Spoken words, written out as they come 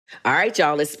All right,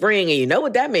 y'all, it's spring, and you know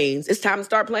what that means. It's time to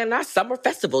start planning our summer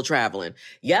festival traveling.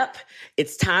 Yep,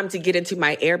 it's time to get into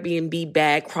my Airbnb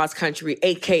bag cross-country,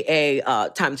 a.k.a.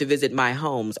 Time to visit my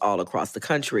homes all across the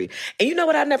country. And you know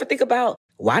what I never think about?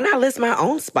 Why not list my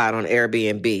own spot on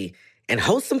Airbnb and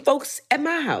host some folks at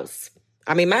my house?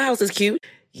 I mean, my house is cute.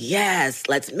 Yes,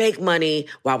 let's make money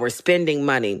while we're spending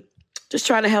money. Just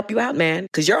trying to help you out, man,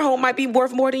 because your home might be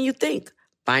worth more than you think.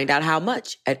 Find out how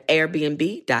much at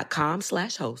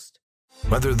airbnb.com/host.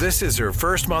 Whether this is her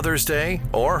first Mother's Day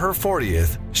or her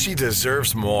 40th, she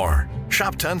deserves more.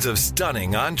 Shop tons of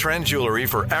stunning on-trend jewelry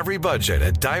for every budget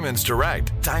at Diamonds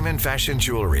Direct. Diamond fashion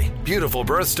jewelry, beautiful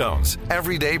birthstones,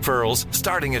 everyday pearls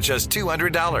starting at just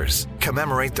 $200.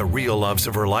 Commemorate the real loves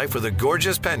of her life with a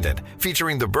gorgeous pendant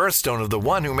featuring the birthstone of the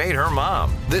one who made her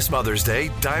mom. This Mother's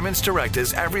Day, Diamonds Direct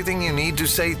is everything you need to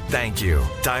say thank you.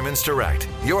 Diamonds Direct,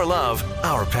 your love,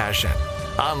 our passion.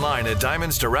 Online at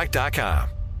diamondsdirect.com.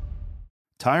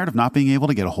 Tired of not being able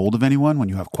to get a hold of anyone when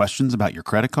you have questions about your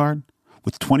credit card?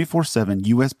 With 24/7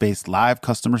 U.S.-based live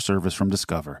customer service from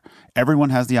Discover,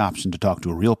 everyone has the option to talk to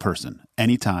a real person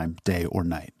anytime, day or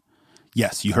night.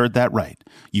 Yes, you heard that right.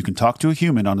 You can talk to a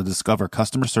human on the Discover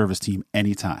customer service team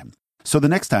anytime. So the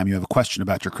next time you have a question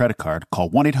about your credit card, call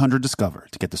 1-800-DISCOVER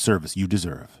to get the service you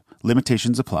deserve.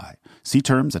 Limitations apply. See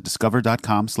terms at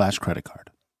discover.com/creditcard.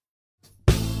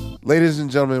 Ladies and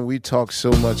gentlemen, we talked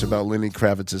so much about Lenny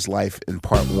Kravitz's life in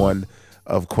part 1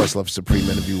 of Questlove Supreme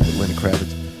interview with Lenny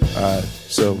Kravitz.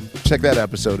 So check that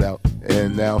episode out.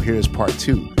 And now here's part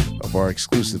 2 of our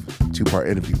exclusive 2-part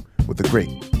interview with the great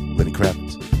Lenny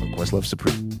Kravitz on Questlove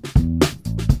Supreme.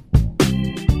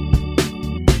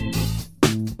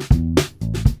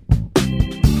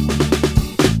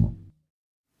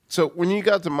 So when you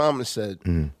got to Mama Said...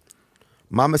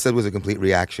 Mama Said was a complete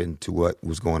reaction to what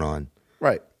was going on.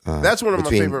 Right. That's one of my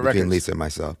favorite records. Between Lisa and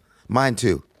myself. Mine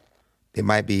too. It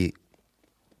might be,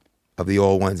 of the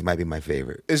old ones, it might be my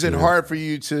favorite. Is it hard for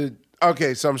you to...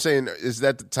 Okay, so I'm saying, is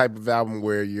that the type of album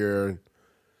where you're...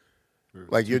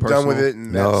 Like, you're done with it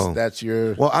and that's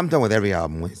your... Well, I'm done with every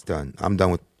album when it's done. I'm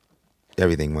done with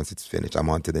everything once it's finished.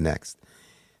 I'm on to the next.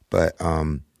 But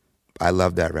I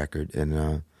love that record,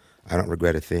 and I don't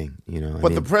regret a thing, you know.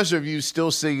 But the pressure of you still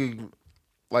singing,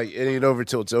 like, it ain't over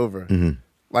till it's over. Mm-hmm.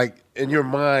 Like, in your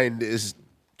mind, is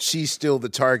she still the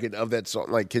target of that song?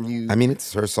 Like, can you... I mean,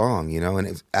 it's her song, you know, and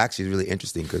it's actually really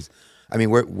interesting because, I mean,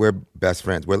 we're best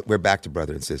friends. We're back to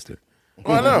brother and sister.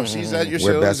 Well, I know. She's at your shows.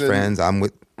 We're best friends. I'm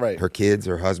with right. her kids,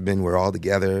 her husband. We're all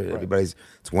together. Right.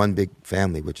 It's one big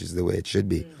family, which is the way it should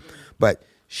be. Mm-hmm. But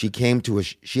she came to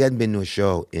she hadn't been to a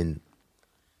show in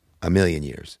a million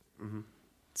years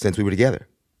since we were together.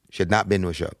 She had not been to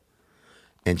a show.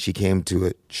 And she came to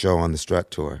a show on the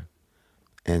Strut Tour.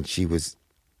 And she was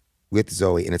with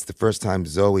Zoe, and it's the first time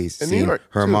Zoe's seen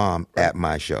her mom at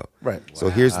my show. Right. So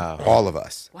here's all of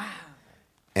us. Wow.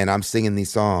 And I'm singing these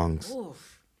songs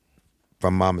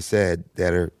from Mama Said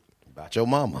that are... About your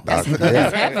mama.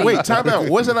 Wait, time out.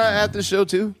 Wasn't I at the show,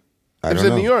 too? It was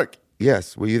in New York.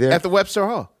 Yes. Were you there? At the Webster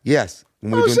Hall. Yes. I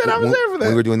was there for that. When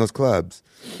we were doing those clubs.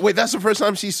 Wait, that's the first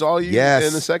time she saw you in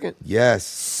a second? Yes.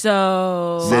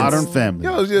 So... Modern Family.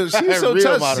 Yo, she was so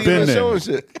touched seeing the show and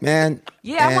shit. Man.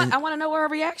 Yeah, I want to know what her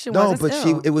reaction was. No, but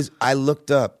I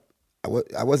looked up. I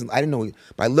didn't know,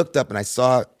 but I looked up and I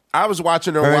saw... I was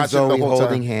watching her and Zoe the whole time.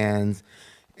 holding hands,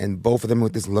 and both of them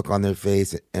with this look on their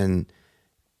face, and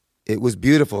it was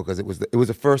beautiful because it was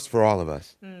a first for all of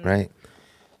us, right?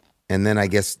 And then I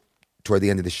guess toward the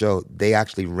end of the show, they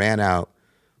actually ran out,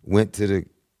 went to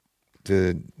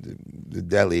the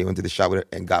deli, went to the shop with her,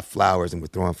 and got flowers and were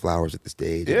throwing flowers at the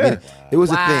stage. Yeah. I mean, it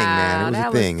was a thing, man. It was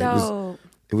a thing.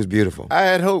 It was beautiful. I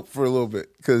had hope for a little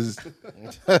bit because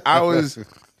I was,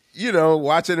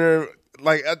 watching her.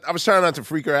 Like, I was trying not to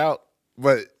freak her out,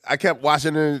 but I kept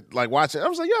watching her, I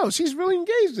was like, yo, she's really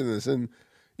engaged in this. And,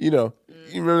 you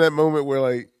remember that moment where,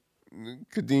 like,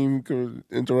 Kadeem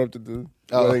interrupted the...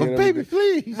 baby,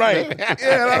 please. Right.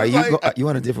 Yeah. Are you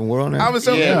on a different world now? I was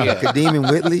so... Kadeem and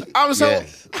Whitley? I was so...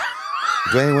 Yes.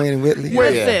 Dwayne Wayne and Whitley?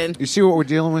 Listen. You see what we're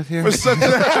dealing with here? That's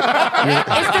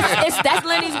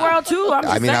Lenny's world, too.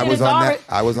 I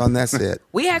was on that set.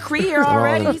 We had Cree here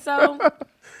already, so...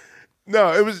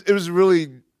 No, it was really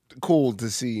cool to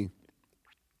see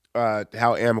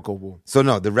how amicable. So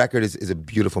no, the record is a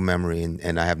beautiful memory,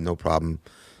 and I have no problem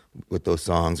with those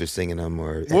songs or singing them.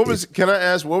 Can I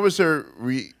ask, what was her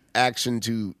reaction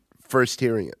to first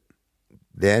hearing it?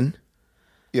 Then?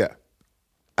 Yeah.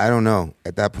 I don't know.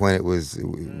 At that point, it wasn't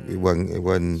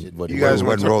rolling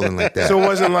like that. So it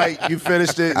wasn't like you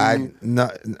finished it. It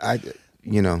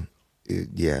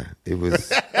it was.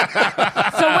 So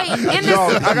wait, in Yo,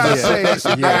 this, I gotta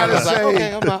say,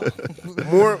 Okay, I'm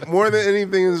out. more than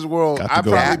anything in this world, Got to I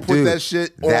go. probably put that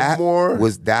shit on more.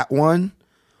 That one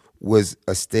was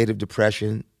a state of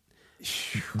depression.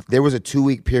 There was a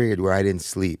 2-week period where I didn't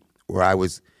sleep, where I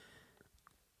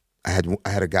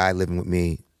had a guy living with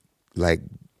me, like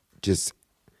just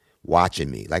watching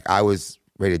me. Like I was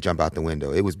ready to jump out the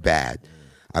window. It was bad.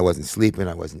 I wasn't sleeping.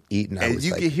 I wasn't eating. I And was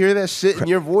you like, can hear that shit in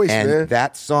your voice, and man.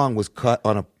 that song was cut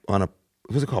on a what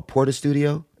was it called, Porta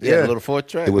Studio? Yeah, the little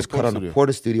 4-track. It was cut on a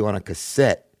Porta Studio on a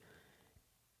cassette.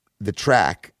 The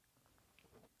track.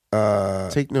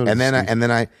 Take notice. And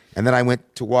then I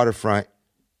went to Waterfront,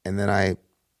 and then I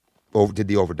did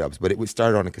the overdubs. But it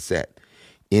started on a cassette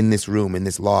in this room, in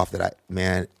this loft.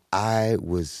 I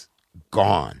was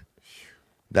gone.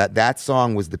 That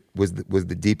song was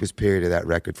the deepest period of that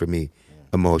record for me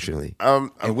emotionally. And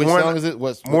which song is it?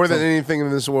 More than anything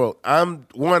in this world. I'm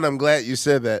glad you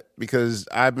said that because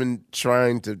I've been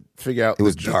trying to figure out It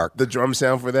was dark. the drum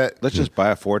sound for that. Let's just buy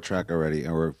a 4-track already,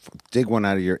 or dig one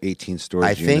out of your 18 storage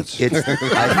I think units. I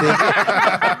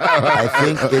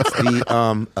think it's the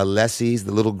Alessi's,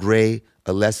 the little gray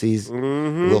Alessi's, the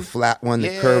little flat one, the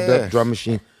curved up drum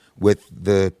machine with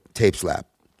the tape slap.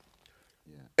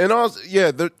 And also,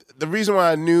 the reason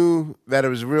why I knew that it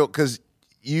was real because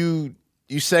you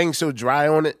sang so dry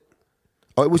on it.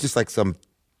 Oh, it was just like some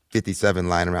 57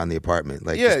 lying around the apartment.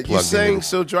 Like Yeah, just you plugged sang in.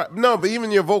 so dry. No, but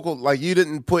even your vocal, like you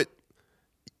didn't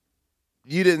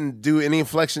do any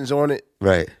inflections on it.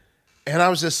 Right. And I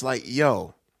was just like,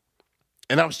 yo.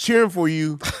 And I was cheering for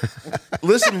you,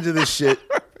 listening to this shit.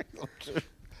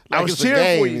 I was it's a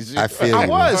cheering for game. you. I feel I you,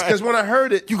 was, because when I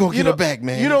heard it, You gonna get know, it back,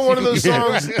 man. You know, one of those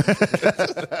songs.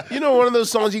 One of those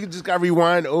songs you just got to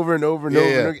rewind over and over and over.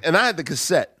 And over. And I had the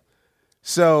cassette,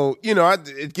 so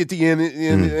I'd get the end,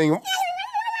 and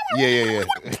Yeah.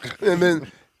 and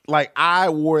then like I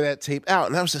wore that tape out,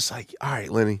 and I was just like, all right,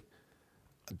 Lenny,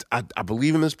 I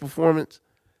believe in this performance.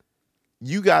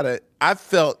 You gotta. I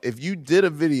felt if you did a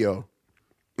video.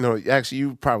 No, actually,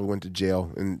 you probably went to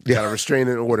jail and got a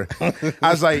restraining order. I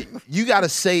was like, you got to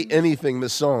say anything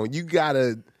this song. You got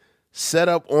to set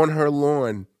up on her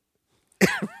lawn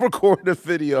and record a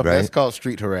video. That's called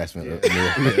street harassment. but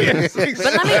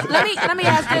let me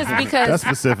ask this because That's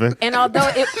specific. And although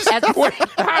it,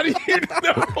 How do you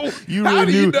know? You How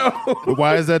really do you knew. know?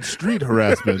 Why is that street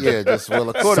harassment? Yeah, just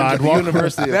according to the Sidewalk?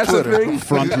 University of That's a Twitter. thing.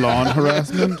 Front lawn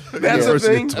harassment? That's a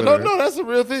University thing? of No, Twitter. that's a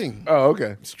real thing. Oh,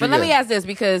 okay. But let me ask this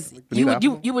because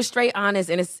you were straight honest,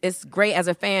 and it's great as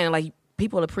a fan. Like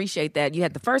people appreciate that. You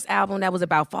had the first album that was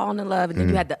about falling in love, and then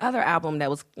you had the other album that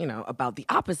was about the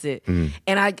opposite. And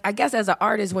I guess as an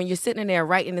artist, when you're sitting in there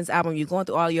writing this album, you're going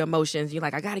through all your emotions. You're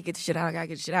like, I gotta get this shit out. I gotta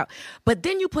get this shit out. But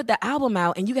then you put the album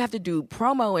out, and you have to do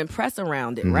promo and press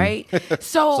around it, right?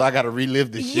 So I got to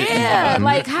relive this shit. yeah,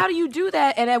 like how do you do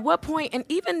that? And at what point? And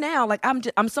even now, like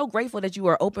I'm so grateful that you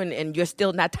are open and you're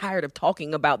still not tired of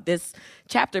talking about this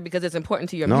chapter because it's important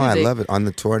to your No, music. I love it. On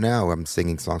the tour now, I'm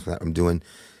singing songs from that. I'm doing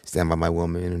Stand By My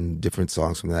Woman and different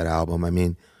songs from that album. I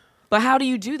mean, But how do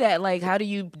you do that? Like, how do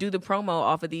you do the promo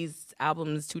off of these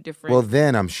albums? Two different. well,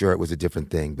 then I'm sure it was a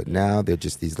different thing. But now they're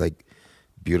just these like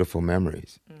beautiful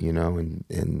memories,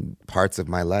 and parts of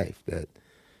my life that,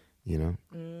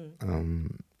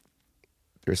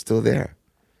 they're still there.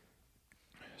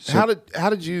 How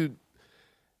did you?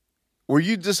 Were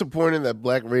you disappointed that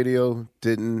Black radio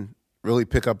didn't really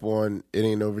pick up on "It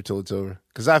Ain't Over Till It's Over"?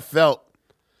 Because I felt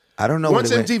I don't know once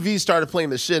when it went- MTV started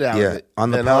playing the shit out of Yeah, it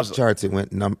on the and I pop was- charts, it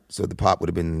went so the pop would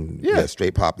have been Yeah.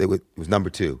 straight pop. It was number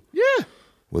 2 Yeah,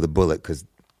 with a bullet because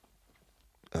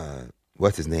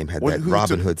what's his name had What- that who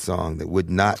Robin took- Hood song that would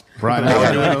not. Brian They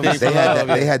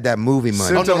Adams. had that movie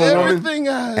money. Scent of a Woman. Everything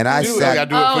I And I do, sat- I got to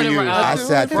do it for the- you. I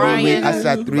sat 3 Brian- weeks. I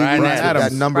sat 3 Brian weeks with that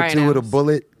Adams. number Brian 2 with a Adams.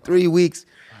 bullet. 3 weeks,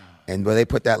 and when they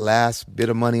put that last bit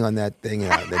of money on that thing,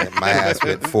 then my ass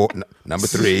went number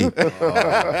 3.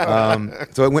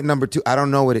 So it went number 2. I don't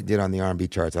know what it did on the R&B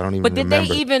charts. I don't even but did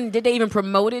remember. they even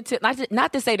promote it to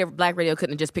not to say that Black radio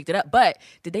couldn't have just picked it up, but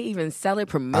did they even sell it,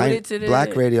 promote it to the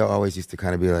Black radio always used to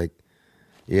kind of be like,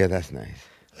 yeah, that's nice.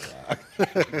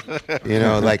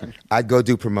 Like I'd go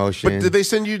do promotion. But did they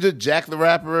send you to Jack the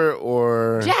Rapper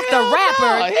or Jack the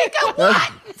Rapper? Nigga,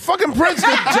 what? fucking Prince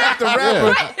did Jack the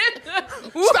Rapper?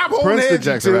 Stop holding Prince did hands,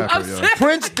 Jack you the two. Rapper, yo.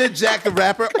 Prince did Jack the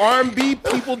Rapper. R&B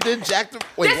people did Jack the.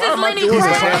 Wait, This why is am I Lenny doing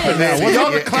Kravitz. this? Y'all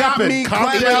Y'all got me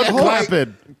clapping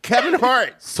clapping. Kevin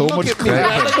Hart. So Look much at me.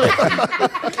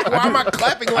 clapping. Why am I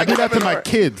clapping I like do that Kevin to my Hart?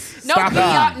 kids. No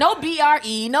Stop it. no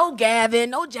BRE, no Gavin,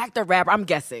 no Jack the Rapper. I'm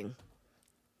guessing.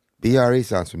 BRE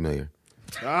sounds familiar.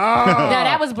 Now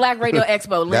that was Black Radio Expo.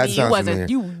 That Lenny, you sounds wasn't.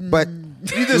 familiar. You. But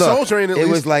You did Soul Train at it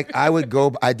least. was like I would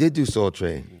go. I did do Soul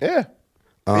Train. Yeah.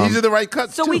 These are the right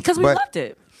cuts, So too. because we But- loved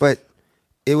it. But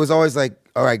it was always like,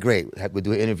 all right, great. We'll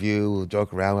do an interview. We'll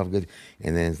joke around. We'll have a good.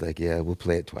 And then it's like, yeah, we'll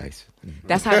play it twice.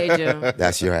 That's how they do.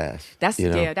 That's your ass. That's you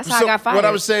know? yeah. That's how So I got fired. what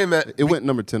I was saying, that It went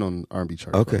number 10 on R&B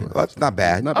chart. Okay, well, that's not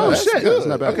bad. Not Oh, bad. shit. Yeah, it's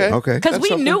not bad. Okay. Okay. because That's we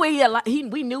something. knew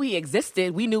we knew he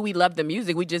existed. We knew we loved the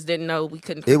music. We just didn't know we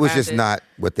couldn't. It was grasp just not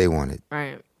what they wanted.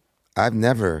 right. I've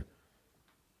never.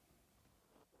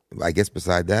 I guess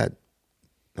beside that,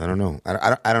 I don't know.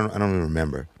 I don't even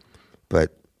remember.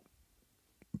 But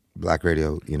Black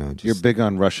Radio, just, You're big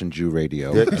on Russian Jew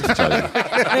radio. Just tell you.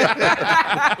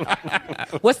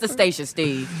 What's the station,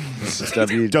 Steve?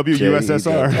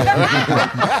 WUSSR.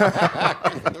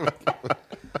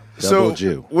 Double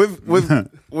Jew.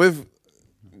 with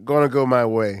Gonna Go My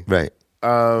Way, right.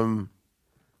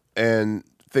 and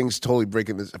things totally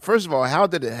breaking this. First of all, how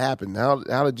did it happen? How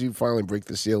did you finally break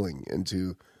the ceiling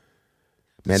into?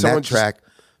 Man, Someone that track.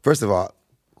 First of all,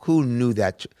 who knew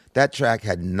that that track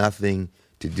had nothing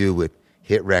to do with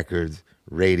hit records,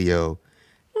 radio?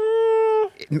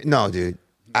 No, dude.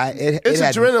 It's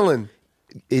had, adrenaline.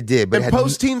 It did, but And it had,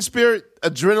 post Teen Spirit,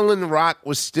 adrenaline rock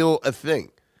was still a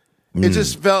thing. It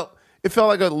just felt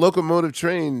like a locomotive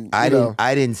train. I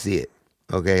didn't see it.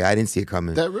 Okay, I didn't see it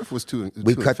coming. That riff was too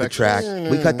We cut the infectious. track.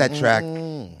 We cut that track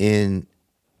in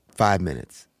 5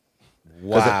 minutes.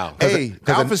 Wow. Hey,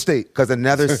 Alpha State. Because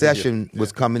another session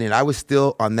was coming in. I was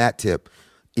still on that tip,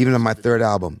 even on my third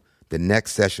album. The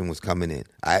next session was coming in.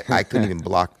 I couldn't even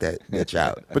block that bitch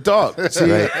out. But dog,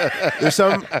 see, Right.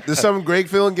 there's some Greg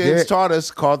Phil Gaines Yeah. taught us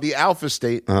called the Alpha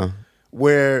State,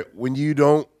 where when you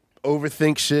don't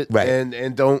overthink shit Right. and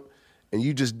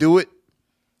you just do it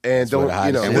and don't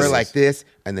And this we're is- like this,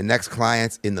 and the next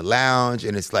client's in the lounge,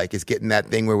 and it's like it's getting that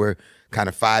thing where we're kind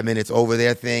of 5 minutes over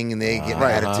their thing, and they get an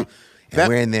attitude. And That-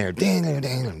 we're in there, ding, ding,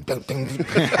 ding, ding, ding, ding.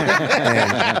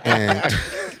 and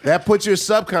that puts your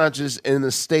subconscious in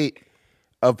a state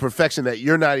of perfection that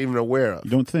you're not even aware of.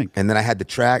 You don't think. And then I had the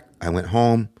track. I went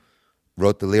home,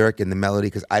 wrote the lyric and the melody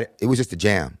because it was just a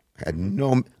jam. I had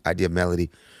no idea of melody.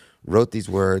 Wrote these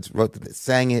words,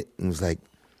 sang it, and was like,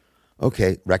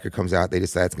 okay, record comes out. They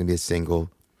decide it's going to be a single.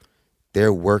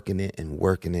 They're working it and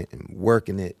working it and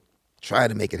working it, trying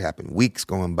to make it happen. Weeks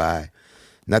going by,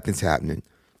 nothing's happening.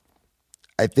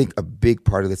 I think a big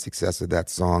part of the success of that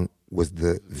song was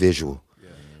the visual.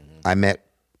 I met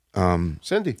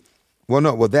Cindy.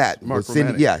 that. Mark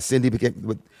Cindy, Romanek. yeah, Cindy became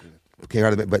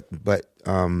part of it, but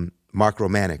Mark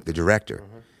Romanek, the director,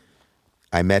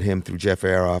 I met him through Jeff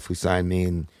Aroff, who signed me,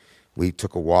 and we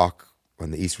took a walk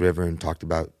on the East River and talked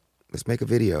about let's make a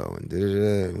video and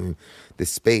and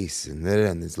this space and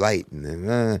this light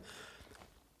and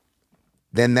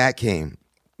then that came.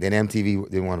 Then MTV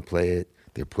didn't want to play it.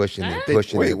 They're pushing, they're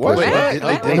pushing, Wait, they're what? pushing.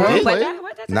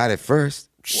 What? Not at first.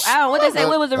 Wow, what they say?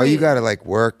 What was the Oh, you reason? gotta like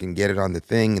work and get it on the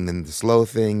thing, and then the slow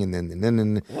thing, and then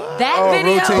That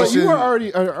video. rotation. But you were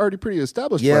already pretty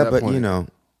established. yeah, by that but point.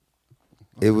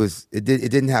 it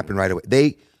didn't happen right away.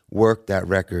 They worked that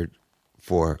record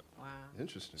for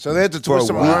Interesting. So they had to for twist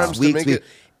some arms to make it.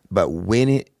 But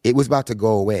when it was about to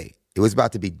go away, it was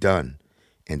about to be done,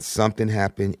 and something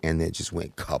happened, and it just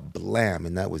went kablam,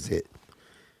 and that was it.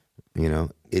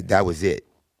 That was it.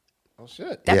 Oh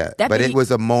shit! That but video- it was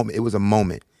a moment. It was a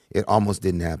moment. It almost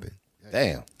didn't happen.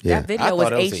 Damn. Yeah. That video I was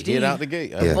thought it was a HD. hit out the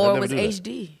gate. Yeah. Before I'd it was never do that.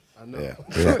 HD. Yeah.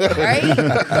 Right?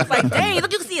 It's like, dang,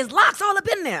 look, you can see his locks all up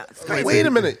in there. It's crazy. Wait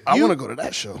a minute. I You- want to go to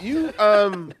that show. You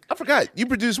I forgot. You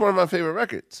produced one of my favorite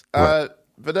records.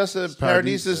 Vanessa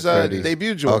Paradise's Paradise.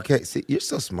 debut joint. Okay, see, you're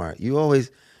so smart. You always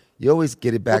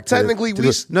get it back. Well, technically,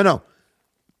 to no.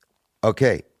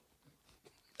 Okay,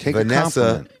 Take Vanessa. a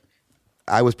compliment.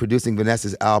 I was producing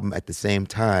Vanessa's album at the same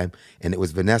time, and it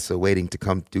was Vanessa waiting to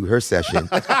come do her session.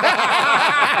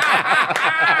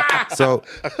 So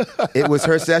it was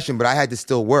her session, but I had to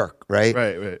still work, right?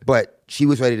 Right. But she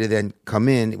was ready to then come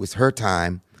in. It was her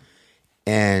time,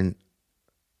 and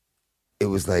it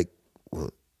was like, well,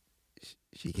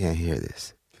 she can't hear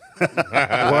this. What? She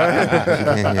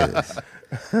can't hear this.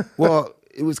 Well,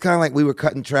 it was kind of like we were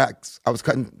cutting tracks. I was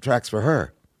cutting tracks for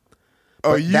her.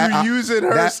 Oh, But you that- using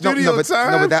her that- studio but,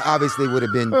 time? No, but that obviously would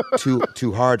have been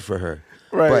too hard for her.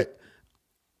 Right. But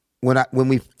when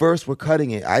we first were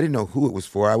cutting it, I didn't know who it was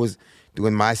for. I was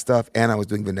doing my stuff and I was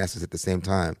doing Vanessa's at the same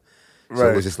time. So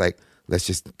Right. it was just like, let's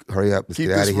just hurry up, let's Keep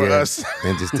get out this of for here, us.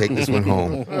 and just take this one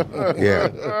home. Yeah,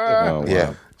 Oh, wow.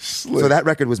 yeah. So that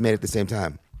record was made at the same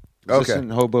time. Was this Okay. in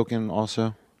Hoboken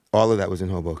also? All of that was in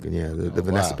Hoboken. Yeah, the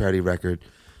Vanessa wow. Parody record,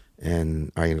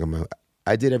 and Are You Gonna Come Out?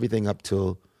 I did everything up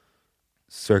till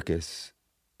Circus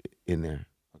in there.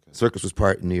 Okay. Circus was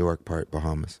part New York, part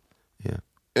Bahamas. Yeah.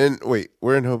 And wait,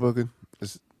 we're in Hoboken.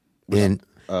 It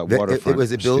Waterfront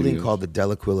was a building Studios. called the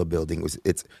Delaquila Building.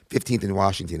 It's 15th and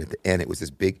Washington. At the end, it was this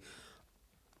big,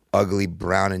 ugly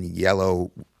brown and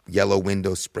yellow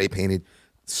windows, spray painted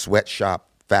sweatshop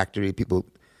factory. People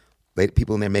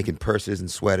in there making purses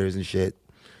and sweaters and shit.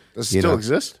 Does it still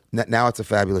exist? Now it's a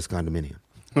fabulous condominium.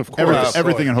 Of course.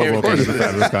 Everything in Hoboken is a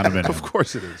fabulous condominium. Of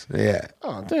course it is. Yeah,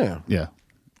 Oh, damn. Yeah.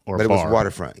 Or but a it was bar.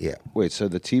 waterfront. Yeah, Wait, so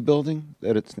the T building?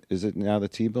 Is it now the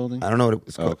T building? I don't know what it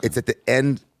was called. Okay. It's at the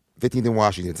end, 15th and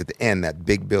Washington. It's at the end, that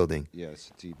big building. Yeah, it's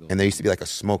the T building. And there used to be like a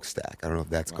smokestack. I don't know if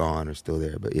that's gone or still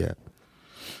there, but yeah.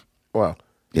 Wow.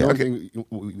 You know Okay.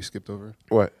 we skipped over?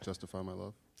 What? Justify My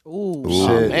Love. Ooh.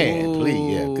 Shit. Man,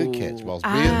 please, yeah, good catch, boss.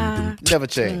 Never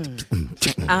change.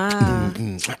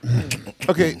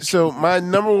 Okay, so my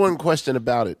number one question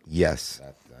about it: Yes.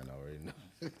 I already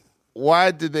know.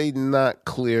 why did they not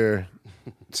clear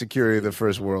security of the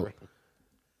first world?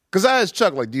 Because I asked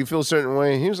Chuck, like, do you feel a certain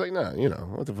way? He was like, nah,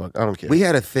 what the fuck? I don't care. We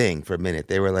had a thing for a minute.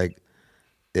 They were like,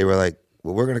 well,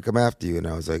 we're gonna come after you, and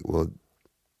I was like, well,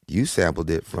 you sampled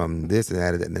it from this and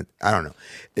that, and then I don't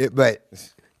know, but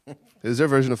It's their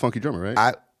version of Funky Drummer,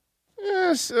 right?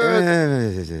 Yes,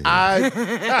 I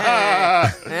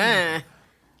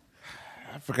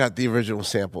I forgot the original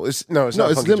sample. It's not it's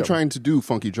Funky them Drummer. trying to do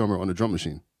Funky Drummer on the drum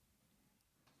machine.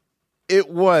 It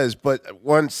was, but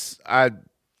once I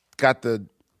got the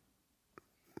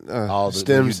All the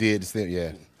stems, you did,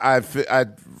 yeah. I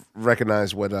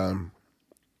recognized what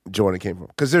Jordan came from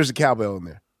because there's a cowbell in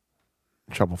there.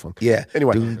 Trouble Funk. Yeah.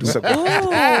 Anyway, Dun, so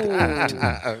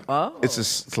Oh. it's a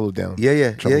slow down.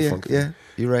 yeah. Trouble Funk. Yeah.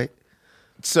 You're right.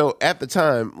 So at the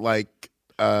time, like,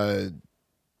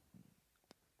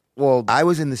 well, I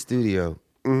was in the studio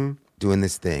doing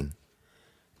this thing,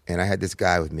 and I had this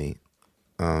guy with me,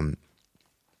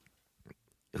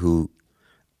 who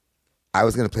I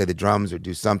was gonna play the drums or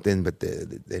do something, but they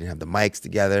didn't have the mics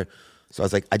together. So I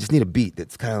was like, I just need a beat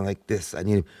that's kind of like this.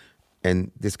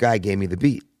 And this guy gave me the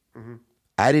beat.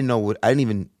 I didn't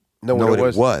even know what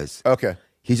it was. Okay.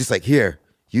 He's just like, here,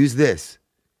 use this.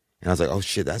 And I was like, oh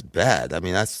shit, that's bad. I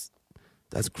mean, that's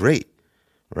great,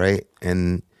 right?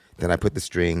 And then I put the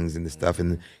strings and the stuff,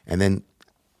 and then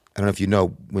I don't know if you know,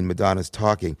 when Madonna's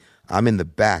talking, I'm in the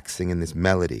back singing this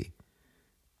melody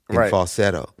in Right.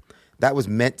 falsetto. That was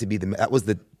meant to be that was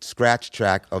the scratch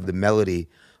track of the melody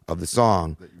of the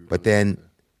song. But then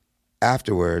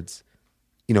afterwards,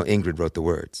 Ingrid wrote the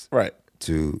words Right.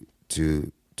 to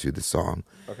the song.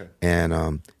 Okay.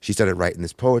 And she started writing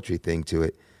this poetry thing to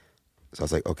it. So I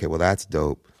was like, okay, well, that's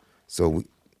dope. So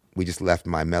we just left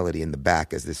my melody in the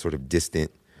back as this sort of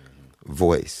distant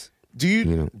voice. Do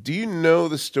you know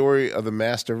the story of the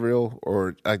master reel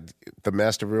or the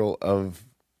master reel of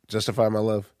Justify My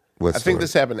Love? What I think story?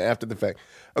 this happened after the fact.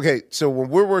 Okay, so when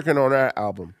we're working on our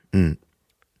album,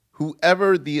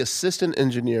 whoever the assistant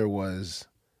engineer was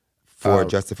For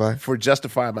Justify? for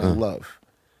Justify My Love,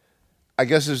 I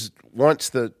guess is once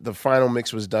the final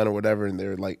mix was done or whatever, and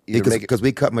they're like either make it. Because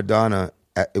we cut Madonna,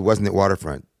 it wasn't at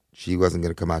Waterfront. She wasn't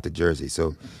going to come out to Jersey.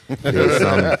 So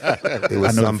there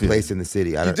was some place in the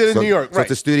city. I He don't, did it in so, New York, So right.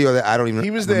 it's a studio that I don't even He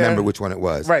was remember there. which one it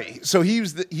was. Right. So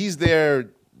he's there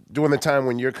during the time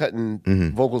when you're cutting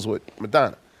vocals with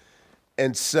Madonna.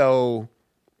 And so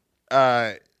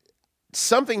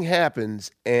something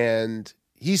happens, and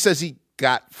he says he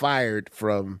got fired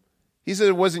from, he said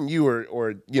it wasn't you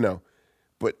or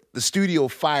but the studio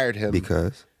fired him.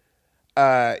 Because?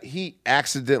 He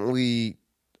accidentally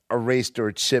erased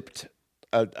or chipped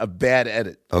a bad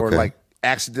edit or Okay. like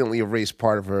accidentally erased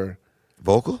part of her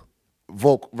Vocal?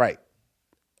 right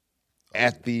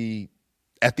at the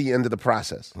end of the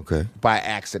process. Okay. By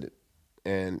accident,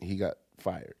 and he got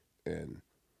fired.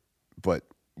 But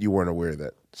you weren't aware of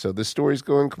that, so this story's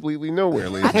going completely nowhere,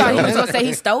 ladies. I and thought he was gentlemen. gonna say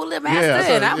he stole the master, Yeah, I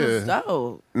thought- and I was yeah.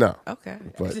 No, okay.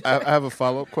 but I have a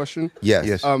follow-up question. Yes.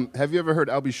 Yes. Have you ever heard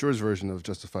Albie Shore's version of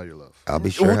Justify Your Love? I'll be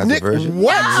sure has Nick, a version.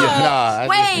 what?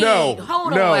 Wait, No,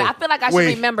 hold no. on. I feel like I should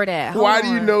Wait. remember that. Hold Why do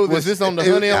you on. know this? Was this on the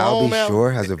Honey I'm I'll Home be album?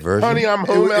 sure has a version. Honey, I'm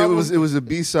Home It album? was a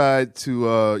B-side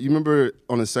to you remember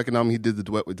on his second album he did the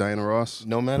duet with Diana Ross?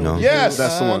 No matter No. what. Yes.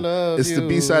 That's the I one. love It's the you.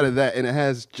 B-side of that, and it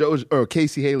has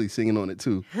Casey Haley singing on it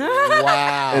too.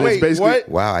 Wow. And Wait, it's basically what?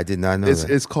 Wow, I did not know that.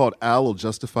 it's called Al Will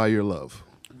Justify Your Love.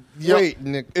 Wait,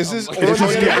 Nick, is this It's on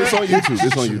YouTube.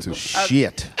 It's on YouTube.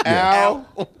 Shit. Al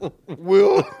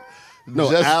will? No,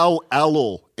 Just- Al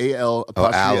A-L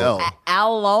apostrophe Al. L.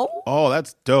 Aloe? Oh,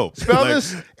 that's dope. Spell Like,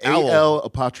 this. A-L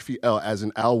apostrophe L as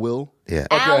in Al Will. Yeah.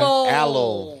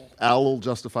 Aloe. Al will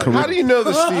justify your How love. do you know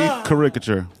this, Steve?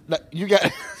 Caricature. You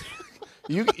got.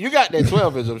 You got that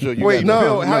 12 inch. I'm sure you. Wait, got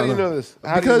Bill, that. how do you know this?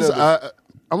 Because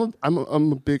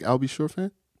I'm a big Albie Shore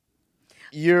fan.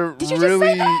 You're Did you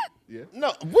really. just say that?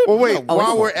 No. Well, wait. Oh, while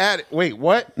it's- we're at it, wait,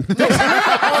 what? R&B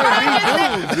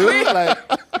dudes, dude. Like,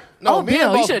 No, Oh, me and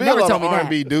Bill, you Boss should've Bill never are told me that.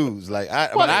 R&B dudes. Like,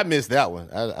 but I missed that one.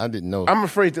 I didn't know. I'm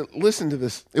afraid to listen to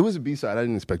this. It was a B-side. I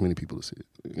didn't expect many people to see it.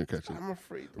 You can catch it. I'm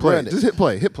afraid. To Play. Run it. Just hit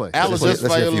play. Hit play. Alice Let's Just hear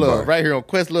by a Your few Love, bars. right here on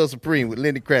Questlove Supreme with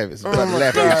Lenny Kravitz. Oh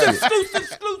my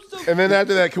God. And then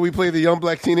after that, can we play the Young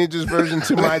Black Teenagers version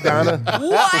to My Donna?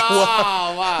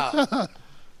 Wow.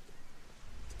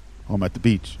 Home at the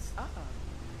beach.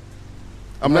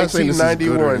 I'm not saying this is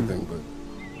good or 1991. anything, but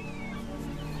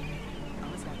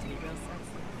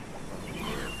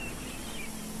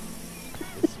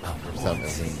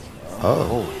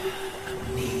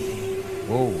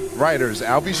Writers: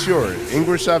 Albie Shore,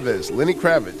 Ingrid Chavez, Lenny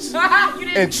Kravitz,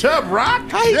 and Chubb Rock.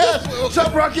 yes,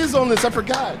 Chubb Rock is on this. I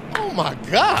forgot. Oh my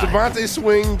God. Devontae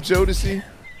Swing, Jodeci.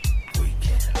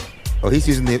 Oh, he's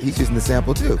using the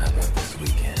sample too.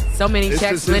 So many It's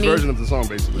checks, just his Lenny. version of the song,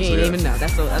 basically. You So, ain't yeah. even know.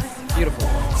 That's beautiful.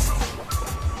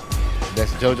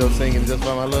 That's JoJo singing Just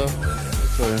by My Love.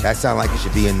 That sounds like it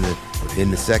should be in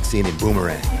the sex scene in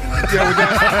Boomerang. Yeah, with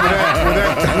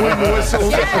that wooden whistle,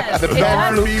 Yes, the it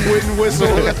Bad does. Flea wooden whistle.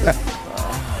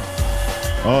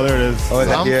 Oh, there it is. Oh,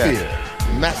 that, yeah.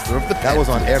 Zamfir, master of the That was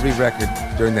on every record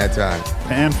during that time.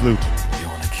 Pan flute.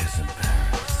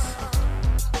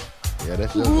 Yeah,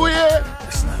 that's Ooh, JoJo. yeah.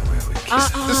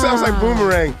 This sounds like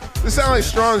Boomerang. This sounds like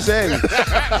Strong's Egg.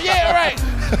 Yeah, right.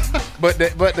 But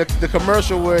the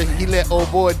commercial where he let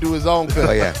old boy do his own cut.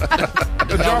 Oh yeah.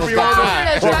 Jeffrey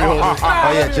Holder.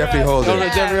 Oh yeah, Jeffrey Holder. Don't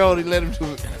let Jeffrey Holder let him do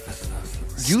it.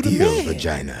 You the Steel man.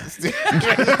 vagina.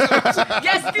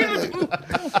 Yes, dude.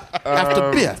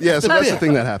 After Bill. Yeah, so that's the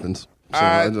thing that happens. So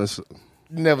I just,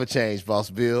 Never changed, Boss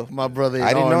Bill. My brother in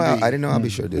I didn't know. R&B. I didn't know I'll be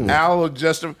sure did that. Al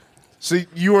just. So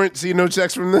you weren't seeing no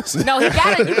checks from this? No, you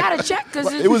gotta check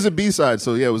because it was a B-side,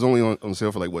 so yeah, it was only on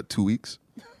sale for like, what, 2 weeks?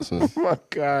 So, Oh my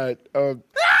God.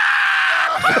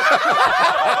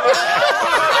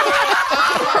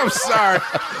 I'm sorry.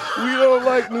 We don't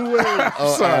like New Wave. I'm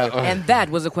sorry. And that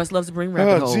was a Questlove Supreme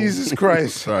rabbit Oh, hole. Jesus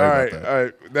Christ. Sorry about that. All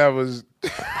right. That was.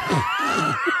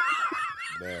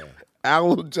 Al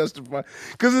will justify.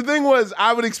 Because the thing was,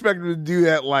 I would expect him to do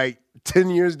that like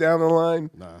 10 years down the line.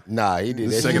 Nah, he did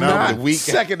The that. second shit album. the week.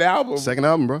 Second album. second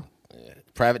album, bro.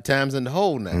 Private Times in the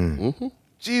Hole now.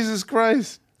 Jesus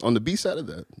Christ. On the B-side of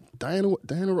that,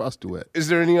 Diana Ross duet. Is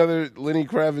there any other Lenny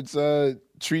Kravitz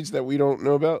treats that we don't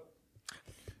know about?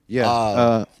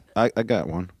 Yeah, I got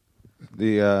one.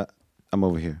 I'm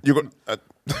over here. You're going.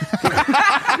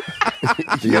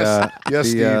 Yes,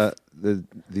 Steve. The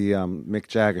Mick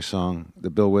Jagger song, the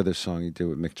Bill Withers song you did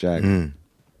with Mick Jagger.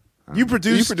 You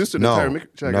produced. You produced an No, entire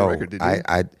Mick Jagger no. record, did you?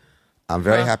 I'm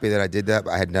very happy that I did that,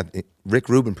 but I had nothing. Rick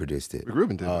Rubin produced it, Rick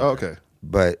Rubin did. Oh, okay.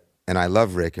 and I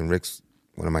love Rick, and Rick's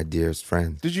one of my dearest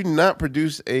friends. Did you not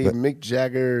produce a Mick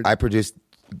Jagger? I produced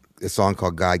a song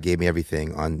called "God Gave Me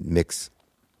Everything" on Mick's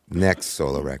next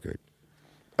solo record,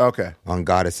 Okay. on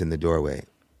 "Goddess in the Doorway."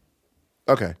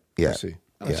 Okay. Yeah. I see.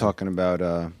 I'm talking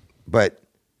about But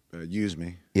Use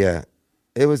Me. yeah,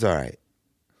 it was all right.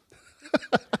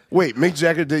 Wait, Mick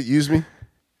Jagger did Use Me?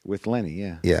 With Lenny,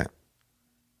 yeah. Yeah,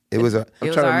 it was. I'm It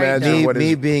was trying to all right, imagine though. what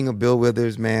Me is. being a Bill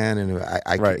Withers man, and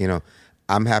I Right. you know,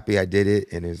 I'm happy I did it,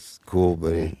 and it's cool,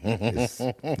 but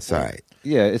it's all right.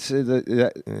 Yeah,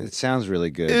 it sounds really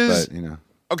good, Is- but you know.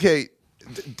 Okay,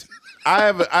 I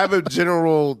have a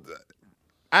general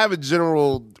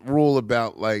rule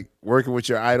about like working with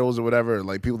your idols or whatever,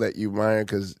 like people that you admire,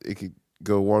 because it could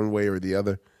go one way or the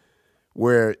other.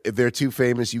 Where if they're too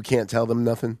famous, you can't tell them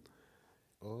nothing.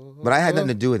 But I had nothing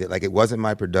to do with it. Like, it wasn't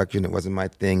my production. It wasn't my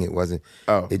thing. It wasn't.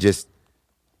 Oh. It just,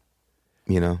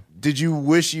 you know. Did you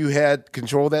wish you had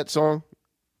control of that song?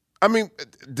 I mean,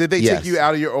 did they Yes. take you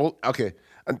out of your old? Okay,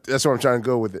 that's what I'm trying to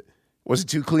go with it. Was it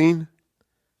too clean?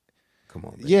 Come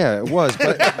on, man. Yeah, it was,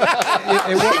 but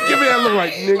it was. Give me that look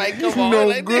like, nigga, come you on, know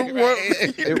like, good nigga,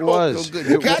 what? It was.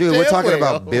 Dude, we're talking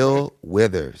about Bill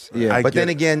Withers. Yeah. I but then get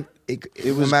it. again, it It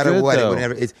no was matter good, what, though.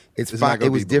 it's It's not fine. gonna It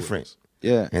was be Bill different,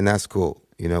 Yeah. and that's cool.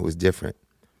 You know, it was different.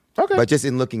 Okay. But just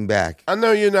in looking back, I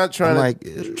know you're not trying I'm like,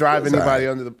 to drive it's all anybody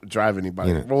right. under the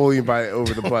You know. roll anybody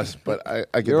over the bus, but I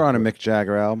get You're the on a point. Mick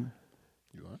Jagger album.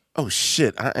 Oh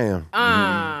shit, I am.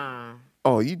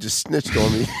 Oh, you just snitched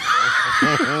on me.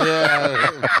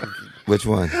 which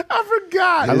one? I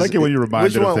forgot. I like it when you remind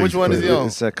Which me of one? things. Which one is please. he on?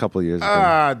 It's a couple years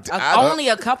ago. Only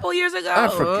a couple years ago. I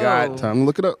forgot. Oh. Time to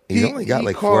look it up. He only got he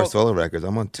like 4 called- solo records.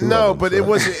 I'm on 2. No, of them, but so- it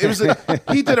wasn't. It was.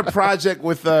 He did a project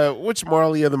with which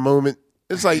Marley of the moment.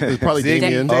 It's like It's probably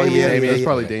Damien. Damien. Oh, yeah, It's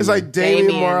probably Damien. It's like Damian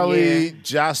Damien, Marley, yeah.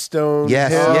 Josh Stone.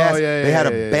 Yes, him. yes. yeah, They had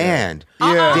yeah, a yeah. band.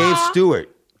 Yeah. Dave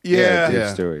Stewart. Yeah. Dave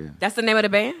Yeah. Stewart. Yeah. That's the name of the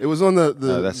band? It was on the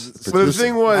that's- But the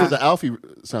thing it was was, the Alfie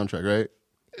soundtrack, right?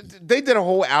 they did a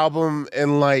whole album,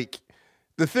 and like,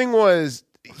 the thing was,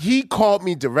 he called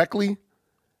me directly,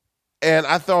 and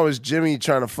I thought it was Jimmy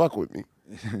trying to fuck with me.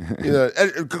 You know,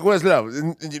 what's up?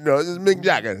 You know, it's Mick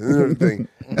Jagger and everything.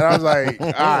 And I was like, all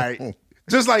right.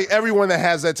 Just like everyone that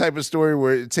has that type of story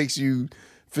where it takes you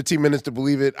 15 minutes to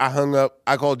believe it, I hung up.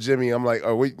 I called Jimmy. I'm like,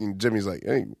 oh, wait. And Jimmy's like,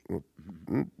 hey,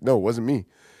 no, it wasn't me.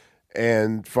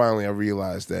 And finally, I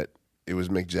realized that it was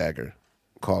Mick Jagger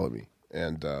calling me.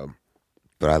 And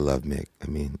But I love Mick. I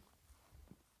mean,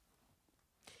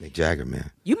 Mick Jagger,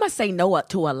 man. You must say no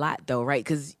to a lot though, right?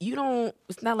 Because you don't.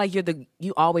 It's not like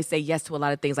you always say yes to a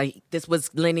lot of things. Like this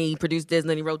was Lenny produced this,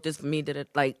 Lenny wrote this for me. Did it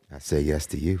like? I say yes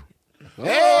to you.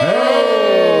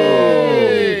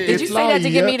 Did you say that to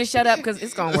get me to shut up? Because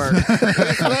it's gonna work.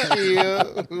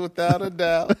 Without a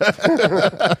doubt.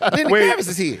 Lenny Kravitz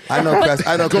is here. I know Chris.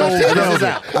 I know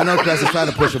Chris is trying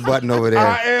to push a button over there.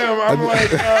 I am. I'm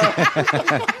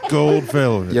like, Gold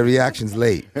velvet. Your reaction's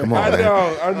late. Come on, I man.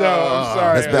 know. I'm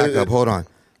sorry. Let's back up. Hold on.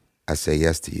 I say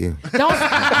yes to you. Don't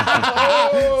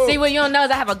see what you don't know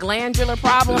is I have a glandular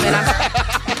problem, and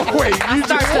Wait, you I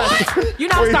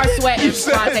start sweating,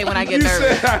 Fonte, when I get you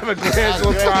nervous. said I have a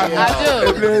glandular problem. I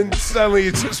do. And then suddenly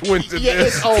it just went to Yeah,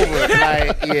 this. it's over.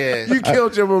 Like, yeah. You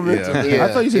killed your momentum. Yeah.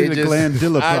 I thought you said It a just-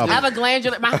 glandilla I problem. I have a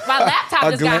glandular. My laptop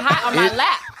just got hot on my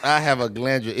lap. I have a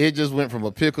glandular. It just went from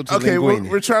a pickle to Okay, linguine.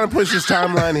 we're trying to push this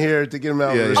timeline here to get him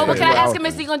out. Yeah, of yeah. Oh, well, can I Wow. ask him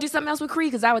if he's gonna do something else with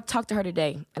Creed? Because I would talk to her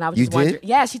today, and I was You just wondering. did?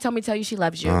 Yeah, she told me to tell you she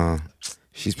loves you.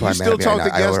 She's You probably still mad at me talk right to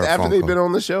now. I owe guests her a after phone they've call. been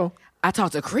on the show? I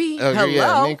talked to Creed. Oh, Hello.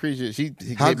 yeah, me and Creed, he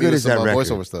How hit me good with is that some record?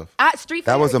 voiceover stuff. Street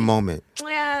That was Fighter. a moment.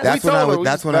 Yeah. That's when told I her was. we-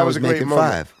 That's when that I was was a great making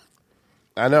moment. 5.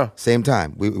 I know. Same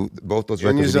time. We both those In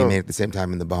your records we zone. made at the same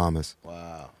time in the Bahamas.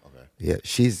 Wow. Okay.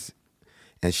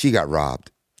 Yeah, she got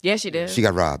robbed. Yeah, she did. She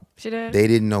got robbed. She did. They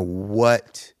didn't know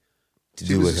what to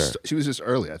do with her. She was just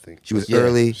early, I think. She was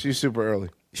early. She's super early.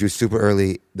 She was super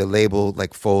early. The label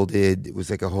like folded. It was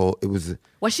like a whole. It was.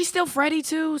 Was she still Freddie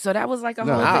too? So that was like a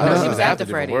whole thing. no, No, no, she was no. after Different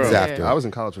Freddie. world. It was Yeah. after. I was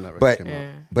in college when that record But came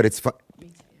out. but it's fun.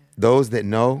 Those that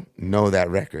know that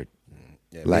record.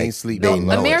 Yeah, Like, Main Sleep. they don't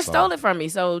know Amir it, so- stole it from me,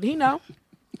 so he know.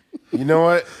 You know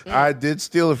what? I did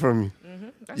steal it from you.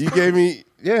 You gave me,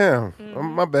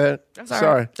 my bad. That's all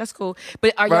Sorry. right. That's cool.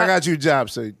 But are But I y'all? got you a job,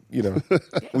 so,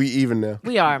 we even now.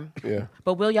 We are. Yeah.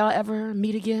 But will y'all ever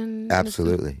meet again?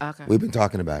 Absolutely. Okay. We've been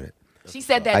talking about it. She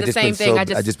said that the same thing. I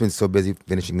just been so busy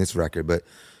finishing this record, but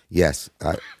yes,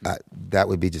 I that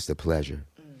would be just a pleasure.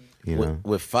 You know.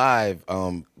 With 5,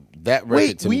 that record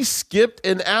Wait, to we me. skipped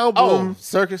an Oh, album.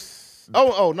 Circus.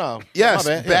 Oh, no. Yes,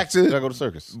 My bad. back to- Gotta go to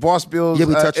Circus. Boss Bill's. Yeah,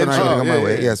 we touched on intro. it on my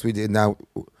way. yeah. Yes, we did. Now,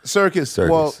 Circus.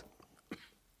 Circus. Well,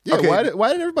 Yeah, Okay.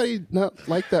 why did everybody not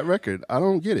like that record? I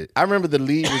don't get it. I remember the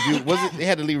lead review. They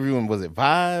had the lead review, and was it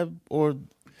Vibe or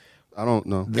I don't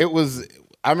know. it was?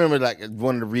 I remember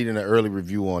wanting to read an early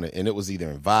review on it, and it was either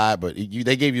in Vibe, but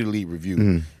they gave you the lead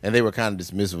review, and they were kind of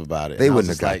dismissive about it. They And I was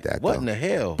wouldn't just have got like, that, What though. in the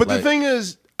hell? but Like, the thing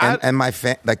is, and my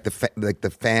fan,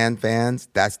 the fans,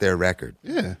 that's their record.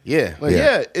 Yeah. yeah,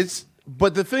 yeah,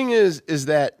 but the thing is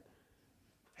that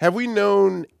have we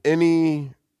known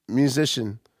any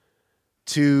musician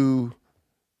to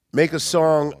make a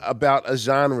song about a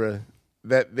genre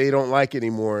that they don't like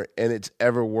anymore and it's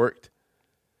ever worked?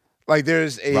 Like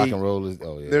there's a rock and roll is.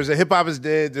 Oh yeah, there's a hip hop is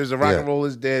dead, there's a rock and roll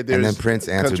is dead, there's And then Prince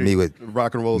answered country. me with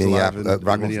Rock and roll's alive. Minneapolis,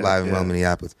 Rock and Roll's Live in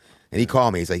Minneapolis, and he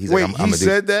called me. He's like, Wait, I'm he gonna do.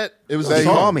 said that? It was He a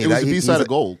called me. It was Like, the he- B-side he's of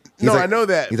Gold. He's No, like- I know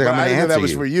that. He's like, but I'm I gonna didn't know that answer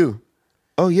was you. for you.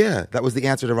 Oh yeah, that was the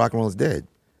answer to Rock and Roll is Dead.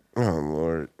 Oh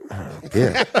Lord.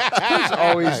 Yeah. It's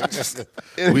always just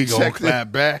we gonna interjecting.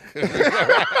 clap back.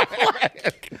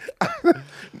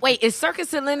 Wait, is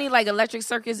Circus and Lenny like Electric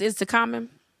Circus is to Common?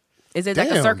 Is it like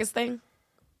a Damn. circus thing?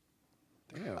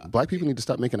 Black people need to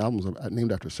stop making albums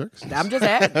named after circuses. I'm just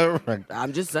asking.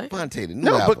 I'm just saying. Fonte, the new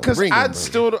No, album. because Bring I him,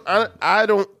 still don't, I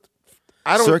don't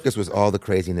Circus was all the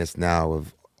craziness now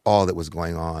of all that was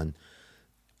going on.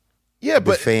 yeah, The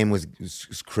but fame was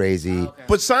crazy.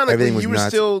 but sonically Everything was you were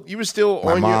nuts. still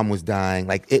My on mom was dying.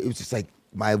 Like it was just like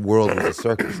my world was a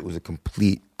circus. It was a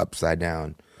complete upside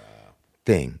down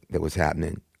thing that was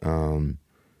happening.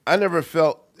 I never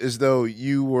felt as though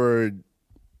you were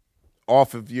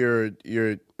off of your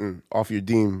off your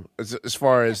deem as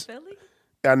far as Philly?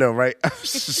 I know, right?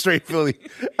 Straight Philly.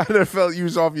 I never felt you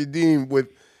was off your deem with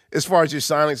as far as your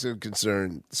sonics are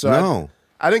concerned. So No.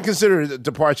 I didn't consider it a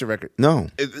departure record. No.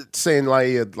 It's saying like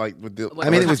with the. I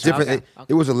mean, it was different. Okay.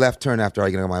 It was a left turn after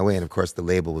I got on my way, and of course the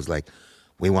label was like,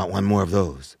 "We want one more of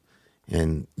those,"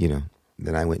 and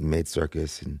then I went and made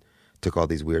Circus and took all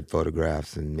these weird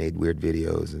photographs and made weird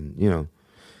videos, and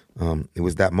it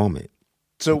was that moment.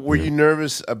 So were you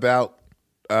nervous about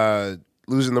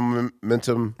losing the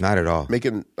momentum? Not at all.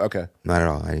 Okay. Not at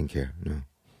all. I didn't care. No.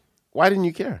 Why didn't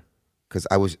you care? Because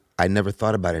I never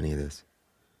thought about any of this.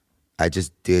 I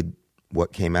just did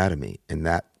what came out of me, and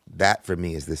that for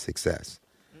me is the success.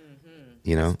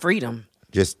 Freedom.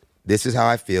 Just this is how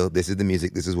I feel. This is the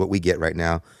music. This is what we get right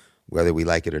now, whether we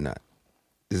like it or not.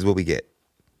 This is what we get.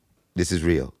 This is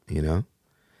real,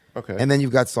 Okay. And then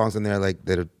you've got songs in there like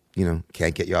that are,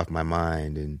 Can't Get You Off My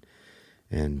Mind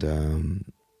and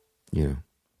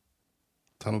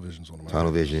Tunnel Vision's one of my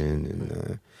Tunnel Vision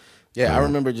and I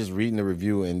remember just reading the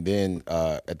review, and then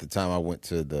at the time I went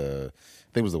to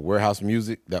I think it was the Warehouse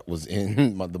Music that was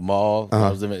in the mall I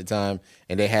was living at the time,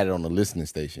 and they had it on the listening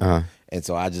station, and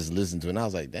so I just listened to it, and I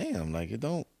was like, damn, like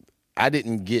I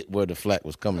didn't get where the flack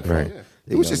was coming from. Yeah.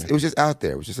 It was just out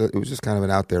there. It was just kind of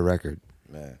an out there record.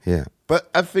 Man. Yeah. But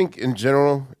I think in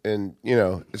general, and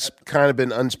it's kind of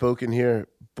been unspoken here,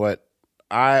 but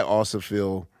I also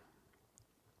feel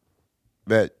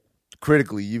that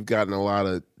critically you've gotten a lot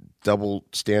of double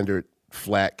standard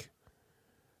flack.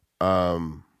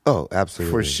 Oh,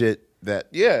 absolutely. For shit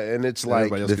that, and it's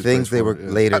like the things they were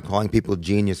later calling people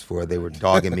genius for, they were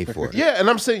dogging me for. Yeah, and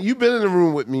I'm saying you've been in the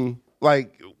room with me,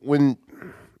 like when.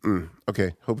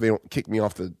 Okay, hope they don't kick me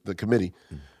off the committee.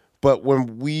 But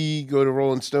when we go to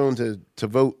Rolling Stone to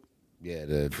vote,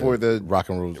 for the Rock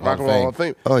and Roll Hall of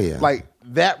Fame. Oh yeah, like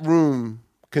that room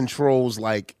controls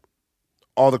like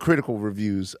all the critical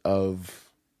reviews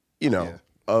of,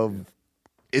 of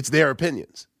it's their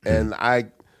opinions, and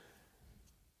I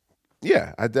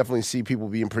definitely see people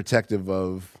being protective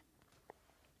of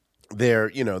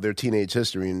their teenage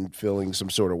history and feeling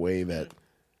some sort of way that,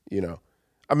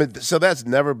 I mean, so that's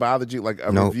never bothered you? Like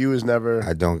a review is never.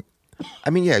 I don't.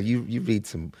 I mean, you read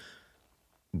some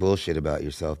bullshit about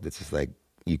yourself that's just like,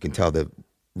 you can tell the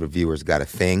reviewer's got a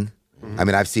thing. I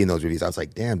mean, I've seen those reviews. I was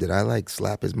like, damn, did I like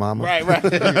slap his mama? Right.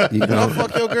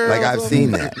 Fuck your girl. Like I've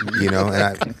seen that,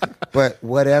 but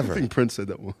whatever. I think Prince said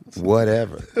that once.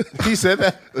 Whatever. He said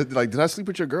that? Like, did I sleep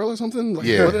with your girl or something? Like,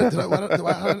 Yeah.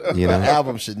 The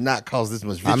album should not cause this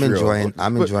much vitriol.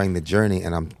 I'm enjoying the journey,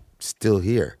 and I'm still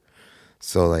here.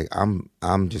 So like, I'm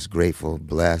just grateful,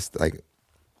 blessed. Like,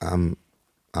 I'm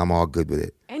all good with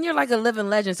it. And you're like a living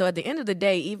legend. So at the end of the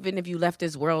day, even if you left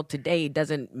this world today,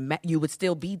 you would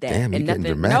still be that. Damn, and you're getting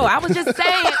nothing. dramatic. No, I was just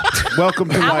saying. Welcome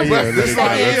to my ear. This is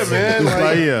my ear, man.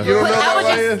 Bahia. You don't know I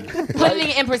about was just putting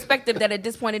it in perspective that at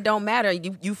this point it don't matter.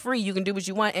 You free. You can do what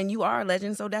you want, and you are a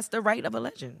legend. So that's the right of a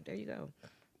legend. There you go.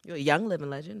 You're a young living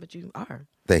legend, but you are.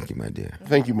 Thank you, my dear.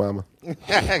 Thank you, Mama.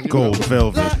 Gold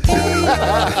velvet.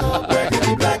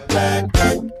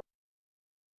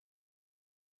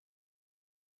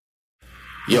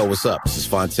 Yo, what's up? This is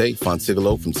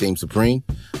Fontigolo from Team Supreme.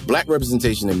 Black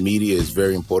representation in media is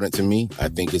very important to me. I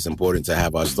think it's important to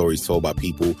have our stories told by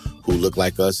people who look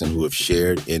like us and who have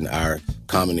shared in our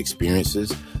common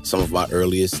experiences. Some of my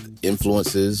earliest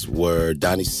influences were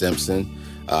Donnie Simpson.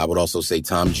 I would also say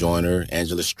Tom Joyner,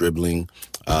 Angela Stribling,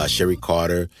 Sherry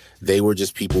Carter. They were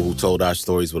just people who told our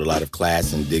stories with a lot of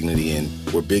class and dignity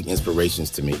and were big inspirations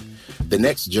to me. The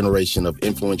next generation of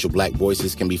influential Black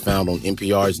voices can be found on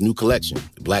NPR's new collection,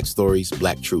 Black Stories,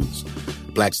 Black Truths.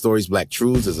 Black Stories, Black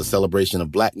Truths is a celebration of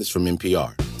Blackness from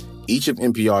NPR. Each of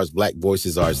NPR's Black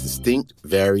voices are as distinct,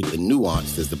 varied, and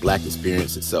nuanced as the Black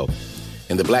experience itself.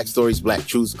 In the Black Stories, Black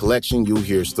Truths collection, you'll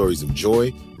hear stories of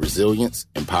joy, resilience,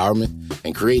 empowerment,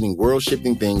 and creating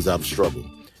world-shifting things out of struggle.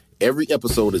 Every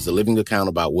episode is a living account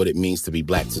about what it means to be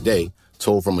Black today,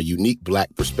 told from a unique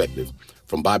Black perspective.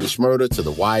 From Bobby Shmurda to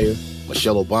The Wire,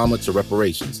 Michelle Obama to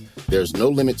reparations, there's no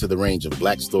limit to the range of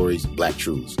Black stories, Black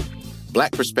truths.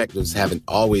 Black perspectives haven't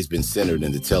always been centered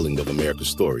in the telling of America's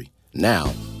story.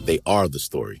 Now, they are the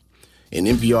story. In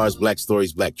NPR's Black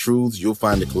Stories, Black Truths, you'll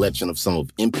find a collection of some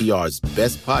of NPR's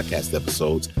best podcast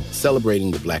episodes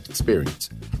celebrating the Black experience.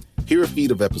 Hear a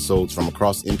feed of episodes from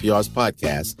across NPR's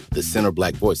podcast, The Center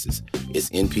Black Voices. It's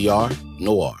NPR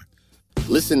Noir.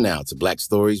 Listen now to Black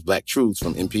Stories, Black Truths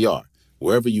from NPR,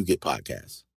 wherever you get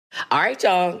podcasts. All right,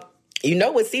 y'all. You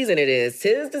know what season it is.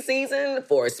 'Tis the season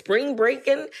for spring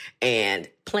breaking and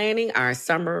planning our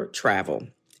summer travel.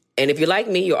 And if you're like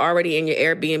me, you're already in your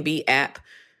Airbnb app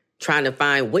trying to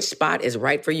find which spot is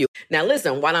right for you. Now,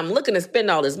 listen, while I'm looking to spend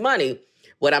all this money,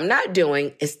 what I'm not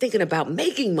doing is thinking about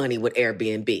making money with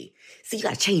Airbnb. See, you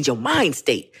got to change your mind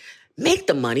state. Make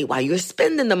the money while you're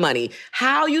spending the money.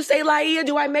 How, you say, Laia,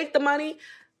 do I make the money?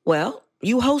 Well,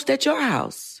 you host at your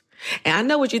house. And I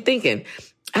know what you're thinking.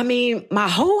 I mean, my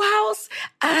whole house?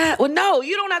 Well, no,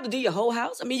 you don't have to do your whole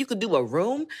house. I mean, you could do a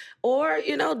room or,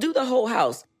 do the whole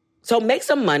house. So make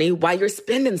some money while you're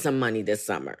spending some money this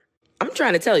summer. I'm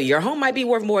trying to tell you, your home might be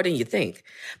worth more than you think.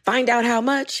 Find out how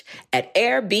much at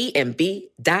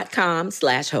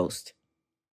airbnb.com/host.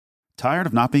 Tired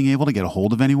of not being able to get a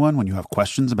hold of anyone when you have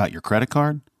questions about your credit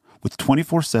card? With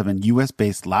 24/7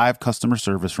 U.S.-based live customer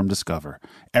service from Discover,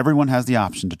 everyone has the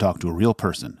option to talk to a real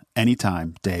person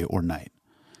anytime, day or night.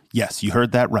 Yes, you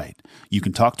heard that right. You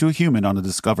can talk to a human on the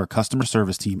Discover customer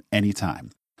service team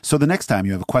anytime. So the next time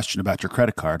you have a question about your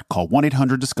credit card, call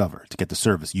 1-800-DISCOVER to get the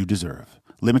service you deserve.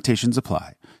 Limitations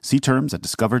apply. See terms at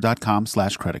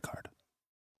discover.com/creditcard.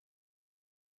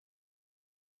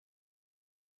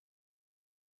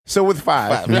 So with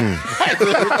five.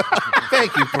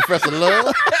 Thank you, Professor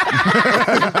Love.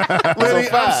 Lenny,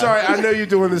 I'm sorry. I know you're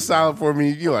doing this silent for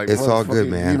me. You're like, it's all good,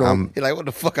 man. You're like, what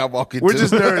the fuck I walk into? We're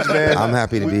just nerds, man. I'm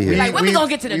happy to be here. Like, when we gonna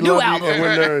get to the new album?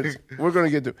 We're nerds. We're gonna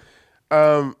get to.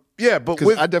 Yeah, but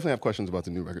I definitely have questions about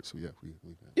the new record. So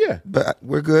yeah, but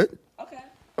we're good.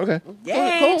 Okay.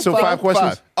 Yeah. Cool. So 5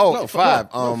 questions. Five.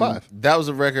 Five. That was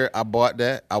a record. I bought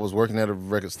that. I was working at a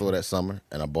record store that summer,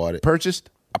 and I bought it. Purchased.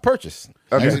 I purchased.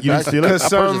 Okay. You didn't steal it? I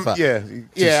purchased five. Yeah.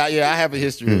 I have a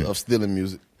history of stealing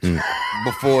music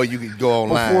before you could go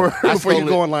online. Before you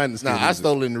go online and steal I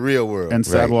stole it in the real world. And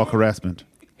sidewalk harassment.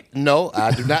 No, I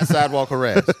do not sidewalk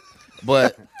harass.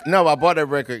 But no, I bought that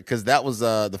record because that was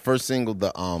the first single.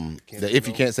 The If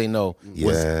You Can't Say No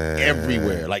was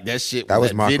everywhere. Like that shit. That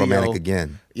was Mark video. Romantic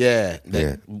again. Yeah.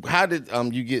 How did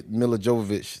you get Mila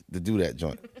Jovovich to do that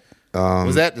joint?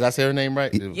 Was that? Did I say her name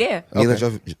right? Yeah. Mila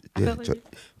Jovovich.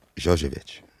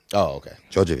 Oh, okay.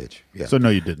 Jovovich. Yeah. So no,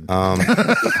 you didn't. Caricatured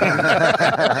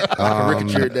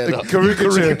that up.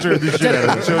 Caricatured the shit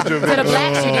out of To the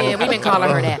blacks, you did. We've been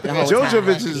calling her that the whole time.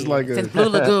 Jovovich is like a. Since Blue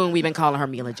Lagoon, we've been calling her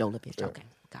Mila Jovovich. Okay.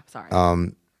 God, sorry.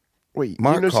 Wait,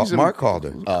 Mark called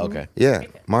her. Oh, okay. Yeah,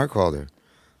 Mark called her.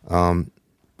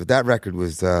 But that record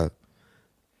was,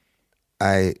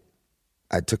 I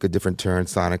took a different turn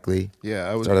sonically.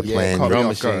 Yeah, started playing drum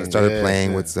machine. Started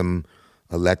playing with some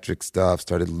electric stuff.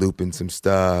 Started looping some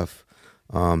stuff.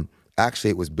 Actually,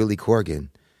 it was Billy Corgan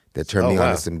that turned me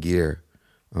on to some gear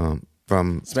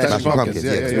from Smashing Pumpkins.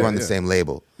 Yeah, we were on the same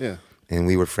label. Yeah, and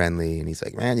we were friendly. And he's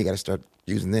like, "Man, you got to start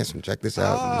using this and check this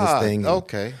out and this thing."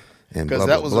 Okay. Because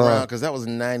that was around. Because that was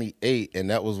 '98, and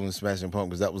that was when Smashing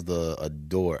Pumpkins. That was the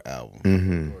Adore album.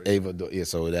 Mm-hmm. Ava Adore. Yeah.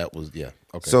 So that was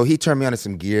Okay. So he turned me on to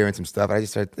some gear and some stuff. I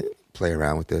just started playing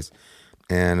around with this,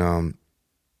 and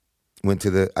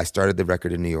I started the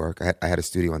record in New York. I had a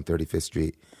studio on 35th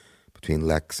Street between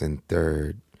Lex and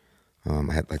 3rd.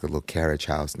 I had like a little carriage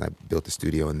house, and I built a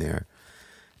studio in there,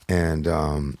 and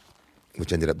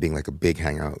which ended up being like a big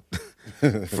hangout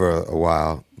for a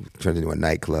while. Turned into a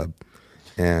nightclub,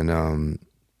 and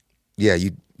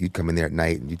you'd come in there at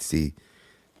night and you'd see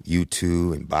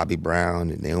U2 and Bobby Brown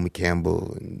and Naomi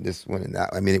Campbell and this one and that.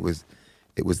 I mean, it was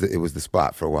the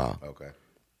spot for a while. Okay,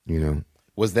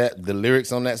 Was that the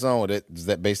lyrics on that song? Or is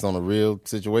that based on a real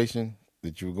situation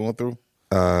that you were going through?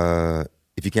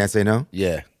 If You Can't Say No?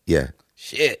 Yeah.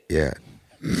 Shit. Yeah.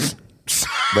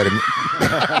 But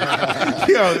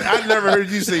I never heard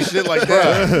you say shit like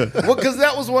that. Well, because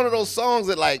that was one of those songs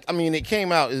that, it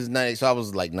came out in '90, so I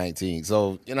was like 19.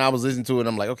 So, I was listening to it, and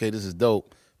I'm like, okay, this is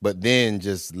dope. But then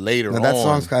just later on, that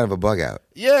song's kind of a bug out.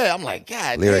 Yeah, I'm like,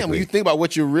 God damn. When you think about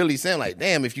what you're really saying, like,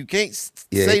 damn, if you can't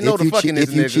say no to fucking this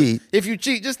nigga, if you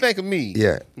cheat, just think of me.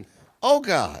 Yeah. Oh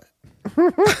God.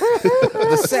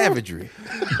 The savagery.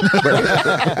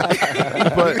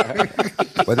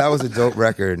 But that was a dope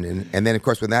record, and then of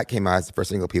course when that came out, it's the first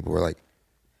single. People were like,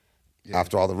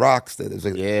 after all the rocks, and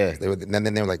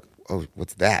then they were like, oh,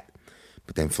 what's that?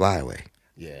 But then Fly Away,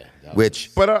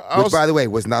 which by the way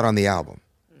was not on the album.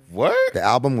 What? The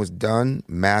album was done,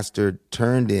 mastered,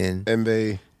 turned in,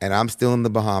 and I'm still in the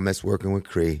Bahamas working with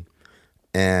Cree,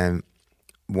 and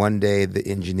one day the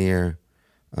engineer,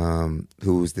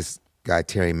 who's this guy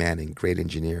Terry Manning, great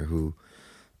engineer who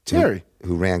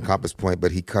ran Compass Point,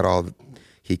 but he cut all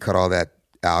that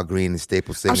Al Green and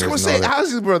Staple Singers. I was going to say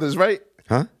Isley Brothers, right?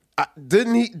 Huh?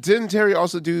 Didn't Terry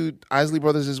also do Isley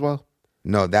Brothers as well?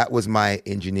 No, that was my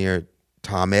engineer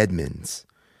Tom Edmonds,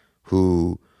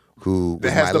 who was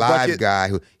my live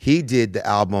guy. He did the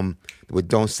album with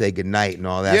Don't Say Goodnight and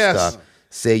all that stuff.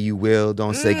 Say You Will,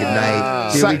 Don't Say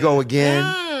Goodnight. Here We Go Again.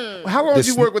 How long did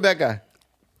you work with that guy?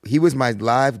 He was my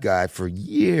live guy for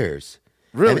years.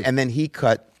 Really? And then he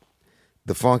cut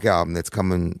the funk album that's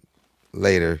coming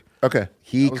later, Okay.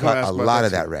 He cut a lot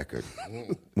of that record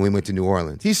when we went to New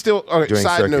Orleans. He's still, during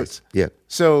side circus. notes. Yeah.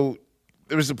 So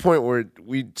there was a point where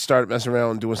we started messing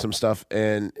around and doing some stuff,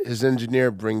 and his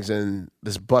engineer brings in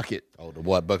this bucket. Oh, the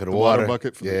what? Bucket of The water? water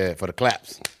bucket? For the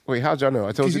claps. Wait, how'd y'all know?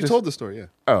 I told Because you you this? told the story, yeah.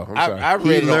 Oh, I'm sorry. I He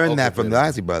read it on learned that Oakland from the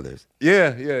Isley Brothers.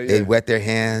 Yeah. They'd wet their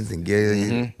hands and get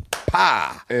it.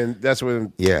 Pa! And that's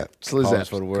when Yeah. Slizzaps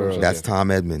for the world. That's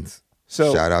Tom Edmonds.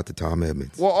 So- shout out to Tom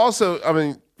Edmonds. Well, also, I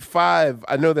mean, Five,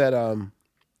 I know that,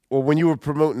 when you were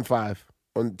promoting Five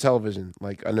on television,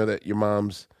 like, I know that your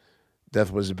mom's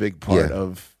death was a big part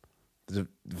of the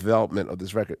development of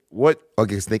this record. What?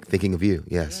 Okay, thinking of you.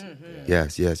 Yes.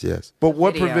 Yes. But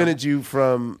what Video. prevented you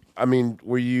from, I mean,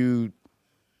 were you,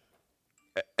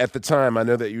 at the time, I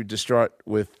know that you were distraught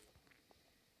with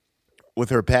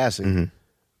her passing. Mm-hmm.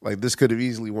 Like, this could have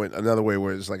easily went another way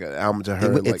where it's like an album to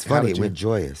her. It's funny. It went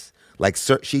joyous. Like,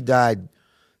 she died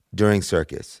during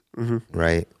Circus,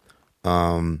 right?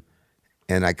 And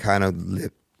I kind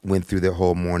of went through the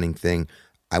whole mourning thing.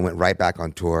 I went right back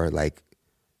on tour, like,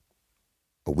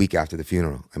 a week after the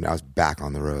funeral. I mean, I was back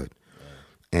on the road.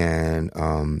 And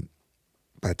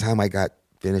by the time I got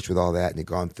finished with all that and had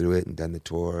gone through it and done the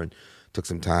tour and took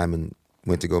some time and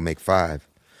went to go make Five,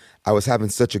 I was having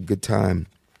such a good time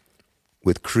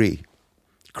with Cree.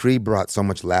 Cree brought so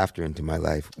much laughter into my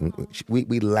life.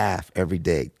 We laugh every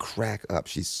day, crack up.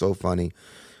 She's so funny.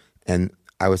 And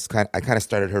I kind of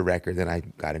started her record, then I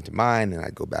got into mine, and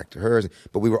I'd go back to hers.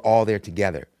 But we were all there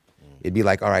together. It'd be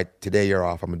like, all right, today you're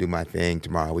off. I'm going to do my thing.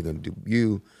 Tomorrow we're going to do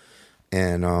you.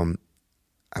 And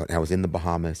I was in the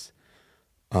Bahamas.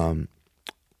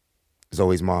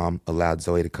 Zoe's mom allowed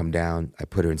Zoe to come down. I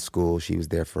put her in school. She was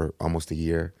there for almost a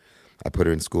year. I put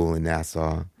her in school in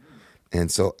Nassau.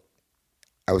 And so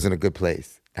I was in a good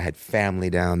place. I had family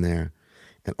down there.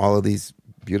 And all of these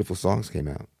beautiful songs came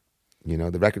out. You know,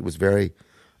 the record was very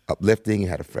uplifting. It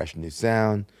had a fresh new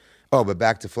sound. Oh, but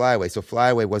back to Fly Away. So Fly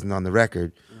Away wasn't on the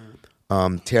record.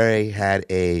 Terry had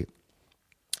a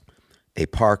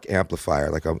Park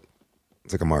amplifier,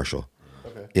 it's like a Marshall,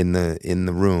 in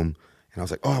the room. And I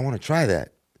was like, oh, I want to try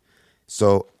that.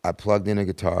 So I plugged in a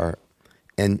guitar,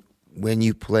 and when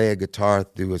you play a guitar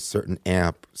through a certain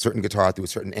guitar through a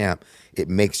certain amp, it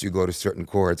makes you go to certain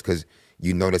chords because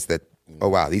you notice that, oh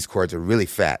wow, these chords are really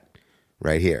fat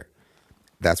right here.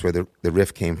 That's where the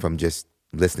riff came from, just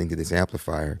listening to this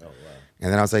amplifier. Oh, wow.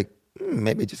 And then I was like,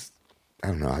 maybe I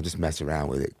don't know, I'll just mess around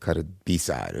with it, cut a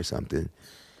B-side or something.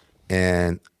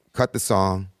 And cut the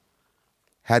song,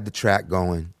 had the track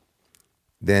going.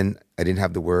 Then I didn't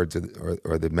have the words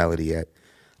or the melody yet.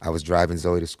 I was driving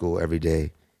Zoe to school every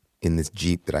day in this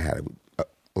Jeep that I had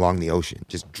along the ocean,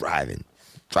 just driving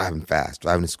fast,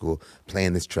 driving to school,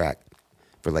 playing this track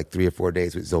for like 3 or 4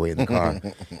 days with Zoe in the car.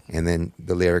 And then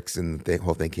the lyrics and the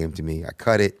whole thing came to me. I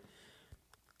cut it.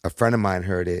 A friend of mine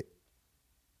heard it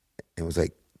and was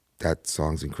like, that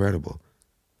song's incredible.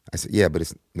 I said, yeah, but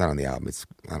it's not on the album.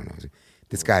 I don't know.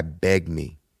 This guy begged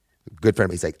me. A good friend of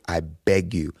mine, he's like, I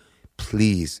beg you,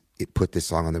 please put this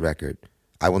song on the record.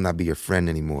 I will not be your friend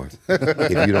anymore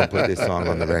if you don't put this song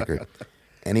on the record.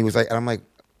 And he was like, and I'm like,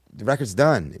 the record's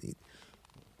done. He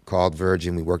called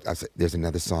Virgin. We worked. I said, there's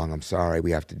another song. I'm sorry.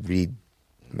 We have to read.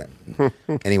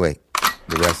 Anyway,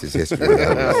 the rest is history.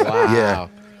 Wow.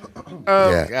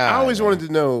 Yeah. I always wanted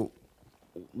to know,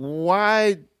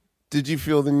 why did you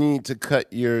feel the need to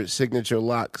cut your signature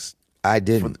locks? I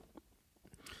didn't.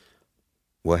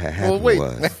 What had happened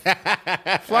was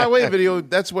Fly Away video.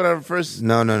 That's what I first.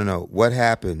 No. What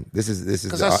happened? This is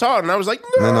because I saw it and I was like,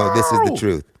 no. This is the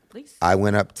truth. Please. I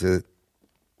went up to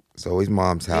Zoe's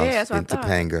mom's house in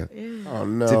Topanga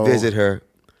to visit her,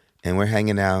 and we're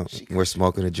hanging out. We're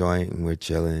smoking a joint and we're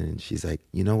chilling. And she's like,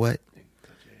 you know what?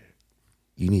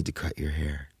 You need to cut your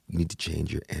hair. You need to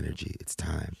change your energy. It's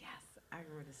time. Yes, I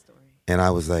remember this story. And I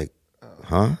was like,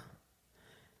 huh?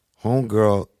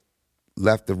 Homegirl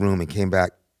left the room and came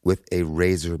back with a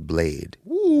razor blade.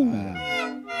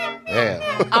 Yeah.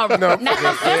 Not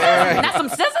some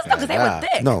scissors because they were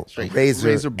thick. No,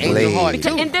 razor blade.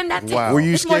 Because, and then that takes, Were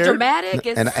you it's more scared? dramatic.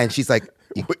 And she's like,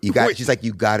 you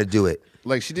got to do it.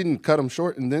 Like, she didn't cut him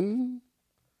short and then?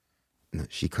 No,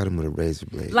 she cut him with a razor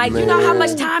blade. Like, you know how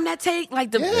much time that take?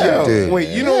 Like, Dude. Wait,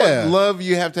 you know what love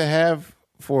you have to have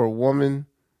for a woman,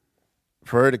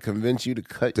 for her to convince you to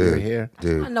cut your hair? I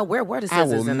don't know where the I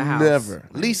scissors will in the house. never.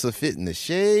 Lisa fitting the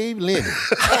shave linen.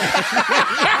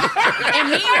 And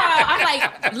meanwhile, I'm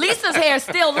like, Lisa's hair is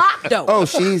still locked though. Oh,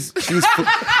 she's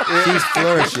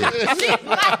flourishing.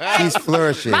 She's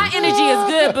flourishing. My energy is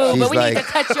good, boo, She's but we like- need to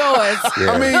cut yours.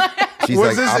 Yeah. I mean, She's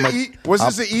was like,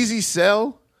 this an easy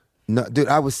sell? No, dude,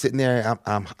 I was sitting there.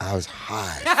 I was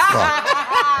high as fuck.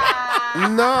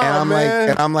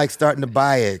 man. I'm like starting to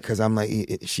buy it because I'm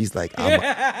like, she's like,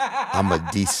 I'm a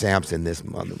D Sampson this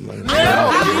motherfucker.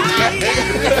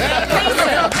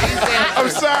 I'm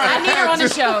sorry. I need her on the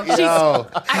show. She's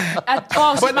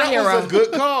But my that hero. was a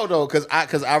good call though,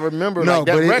 because I remember No, like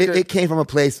that but record. it came from a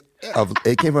place of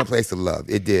love.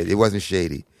 It did. It wasn't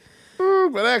shady.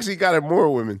 But I actually got it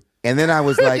more women. And then I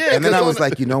was like, Yeah, 'cause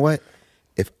like, you know what?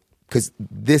 Because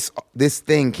this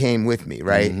thing came with me,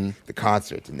 right? Mm-hmm. The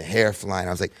concerts and the hair flying.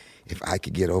 I was like, if I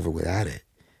could get over without it,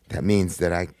 that means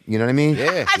that you know what I mean?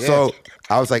 Yeah. So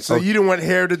I was like, So you didn't want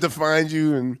hair to define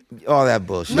you and all that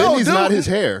bullshit. No, he's not his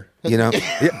hair. You know?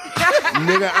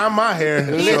 nigga, I'm my hair.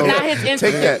 He's so not his take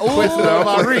instinct. that. Twist it up.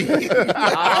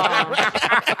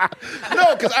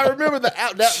 No, because I remember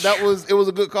it was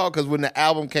a good call because when the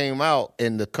album came out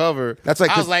and the cover, That's like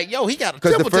I was 'cause- like, yo, he got a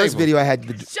Because temple the first table. video I had,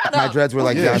 my dreads were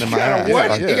like down in my ass. what?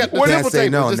 Like, He got the can't temple say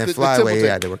table, no, and just then the fly temple away. table.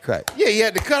 Yeah, they were cut. Yeah, he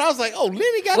had the cut. I was like, oh,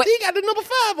 Lenny got the number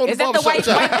 5 on Is the that the white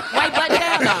barbershop. button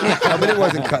down? No, but it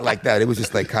wasn't cut like that. It was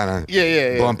just like kind of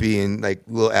Yeah. bumpy and like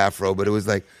little afro. But it was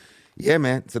like, yeah,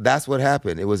 man. So that's what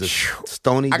happened. It was a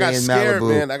stony I day got in scared, Malibu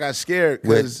man. I got scared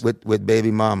because with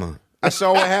baby mama. I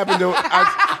saw what happened to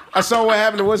I saw what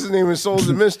happened to what's his name in Souls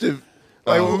of Mischief.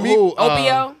 Like when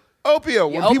Opio?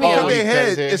 Opio. When Yeah, people Opio. cut their He cuts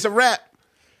head, hair. it's a rap.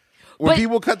 When But-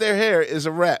 people cut their hair, it's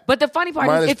a rap. But the funny part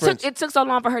Mine is, is Prince. it took so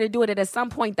long for her to do it that at some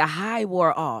point the high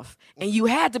wore off, and you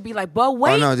had to be like, "But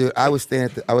wait." Oh no, dude! I was staying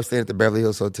at the Beverly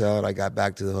Hills Hotel, and I got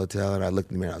back to the hotel, and I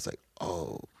looked in the mirror, and I was like,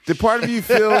 oh. Did part of you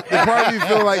feel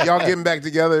like y'all getting back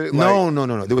together? Like,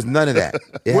 No. There was none of that.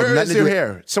 It had Where nothing is to your do-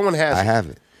 hair? Someone has I it. have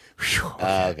it.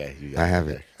 Okay. I have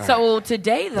it. So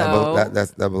today though,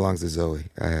 That belongs to Zoe.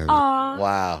 I have it.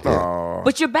 Wow.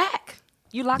 but you're back.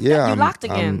 You locked Yeah, up. You I'm- locked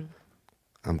again.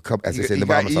 I'm as I You- say in the you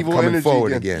got Bahamas, I'm evil coming energy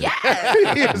forward again.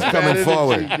 again. I'm coming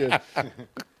forward.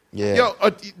 Yeah. Yo,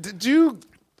 did you?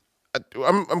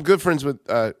 I'm good friends with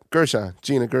Gershon,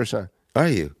 Gina Gershon. Are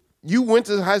you? You went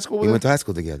to high school with We him? went to high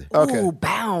school together. Okay. Ooh,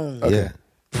 bound. Yeah.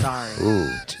 Sorry. Ooh.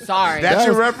 Sorry. That's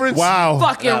your reference? Wow.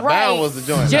 fucking Nah, right. Bound was the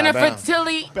joint. Nah, Jennifer Bound.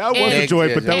 Tilly. That was a and-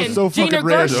 joint, but that and was so Gina fucking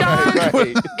random.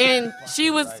 Gershon, and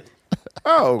she was.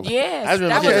 Oh. Yes, I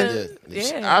remember that that,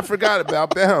 was yeah. I forgot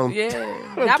about Bound.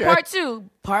 Yeah, not part 2,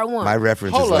 part 1. My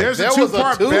reference Hold is up. like, There's There a was a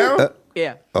two-part two? Bound?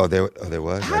 yeah. there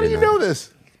was. How do you know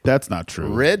this? That's not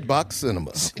true. Red Box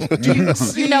Cinema. See,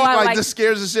 You know, I like, like- this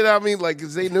scares the shit out of me. Like,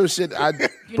 'cause they know shit.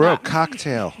 Bro,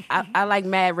 Cocktail. I like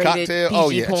mad rated Cocktail. PG Oh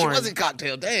yeah, porn. she wasn't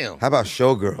Cocktail. Damn. How about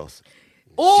Showgirls?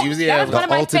 Ooh, She was- that was the one of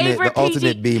my ultimate- favorite the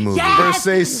ultimate PG. B movie. Yes.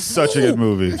 Versace. Such a good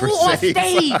movie. Ooh, on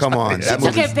stage. Come on. She That took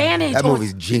movie's- advantage That on-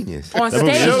 movie's genius. On That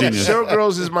movie is stage. genius.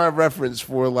 Showgirls is my reference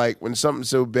for like when something's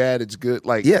so bad it's good.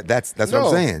 Like Yeah, that's what I'm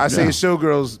saying. I say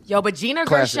Showgirls. Yo, but Gina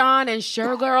Classic. Gershon and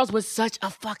Showgirls was such a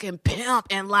fucking pimp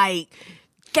and like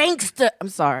gangster. I'm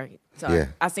sorry. Yeah.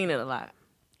 I seen it a lot.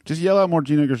 Just yell out more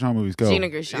Gina Gershon movies. Go. Gina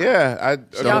Gershon. Yeah,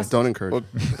 Don't encourage.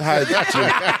 Hi,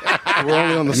 We're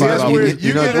only on the See, that's side. weird.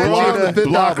 You get that, we're on the Gina.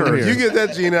 fifth album You here. get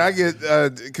that, Gina. I get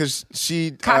because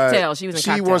she Cocktail. She was in She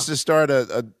Cocktail. wants to start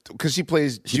because she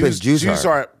plays plays Juice Heart.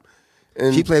 Heart.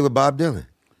 And She played with Bob Dylan.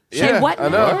 Shit, what? I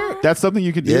know. That's something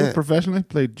you could do Yeah. professionally?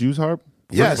 Play Juice harp?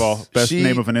 First Yes. of all, best She-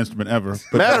 name of an instrument ever.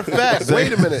 But Matter of fact,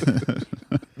 wait a minute.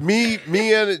 Me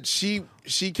and she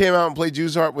came out and played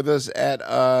Juice Heart with us at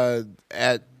our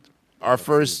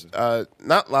first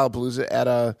not Lollapalooza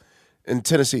at in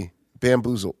Tennessee,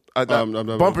 Bamboozled.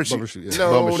 Bumper Shoot. Bumper Shoot, yeah.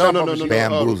 No, Bumper not Shoot. Bumper Shoot.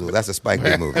 Bamboozle. That's a Spike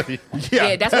Lee movie.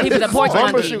 Yeah, that's when he was a porch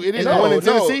Bumper monkey. Shoot. It is No, the one in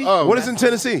no. Tennessee. What is in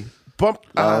Tennessee?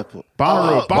 Bonnaroo.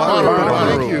 Bonnaroo.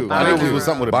 Thank you. I think it was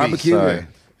something with a Barbecue. beat. Sorry.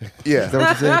 Yeah. Is that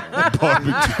what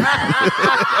you said?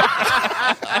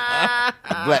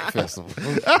 Black Festival. We're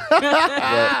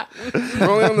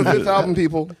only on the fifth album,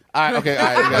 people. All right. Okay.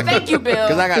 All right. Thank you, Bill.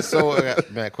 Because I got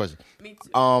bad question. Me too.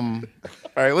 All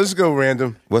right, let's go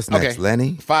random. What's next? Okay.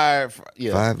 Lenny?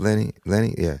 Yeah. 5, Lenny?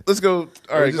 Yeah. Let's go.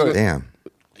 All right, go ahead. Damn.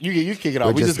 You kick it off.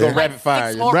 We're We just just go there. rapid fire.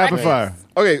 Six Just more Rapid records. fire.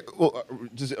 Okay, well,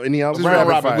 just any album? round rapid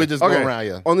robin. fire. We just Okay. go around.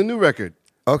 Yeah. On the new record,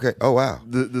 Okay. Oh, wow.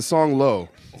 the song "Low."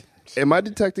 Am I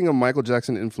detecting a Michael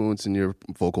Jackson influence in your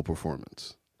vocal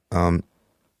performance?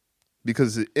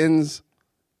 Because it ends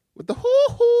with the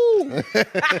hoo-hoo, which is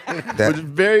That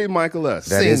very Michael-esque.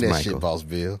 That Sing is that Michael. shit, Boss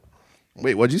Bill.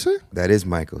 Wait, what'd you say? is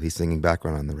Michael. He's singing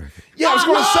background on the record. Yeah, I was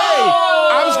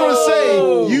going to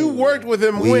say. You worked with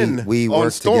him when We On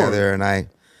worked Storm. together, and I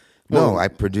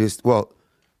produced. Well,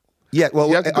 yeah. Well,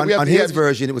 You have to- on we have- his you have-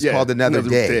 version, it was yeah, called Another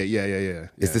Day. Yeah.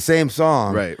 It's the same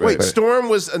song. Right. Wait, but Storm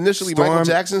was initially Michael Storm-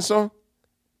 Jackson's song?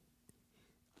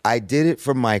 I did it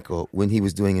for Michael when he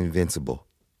was doing Invincible,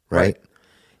 right?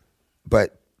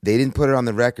 But they didn't put it on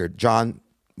the record. John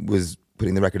was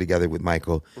putting the record together with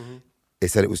Michael, they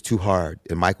said it was too hard.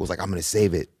 And Michael was like, I'm going to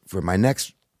save it for my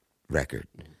next record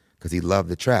because he loved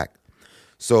the track.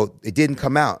 So it didn't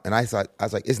come out. And I was like,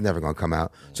 it's never going to come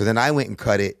out. So then I went and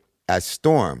cut it as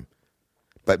Storm,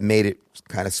 but made it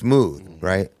kind of smooth,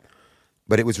 right?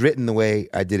 But it was written the way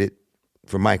I did it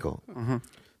for Michael.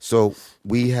 So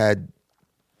we had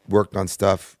worked on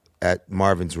stuff at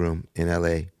Marvin's room in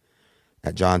L.A.,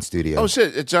 at John's studio. Oh,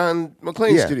 shit, at John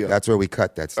McClane's studio. That's where we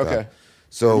cut that stuff. Okay.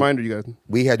 So Reminder, you guys.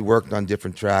 we had worked on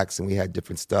different tracks and we had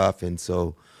different stuff. And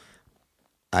so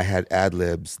I had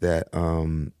ad-libs that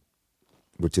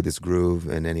were to this groove.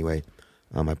 And anyway,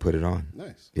 I put it on.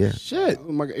 Nice. Yeah. Shit.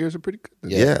 Oh, my ears are pretty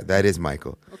good. Yeah, that is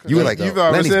Michael. You were like, You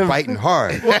thought it was Lenny's him? biting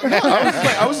hard.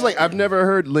 I was like, I've never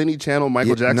heard Lenny channel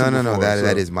Michael Jackson. No, before, that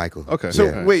so- is Michael. Okay. So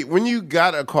Yeah. wait, when you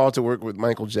got a call to work with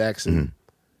Michael Jackson,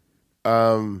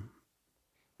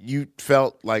 you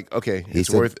felt like, okay, it's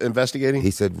said- worth investigating?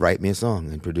 He said, write me a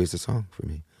song and produce a song for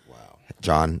me. Wow.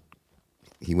 John,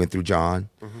 he went through John.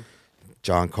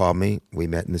 John called me. We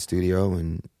met in the studio,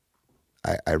 and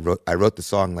I wrote the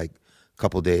song like a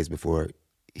couple days before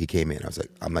he came in.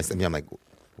 I'm like,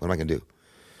 what am I gonna do?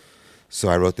 So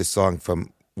I wrote this song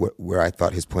from where I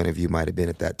thought his point of view might have been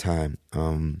at that time,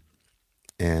 and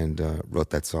wrote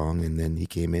that song. And then he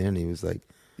came in, and he was like,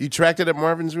 You tracked it at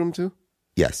Marvin's room too?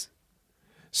 yes.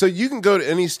 So you can go to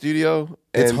any studio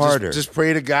and It's harder. Just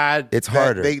pray to God It's that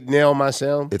harder. they nail my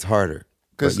sound? It's harder.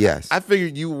 Because But yes. I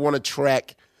figured you want to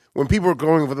track, when people are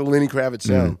going for the Lenny Kravitz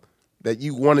sound, that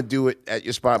you want to do it at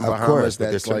your spot in Of Bahamas. course, but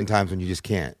there's That's certain like, times when you just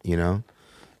can't, you know.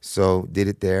 So did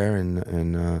it there,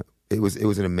 and it was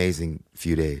an amazing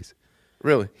few days.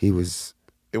 really? He was,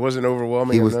 It wasn't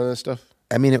overwhelming He or was- none of that stuff?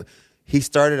 I mean, he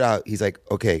started out. He's like,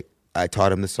 okay, I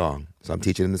taught him the song, so I'm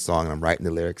teaching him the song, and I'm writing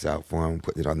the lyrics out for him,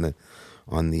 putting it on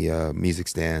the music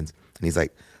stands, and he's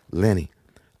like, Lenny,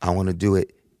 I want to do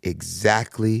it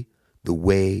exactly the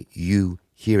way you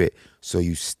hear it, so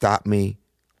you stop me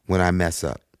when I mess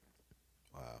up.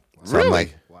 Wow. So Really? I'm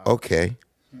like, okay.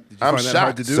 I'm find that hard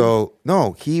shocked. to do? So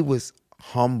no, he was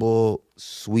humble,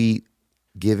 sweet,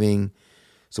 giving.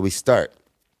 So we start,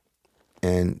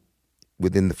 and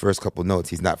within the first couple notes,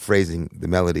 he's not phrasing the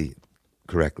melody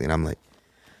correctly, and I'm like,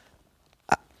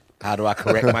 How do I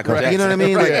correct Michael Jackson? you know what I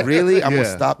mean? Like, really? I'm Yeah.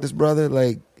 gonna stop this brother?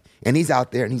 Like, and he's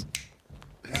out there and he's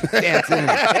dancing,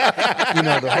 and, you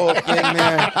know, the whole thing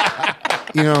there,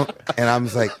 you know. And I'm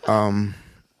just like,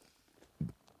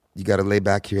 you got to lay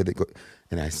back here.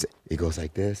 And I say, it goes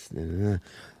like this.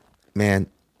 Man,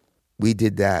 we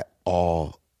did that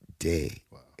all day.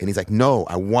 And he's like, no,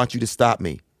 I want you to stop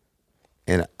me.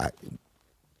 And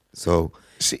so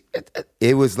See,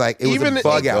 it was like, it was a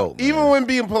bug out. Even when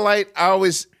being polite, I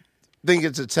always think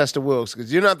it's a test of wills,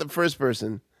 because you're not the first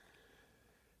person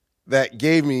that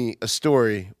gave me a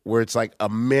story where it's like a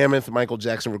mammoth Michael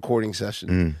Jackson recording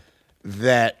session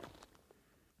that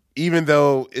even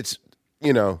though it's,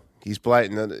 you know, he's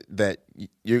polite and that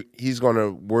he's going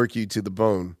to work you to the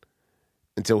bone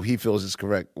until he feels it's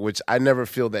correct, which I never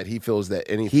feel that he feels that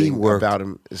He anything worked about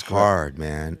him is correct. hard,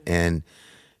 man. And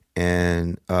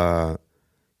I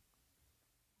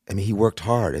mean, he worked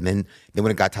hard. And then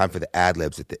when it got time for the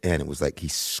ad-libs at the end, it was like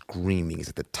he's screaming. He's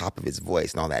at the top of his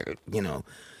voice and all that, you know.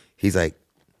 He's like,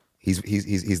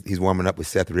 he's warming up with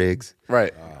Seth Riggs.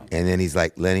 Right. And then he's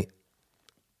like, Lenny,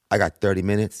 I got 30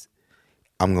 minutes.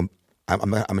 I'm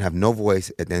gonna have no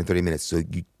voice at the end of 30 minutes. So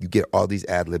you get all these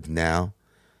ad-libs now,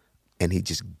 and he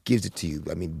just gives it to you.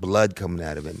 I mean, blood coming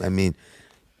out of him. I mean,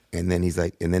 and then he's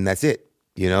like, and then that's it,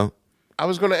 you know? I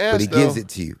was going to ask, But he though, gives it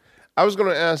to you. I was going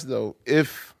to ask, though,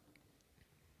 if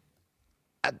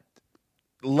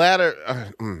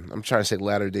I'm trying to say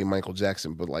latter day Michael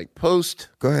Jackson, but like post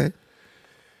Go ahead.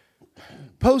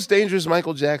 Dangerous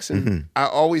Michael Jackson, I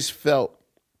always felt,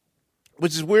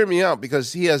 which is weirding me out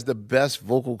because he has the best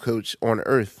vocal coach on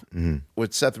earth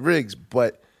with Seth Riggs,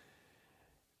 but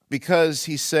because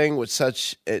he sang with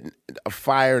such a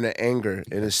fire and an anger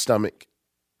in his stomach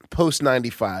post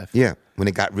 95. Yeah, when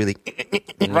it got really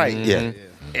Right. Yeah.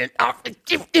 And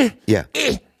Yeah.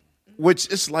 which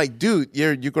is like, dude,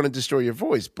 you're going to destroy your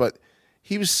voice. But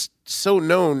he was so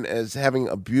known as having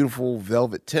a beautiful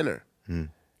velvet tenor,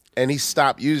 and he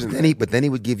stopped using that. But then he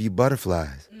would give you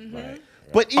butterflies.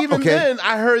 But even Okay. then,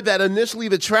 I heard that initially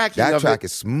the tracking That of track it,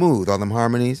 is smooth, all them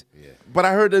harmonies. but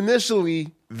I heard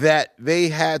initially that they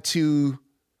had to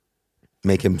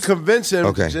Make him convince him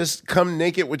Okay. to just come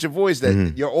naked with your voice,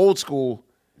 that you're old school,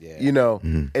 you know,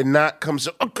 and not come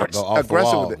so Go off the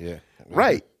aggressive wall, with it. yeah.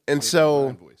 Right. And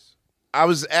so I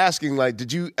was asking, like,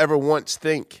 did you ever once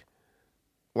think,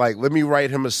 like, let me write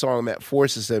him a song that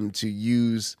forces him to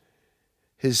use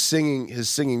his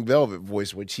singing Velvet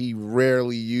voice, which he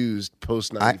rarely used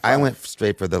post 95. I went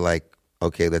straight for the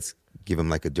okay, let's give him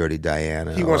like a Dirty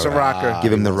Diana. He wants a rocker.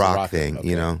 Give him the rock thing, okay.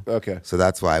 you know? Okay. So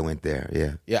that's why I went there,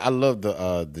 yeah. Yeah, I love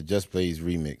the Just Blaze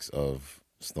remix of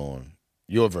Storm.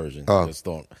 Your version of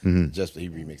Storm. Just he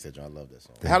remixed that. I love that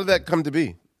song. How did that come to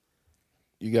be?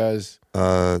 You guys?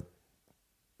 The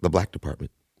Black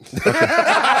Department.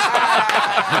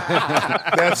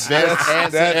 That's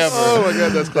oh my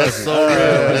God, that's classic.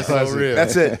 That's so real.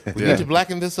 That's it. We need to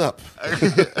blacken this up.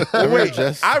 Wait,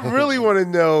 I really want to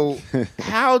know,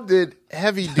 how did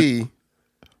Heavy D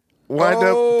wind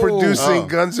up producing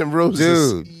Guns N'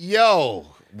 Roses? Dude. Yo.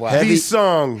 Wow. The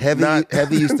song.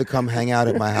 Heavy used to come hang out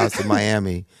at my house in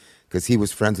Miami because he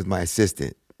was friends with my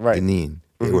assistant, Deneen.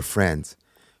 They were friends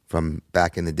from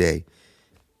back in the day.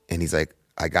 And he's like,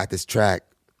 I got this track.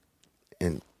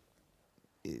 And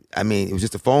I mean, it was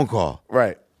just a phone call.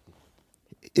 Right.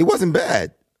 It wasn't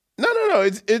bad. No.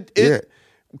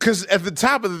 Because at the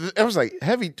top of the, I was like,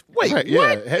 Heavy. Wait, Right,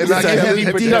 what? yeah. And I get Heavy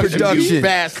production. You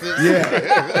bastard.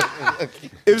 Yeah.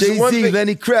 It was one Jay-Z, thing.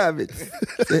 Lenny Kravitz.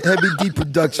 Heavy D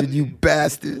production, you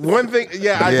bastard. One thing,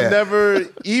 I never,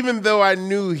 even though I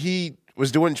knew he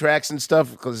was doing tracks and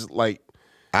stuff, because I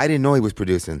didn't know he was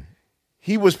producing.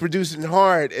 he was producing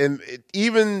hard, and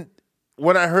even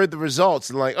when I heard the results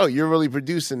and like, oh, you're really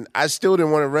producing, I still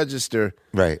didn't want to register.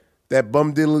 Right. That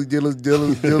bum diddly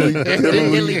Diddly.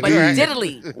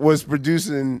 was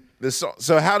producing the song.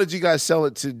 So how did you guys sell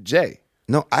it to Jay?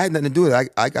 No, I had nothing to do with it.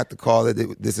 I got the call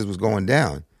that this was going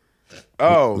down.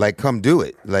 Oh, Like, come do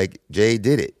it. Like, Jay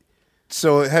did it.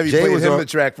 so have you Jay played was him al- the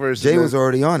track first? Jay and was then-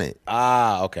 already on it.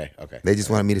 Okay. They just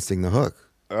wanted me to sing the hook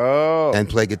Oh, and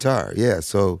play guitar. Yeah,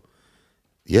 so,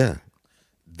 yeah.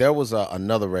 There was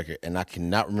another record, and I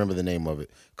cannot remember the name of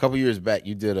it. A couple years back,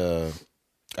 you did a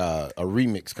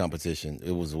remix competition.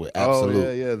 It was with Absolute.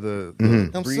 Oh yeah.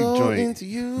 The I'm Breed so joint. into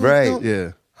you. Right.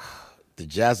 Yeah. The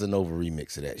Jazzanova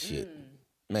remix of that shit.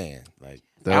 Man, like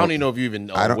That- I don't even know if you even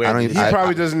know I don't- where I don't this- even- he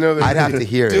probably doesn't know that. I'd have to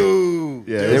hear it. Dude.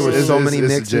 Yeah. There were so many it's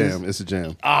mixes. A jam. It's a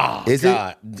jam. Oh, Is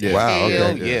God. it? Yeah. Wow, Hell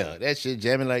okay. yeah. That shit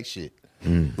jamming like shit.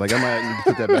 Like I might need to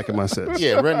put that back in my sets.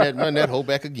 Yeah, run that whole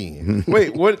back again.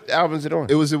 Wait, what album is it on?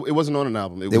 It wasn't on an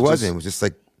album. It wasn't. It was just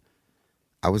like,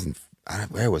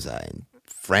 where was I? In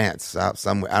France,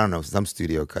 somewhere. I don't know, some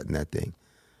studio cutting that thing.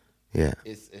 Yeah.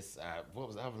 It's what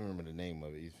was I don't remember the name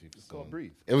of it. It's called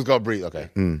Breathe. It was called Breathe. Okay.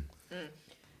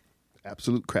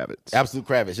 Absolute Kravitz. Absolute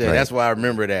Kravitz. Yeah, Right. that's why I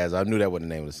remember it as. I knew that was the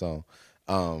name of the song.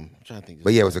 I'm trying to think.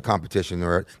 But yeah, it was a competition,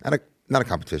 or not a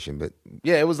competition, but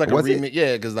Yeah, it was like Was a it? remix.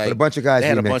 Yeah, because like But a bunch of guys They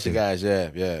had a remixed bunch of it. guys.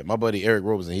 Yeah. My buddy Eric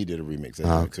Roberson, he did a remix of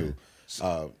it okay.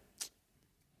 too.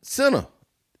 Sinner,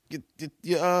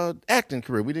 your acting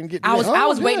career. We didn't get. To I was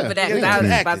that. waiting for that because I was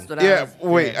Acting. that's what I was.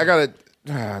 Wait, I gotta.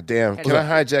 Damn, can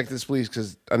I hijack this, please?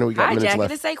 Because I know we got minutes Hijack it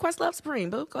left. to say Questlove Supreme,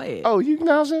 boo. Go ahead. Oh, you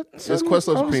acknowledge it? It's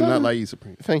Questlove Supreme, not Lai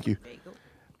Supreme. Thank you.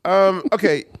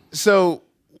 Okay, so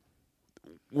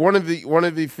one of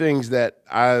the things that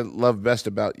I love best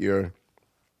about your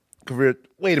career.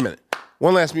 Wait a minute.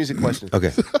 One last music question.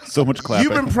 okay. So much clapping.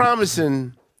 You've been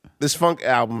promising this funk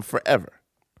album forever.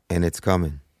 And it's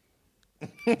coming.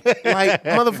 Like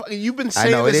motherfucker, you've been I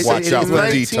saying know, it this is- Watch since out for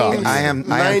detox.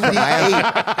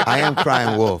 I am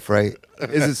crying wolf, right?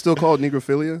 Is it still called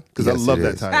Negrophilia? Because Yes, I love it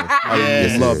that is. title.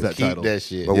 Yes, I love it that Keep title. that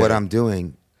shit. But what I'm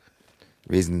doing,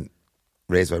 reason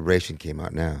Raised Vibration came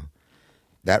out now.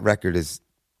 That record is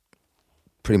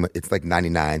pretty much, it's like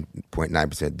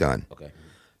 99.9% done. Okay.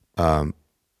 I'm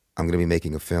going to be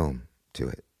making a film to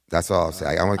it. That's all I'll say.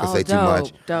 I don't want to say too dope,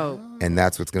 much. Dope. And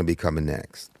that's what's going to be coming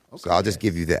next. So I'll just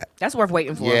give you that. That's worth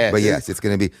waiting for. Yeah. But yes, it's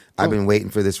going to be, I've been waiting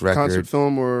for this record. Concert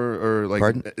film or like,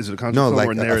 Pardon? is it a concert No, film like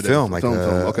or a a narrative? film, like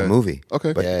Okay. a movie.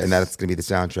 Okay. But, Yes. And that's going to be the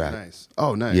soundtrack. Nice.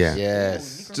 Oh, nice. Yeah.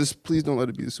 Yes. Just please don't let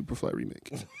it be the Superfly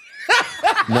remake.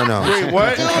 No. Wait,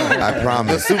 what? I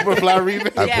promise. Superfly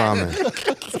remix. I Yeah. promise.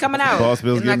 It's coming out. Boss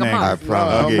Bill's in like a getting I month.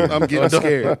 promise. I'm getting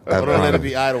scared. I Don't let it promise.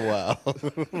 be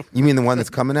Idlewild. You mean the one that's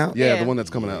coming out? Yeah, Yeah. the one that's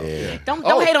coming out. Yeah. Don't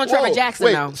hate on Trevor Jackson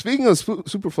Wait, though. speaking of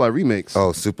Superfly remakes,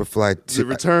 Oh, Superfly the 2.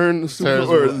 Return.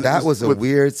 That was a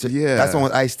weird. Yeah. That's the one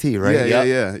with Ice-T, right?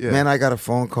 Yeah. Man, I got a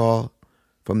phone call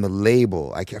from the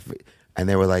label. And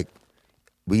they were like,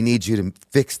 "We need you to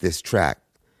fix this track."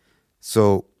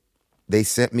 So they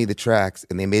sent me the tracks,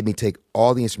 and they made me take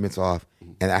all the instruments off,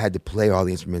 and I had to play all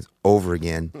the instruments over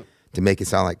again to make it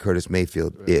sound like Curtis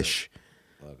Mayfield-ish.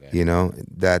 Okay. You know,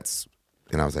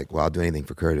 and I was like, "Well, I'll do anything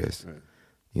for Curtis."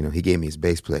 You know, he gave me his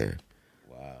bass player.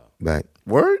 Wow. But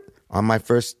Word? on my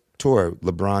first tour,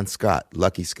 LeBron Scott,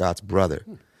 Lucky Scott's brother.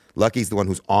 Lucky's the one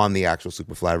who's on the actual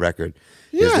Superfly record.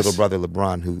 His little brother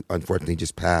LeBron, who unfortunately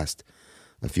just passed,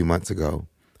 a few months ago,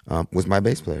 was my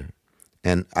bass player.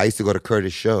 And I used to go to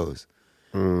Curtis shows,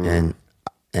 and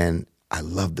I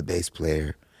loved the bass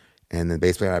player. And the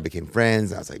bass player and I became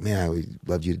friends. I was like, man, I would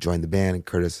love you to join the band. And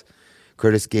Curtis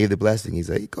gave the blessing. He's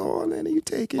like, go on, Lenny, you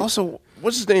take it. Also,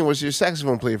 what's his name? Was your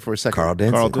saxophone player for a second? Carl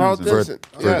Denson. Carl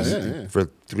Denson. For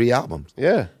 3 albums.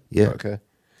 Yeah. Yeah. Okay.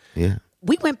 Yeah.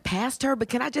 We went past her, but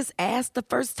can I just ask the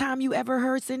first time you ever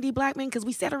heard Cindy Blackman? Because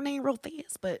we said her name real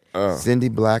fast, but Cindy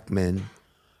Blackman.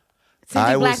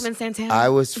 Blackman Santana. I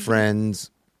was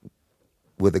friends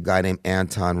with a guy named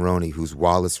Anton Roney, who's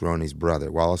Wallace Roney's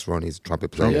brother. Wallace Roney's a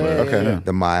trumpet player.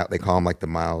 They call him like the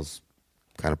Miles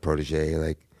kind of protege.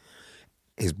 Like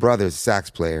his brother's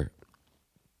sax player.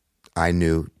 I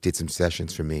knew, did some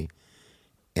sessions for me,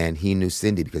 and he knew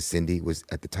Cindy because Cindy was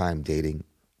at the time dating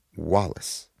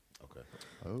Wallace. Okay.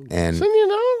 Oh.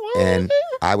 And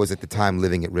I was at the time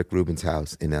living at Rick Rubin's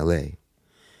house in L.A.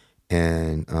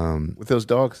 And with those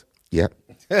dogs. Yep.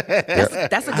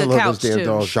 That's a good couch too.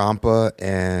 Shampa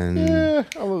and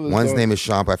one's name is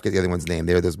Shampa. I forget the other one's name.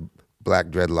 They're those black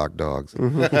dreadlock dogs.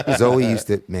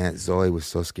 Zoe was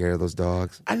so scared of those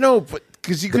dogs. I know, but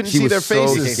because you couldn't see their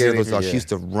faces. She was so scared of those dogs. She used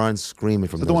to run screaming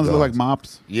from those the ones dogs. that look like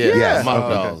mops? Yeah. Mop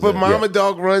dogs. But mama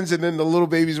dog runs and then the little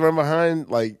babies run behind.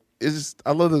 Like, it's just,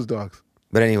 I love those dogs.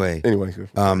 But anyway,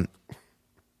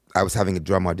 I was having a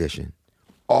drum audition.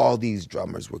 All these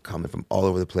drummers were coming from all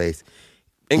over the place.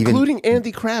 Including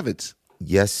Andy Kravitz.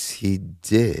 Yes, he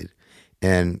did.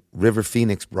 And River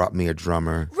Phoenix brought me a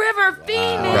drummer. River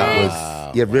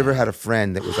Phoenix! River had a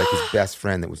friend that was like his best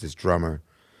friend that was his drummer.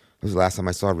 It was the last time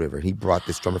I saw River. He brought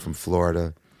this drummer from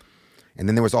Florida. And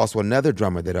then there was also another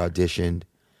drummer that auditioned,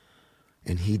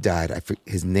 and he died.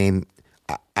 His name,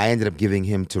 I ended up giving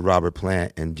him to Robert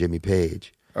Plant and Jimmy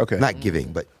Page. Okay. Not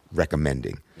giving, but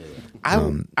recommending. I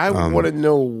want to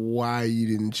know why you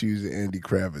didn't choose Andy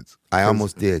Kravitz. I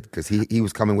almost did, because he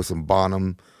was coming with some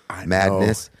Bonham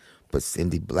madness. But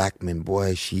Cindy Blackman,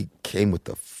 boy, she came with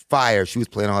the fire. She was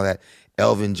playing all that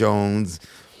Elvin Jones.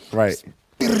 Right.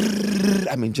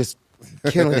 I mean, just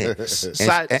killing it.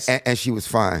 And she was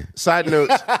fine. Side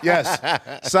notes,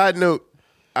 yes. Side note,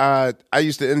 I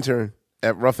used to intern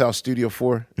at Rough House Studio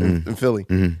 4 in Philly,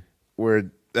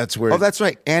 where that's where. Oh, that's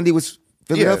right. Andy was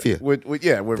Philadelphia. With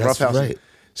Rough House. Right.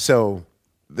 So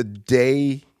the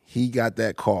day he got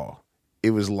that call,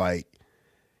 it was like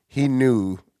he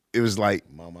knew. It was like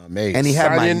Mama Mace. And he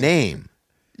had my name.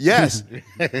 Yes.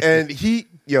 And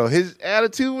his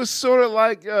attitude was sort of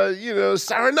like,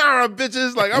 sayonara,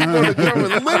 bitches. Like, I'm going to drum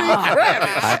with Lenny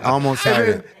Kravitz. I almost had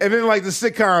it. And then, like, the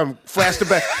sitcom flashed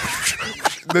back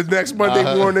the next Monday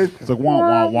morning. It's like, wah,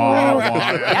 wah, wah,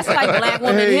 wah. That's like Black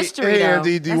woman history, hey, though.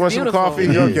 Andy, do you want beautiful. some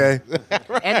coffee? Okay.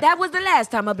 And that was the last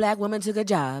time a Black woman took a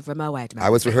job from my white man. I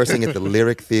was rehearsing at the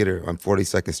Lyric Theater on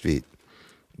 42nd Street,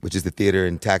 which is the theater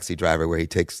in Taxi Driver where he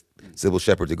takes Sybil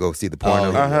Shepherd to go see the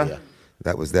porno.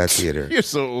 That was that theater. You're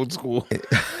so old school.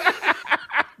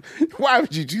 Why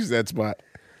would you choose that spot?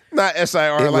 Not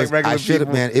SIR like regular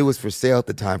people. Man, it was for sale at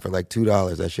the time for like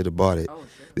 $2. I should have bought it.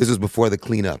 This was before the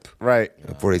cleanup. Right.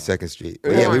 42nd Street.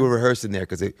 But we were rehearsing there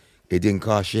because it didn't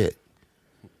cost shit.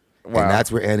 Wow. And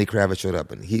that's where Andy Kravitz showed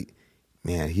up. And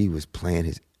he was playing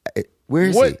his... Where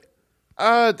is he?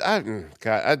 I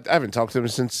haven't talked to him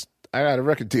since I got a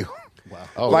record deal. Wow.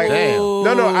 Oh,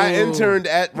 damn. No, I interned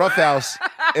at Rough House.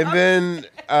 And then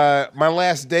my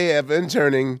last day of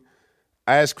interning,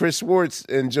 I asked Chris Schwartz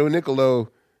and Joe Nicolo,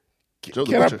 Joe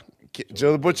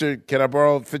the Butcher, can I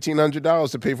borrow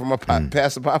 $1,500 to pay for my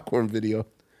Pass the Popcorn video?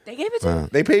 They gave it to me?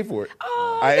 They paid for it.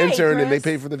 Oh, I interned and they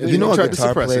paid for the video. You know a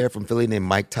guitar player from Philly named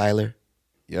Mike Tyler?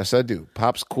 Yes, I do.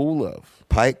 Pop's Cool Love.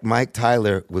 Mike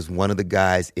Tyler was one of the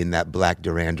guys in that black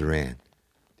Duran Duran.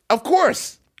 Of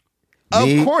course.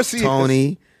 Me, of course he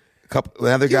Tony,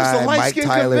 another guy, Mike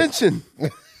Tyler. Convention.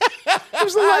 It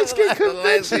was the light skin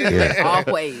convention. Yeah.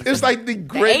 Always. It was like the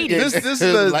great. This is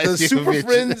the super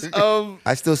friends of.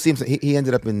 I still see him. He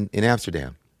ended up in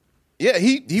Amsterdam. Yeah,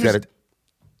 he was.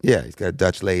 He's got a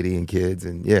Dutch lady and kids,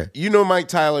 and yeah. You know Mike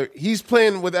Tyler. He's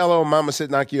playing with LL Mama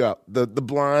Said Knock You Out. The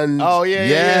blonde. Oh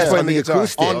yeah. He's playing the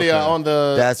acoustic. On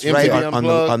the that's MTV right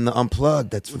Unplugged. on the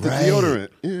Unplugged. That's with right. The deodorant.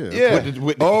 Yeah.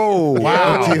 With oh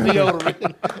wow. Deodorant.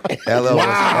 LL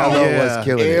was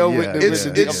killing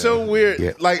it. It's so weird.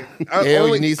 Yeah. Like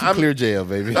you need some clear gel,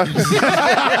 baby. No,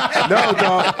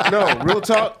 dog. No, real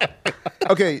talk.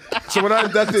 Okay, so when I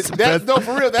inducted,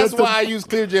 for real. That's why I use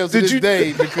clear gel to this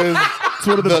day, because it's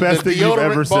one of the best things you've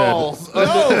ever said. No,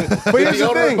 but here's the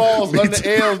thing. Balls under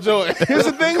L's joint. Here's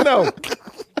the thing, though.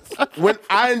 When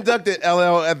I inducted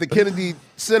LL at the Kennedy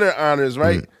Center Honors,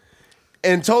 right?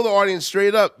 and told the audience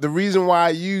straight up the reason why I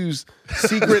used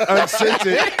Secret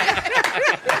Unscented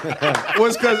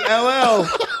was because LL.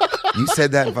 You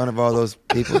said that in front of all those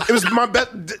people? It was my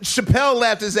best. Chappelle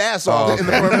laughed his ass off in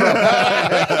the front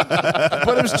row.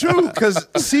 But it was true because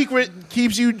Secret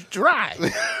keeps you dry.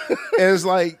 And it's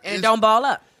like. And don't ball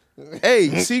up.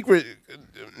 Hey, Secret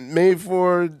made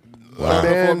for.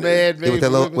 Wow. Man, with that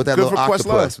little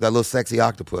octopus, with that little sexy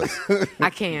octopus. I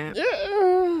can't.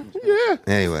 Yeah.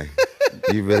 Anyway,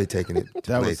 you're really taking it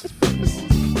to places.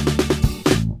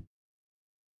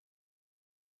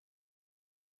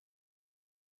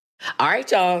 All right,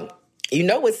 y'all. You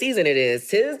know what season it is.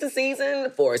 'Tis the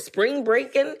season for spring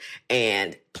breaking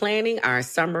and planning our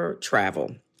summer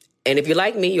travel. And if you're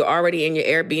like me, you're already in your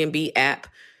Airbnb app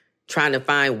trying to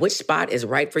find which spot is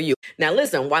right for you. Now,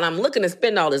 listen, while I'm looking to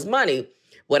spend all this money,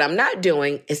 what I'm not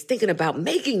doing is thinking about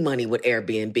making money with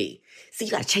Airbnb. See,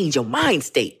 you got to change your mind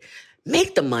state.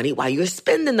 Make the money while you're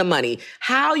spending the money.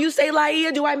 How, you say,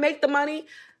 Laia, do I make the money?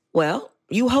 Well,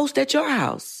 you host at your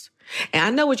house. And I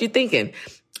know what you're thinking.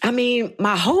 I mean,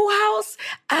 my whole house?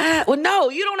 Well, no,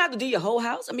 you don't have to do your whole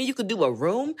house. I mean, you could do a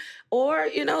room or,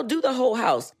 do the whole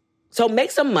house. So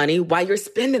make some money while you're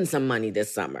spending some money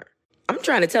this summer. I'm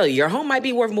trying to tell you, your home might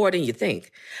be worth more than you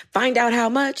think. Find out how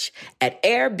much at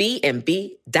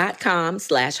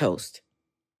airbnb.com/host.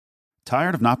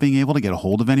 Tired of not being able to get a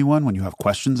hold of anyone when you have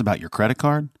questions about your credit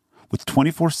card? With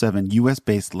 24/7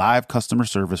 U.S.-based live customer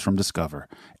service from Discover,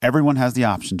 everyone has the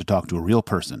option to talk to a real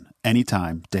person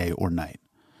anytime, day or night.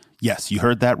 Yes, you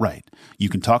heard that right. You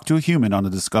can talk to a human on the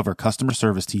Discover customer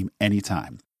service team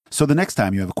anytime. So the next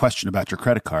time you have a question about your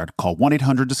credit card, call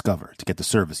 1-800-DISCOVER to get the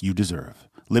service you deserve.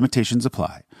 Limitations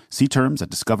apply. See terms at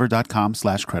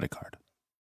discover.com/creditcard.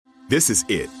 This is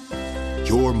it.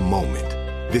 Your moment.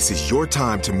 This is your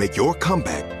time to make your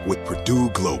comeback with Purdue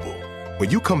Global. When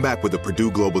you come back with a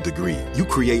Purdue Global degree, you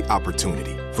create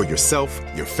opportunity for yourself,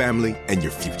 your family, and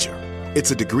your future.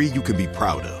 It's a degree you can be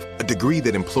proud of, a degree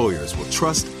that employers will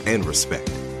trust and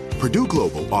respect. Purdue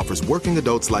Global offers working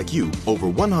adults like you over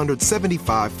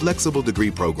 175 flexible degree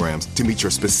programs to meet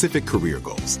your specific career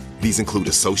goals. These include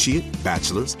associate,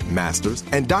 bachelor's, master's,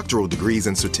 and doctoral degrees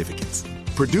and certificates.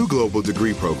 Purdue Global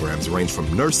degree programs range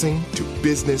from nursing to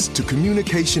business to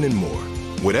communication and more.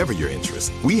 Whatever your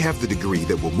interest, we have the degree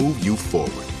that will move you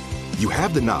forward. You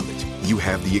have the knowledge, you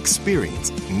have the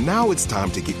experience. Now it's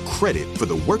time to get credit for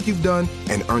the work you've done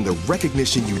and earn the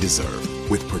recognition you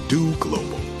deserve with Purdue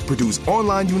Global, Purdue's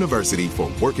online university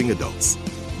for working adults.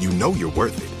 You know you're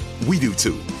worth it. We do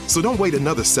too. So don't wait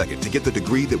another second to get the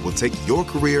degree that will take your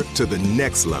career to the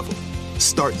next level.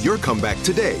 Start your comeback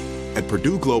today at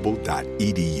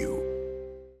purdueglobal.edu.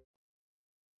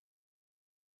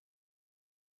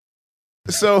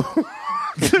 So,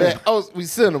 we got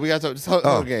to talk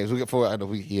Hunger Games. We got 4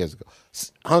 years ago.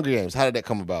 Hunger Games. How did that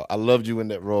come about? I loved you in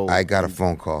that role. I got a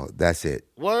phone call. That's it.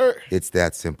 Word. It's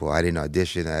that simple. I didn't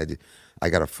audition. I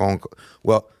got a phone call.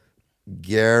 Well,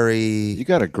 Gary, you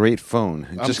got a great phone.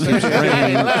 It just keeps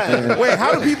ringing. Wait,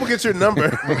 how do people get your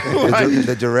number?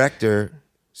 The director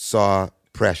saw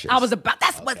Precious.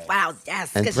 That's what I was.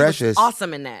 Yes, and because Precious, she was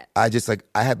awesome in that. I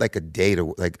had like a day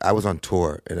to I was on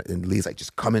tour and Lee's like,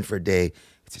 just come in for a day.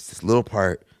 It's just this little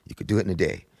part. You could do it in a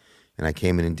day. And I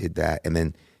came in and did that. And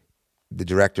then the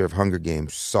director of Hunger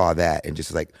Games saw that and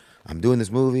just like, I'm doing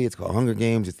this movie. It's called Hunger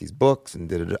Games. It's these books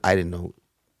and I didn't know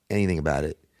anything about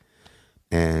it.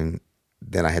 And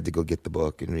then I had to go get the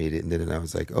book and read it. And then I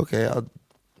was like, okay, I'll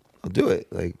do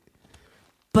it. Like.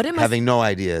 But it must, having no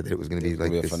idea that it was going to be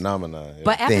like a this phenomenon. Yeah.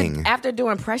 But after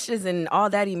doing Precious and all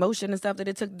that emotion and stuff that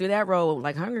it took to do that role,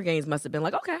 like Hunger Games must have been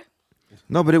like, okay.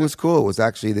 No, but it was cool. It was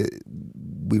actually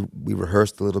we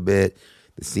rehearsed a little bit,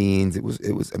 the scenes. It was.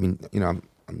 I mean, I'm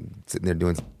sitting there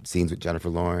doing scenes with Jennifer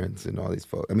Lawrence and all these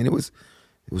folks. I mean, it was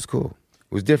cool.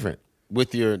 It was different.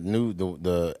 With your new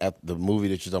the movie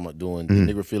that you're talking about doing,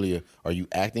 the Negrophilia, are you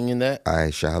acting in that?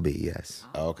 I shall be. Yes.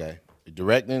 Oh, okay.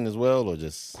 Directing as well, or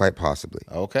just quite possibly.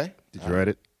 Okay. Did you write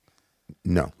it?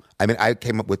 No. I mean, I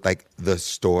came up with like the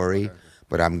story,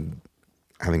 but I'm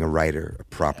having a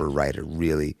proper writer,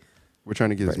 really. We're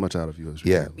trying to get as much out of you as we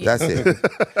can. That's it.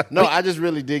 No, I just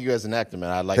really dig you as an actor,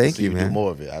 man. I'd like to see you do more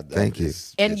of it. Thank you.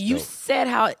 And you said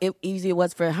how easy it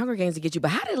was for Hunger Games to get you, but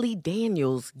how did Lee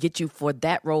Daniels get you for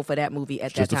that role for that movie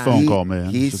at that time? Just a phone call, man.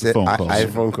 He said, I had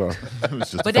a phone call.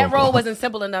 But that role wasn't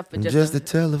simple enough for just a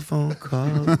telephone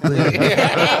call.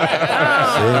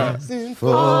 Send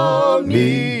for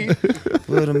me.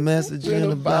 Put a message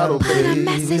in a bottle, baby.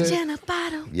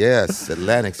 Yes,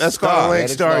 Atlantic Star. That's called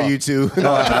Atlantic Star, you two.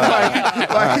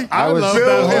 I was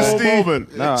Bill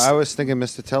Hinsty. No, I was thinking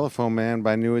Mr. Telephone Man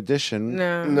by New Edition.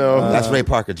 No. That's Ray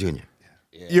Parker Jr.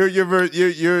 Your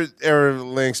era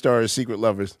Langstar is Secret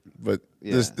Lovers, but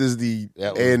this is the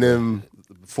A&M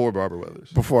before Barbara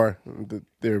Weathers. Before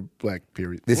their black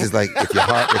period. This is like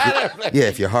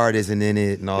if your heart isn't in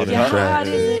it and all that crap.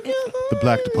 The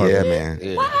black department. Yeah, man.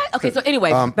 Yeah. What? Okay, so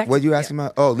anyway, what you asking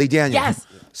about? Oh, Lee Daniels. Yes.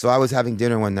 So I was having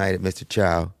dinner one night at Mr.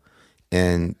 Chow,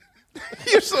 and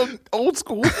you're so old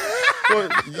school.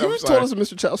 You told us a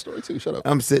Mr. Chow story too. Shut up.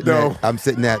 I'm sitting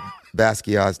at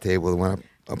Basquiat's table, the one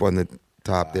up on the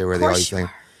top there where they always sing.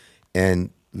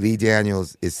 And Lee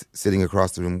Daniels is sitting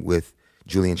across the room with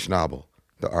Julian Schnabel,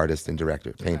 the artist and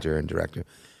director, painter and director.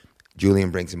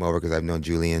 Julian brings him over because I've known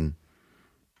Julian.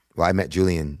 Well, I met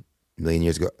Julian a million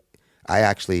years ago. I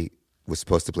actually was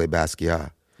supposed to play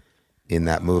Basquiat in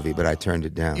that movie, but I turned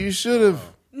it down. You should have.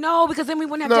 No, because then we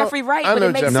wouldn't have Jeffrey Wright, but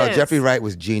it makes sense. No, Jeffrey Wright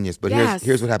was genius, but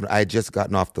here's what happened. I had just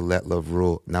gotten off the Let Love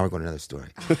Rule. Now we're going to another story.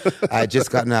 I had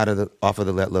just gotten off of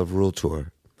the Let Love Rule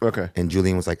tour. Okay. And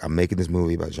Julian was like, I'm making this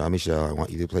movie about Jean-Michel. I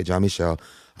want you to play Jean-Michel.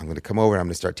 I'm going to come over and I'm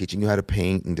going to start teaching you how to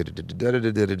paint and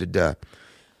da-da-da-da-da-da-da-da.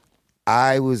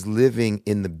 I was living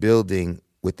in the building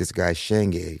with this guy,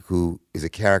 Shenge, who is a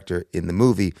character in the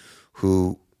movie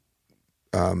who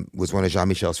was one of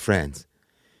Jean-Michel's friends.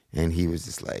 And he was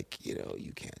just like,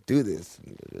 you can't do this,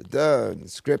 and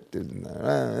script,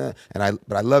 but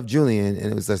I loved Julian, and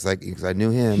it was just like because I knew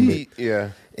him.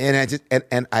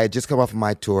 And I had just come off of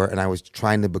my tour, and I was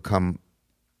trying to become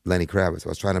Lenny Kravitz. I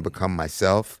was trying to become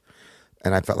myself,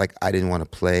 and I felt like I didn't want to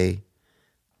play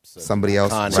somebody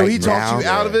else. So he talked you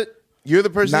out of it. You're the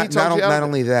person he talked you out of it. Not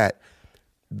only that,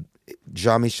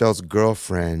 Jean-Michel's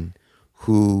girlfriend,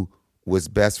 who was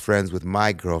best friends with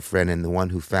my girlfriend, and the one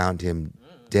who found him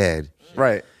dead.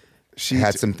 Right. She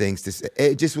had some things to say.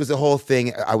 It just was a whole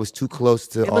thing. I was too close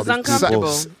to all these people.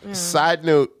 Side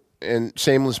note and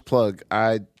shameless plug,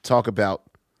 I talk about.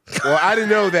 Well, I didn't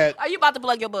know that. Are you about to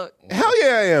plug your book? Hell yeah,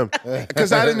 I am.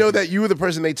 Because I didn't know that you were the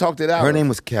person they talked it out. Her name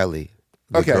was Kelly,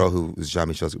 the girl who was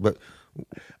Jean-Michel's. But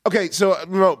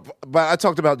but I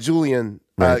talked about Julian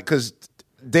because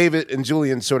David and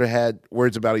Julian sort of had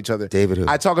words about each other. David who?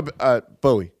 I talk about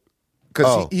Bowie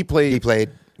because he played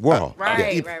Warhol.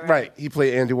 Right. He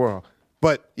played Andy Warhol.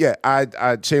 But yeah,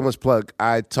 I shameless plug.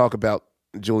 I talk about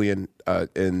Julian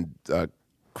in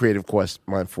Creative Quest,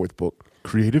 my fourth book.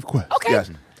 Creative Quest. Okay.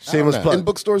 Yes. Shameless plug. In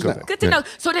bookstores now. Good to know.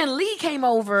 So then Lee came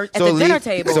over at the dinner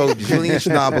table. So Julian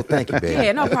Schnabel, thank you, babe.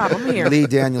 Yeah, no problem. I'm here. Lee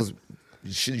Daniels,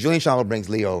 Julian Schnabel brings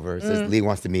Lee over. Says Lee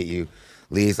wants to meet you.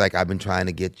 Lee's like, I've been trying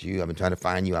to get you. I've been trying to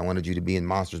find you. I wanted you to be in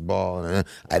Monsters Ball.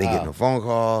 I didn't get no phone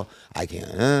call. I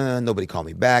can't. Nobody called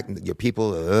me back. Your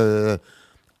people.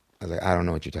 I was like, I don't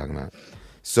know what you're talking about.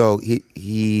 So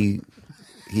he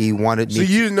wanted me. So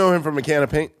you didn't know him from a can of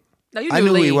paint? No, you I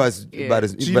knew Lee. He was about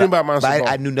his. So you knew about Monsters Ball?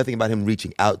 I knew nothing about him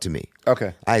reaching out to me.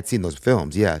 Okay. I had seen those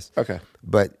films, yes. Okay.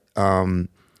 But and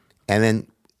then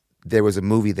there was a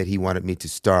movie that he wanted me to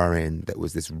star in that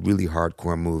was this really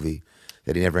hardcore movie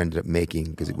that he never ended up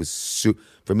making because it was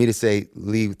for me to say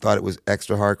Lee thought it was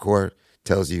extra hardcore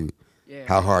tells you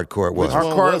how hardcore it was.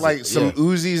 Hardcore, like some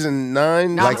Uzis and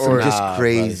nines, like some just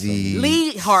crazy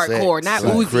Lee hardcore, not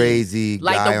Uzi. Crazy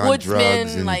like guy the on Woodsman,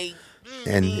 drugs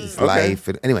and his life.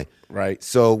 And anyway, right.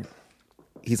 So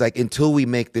he's like, until we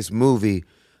make this movie,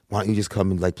 why don't you just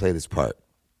come and like play this part?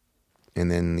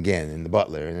 And then again in The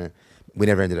Butler, and we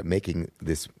never ended up making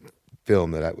this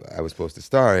film that I was supposed to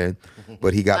star in,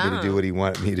 but he got me to do what he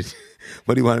wanted me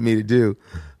to do.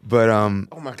 But oh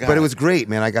my God. But it was great,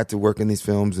 man. I got to work in these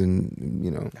films, and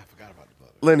I forgot about The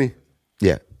Butler. Lenny.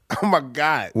 Yeah. Oh my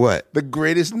God. What? The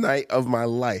greatest night of my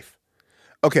life.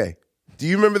 Okay. Do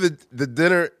you remember the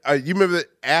dinner? You remember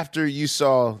after you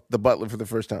saw The Butler for the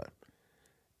first time,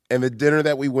 and the dinner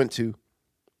that we went to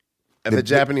at the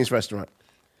Japanese restaurant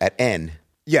at N?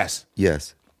 Yes.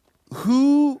 Yes.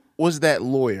 Who was that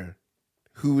lawyer?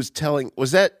 Who was telling?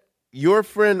 Was that your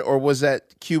friend or was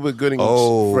that Cuba Gooding's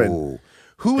friend?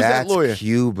 Who was that lawyer?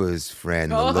 Cuba's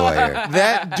friend, the lawyer.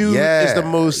 That dude is the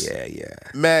most. Yeah.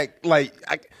 Mac, like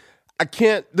I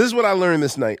can't. This is what I learned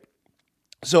this night.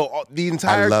 So the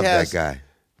entire I love cast, that guy.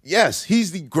 Yes,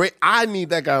 he's the great. I need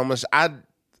that guy almost. I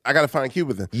got to find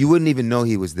Cuba then. You wouldn't even know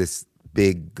he was this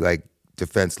big like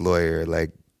defense lawyer.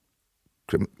 Like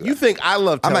you think I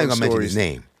love telling stories? I'm not even gonna mention his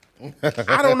name.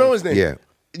 I don't know his name. Yeah.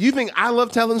 You think I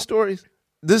love telling stories?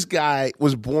 This guy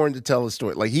was born to tell a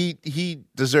story. Like he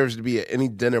deserves to be at any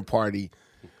dinner party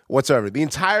whatsoever. The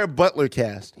entire Butler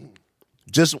cast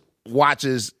just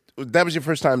watches. That was your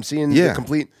first time seeing the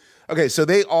complete. Okay, so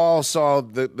they all saw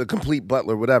the complete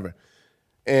Butler, whatever.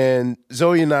 And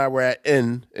Zoe and I were at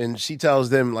N, and she tells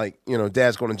them like,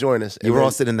 Dad's going to join us. And you were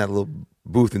all sitting in that little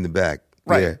booth in the back.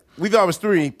 Right. Yeah. We thought it was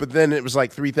 3, but then it was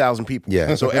like 3,000 people.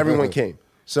 Yeah. So everyone came.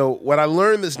 So what I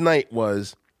learned this night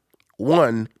was,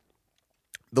 one,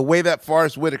 the way that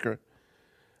Forrest Whitaker,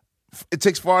 it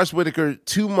takes Forrest Whitaker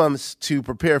 2 months to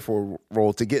prepare for a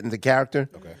role to get into character.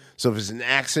 Okay. So if it's an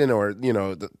accent or,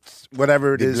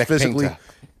 whatever it is Black physically. Panther.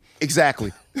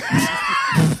 Exactly.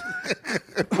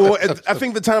 Well, I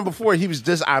think the time before he was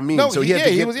just so he had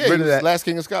to get rid of that. Last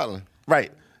King of Scotland.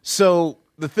 Right. So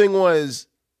the thing was,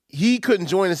 he couldn't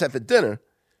join us at the dinner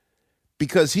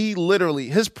because he literally,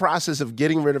 his process of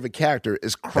getting rid of a character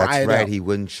is crying That's right. out. He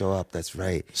wouldn't show up. That's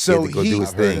right. So he had to go do his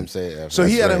I've heard thing. him say it. So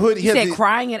he had a hoodie. He said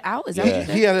crying it out? Is that what you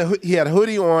said? He had a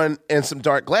hoodie on and some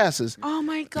dark glasses. Oh,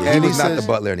 my God. Yeah, And he's he not says- the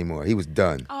butler anymore. He was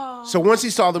done. So once he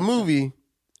saw the movie,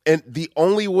 and the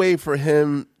only way for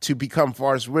him to become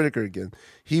Forrest Whitaker again,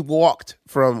 he walked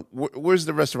from, where's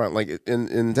the restaurant? Like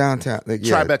in Downtown.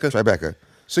 Tribeca.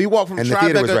 So he walked from And Tribeca. the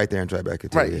theater was right there in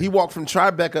Tribeca, too. Right. Yeah. He walked from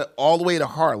Tribeca all the way to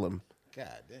Harlem. God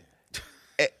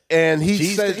damn. And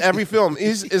he says every film,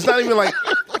 it's not even like,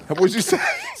 what'd you say?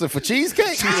 So for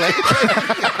cheesecake?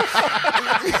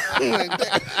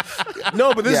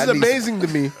 No, but this Yeah, is at least- amazing to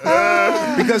me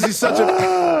because he's such an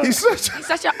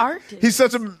artist. he's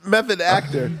such a method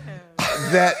actor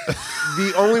that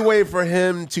the only way for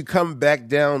him to come back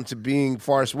down to being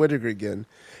Forrest Whitaker again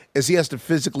is he has to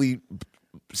physically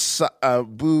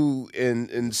boo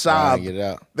and sob get it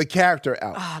out. the character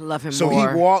out. Oh, I love him so more.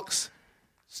 he walks.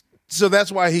 So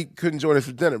that's why he couldn't join us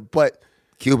for dinner. But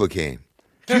Cuba came.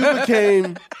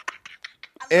 and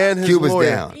his Cuba's lawyer.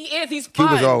 down. He is. He's fun.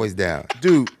 Cuba's always down.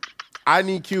 Dude, I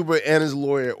need Cuba and his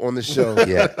lawyer on the show.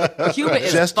 Yeah. Cuba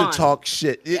is just fun. to talk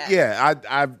shit. Yeah,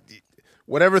 I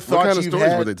whatever What thoughts kind of you've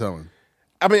stories had, were they telling?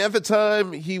 I mean, at the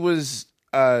time he was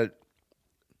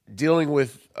dealing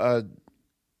with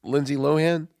Lindsay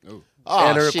Lohan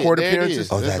and her court there it appearances.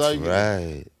 is. Oh, That's that's all you get.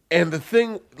 right. And the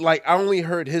thing, like, I only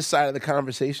heard his side of the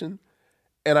conversation,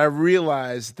 and I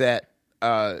realized that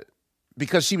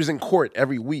because she was in court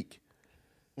every week,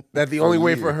 that the only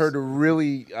way for her to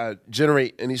really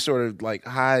generate any sort of like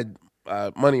high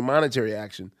monetary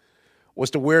action was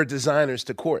to wear designers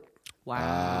to court.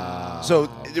 Wow. So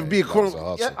it would be a court.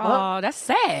 Oh, that's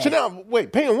sad. Chanel,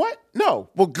 wait, paying what? No.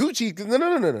 Well, Gucci,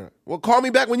 no. Well, call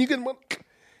me back when you can.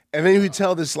 And then he would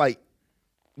tell this, like,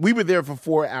 we were there for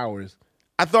 4 hours.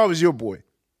 I thought it was your boy,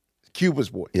 Cuba's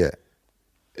boy. Yeah.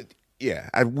 Yeah.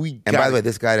 And by the way,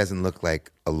 this guy doesn't look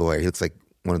like a lawyer. He looks like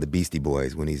one of the Beastie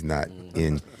Boys when he's not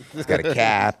in. He's got a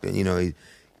cap and, he's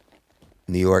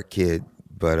New York kid.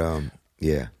 But,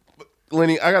 yeah.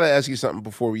 Lenny, I got to ask you something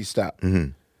before we stop.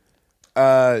 Mm-hmm.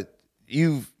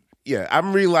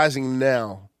 I'm realizing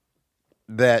now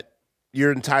that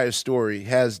your entire story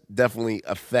has definitely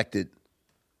affected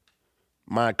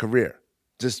my career,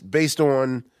 just based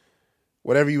on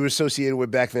whatever you were associated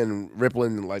with back then,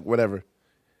 Rippling and like whatever.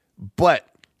 But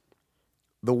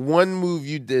the one move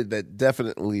you did that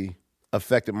definitely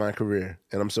affected my career,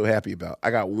 and I'm so happy about, I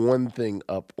got one thing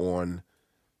up on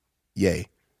Ye,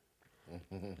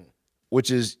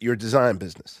 which is your design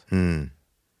business.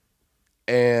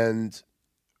 And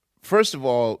first of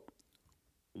all,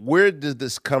 where did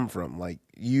this come from? Like,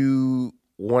 you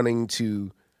wanting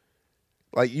to,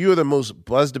 like, you're the most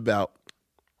buzzed about,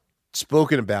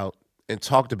 spoken about, and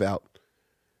talked about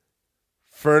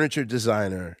furniture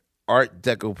designer, art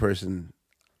deco person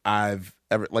I've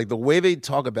ever, like, the way they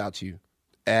talk about you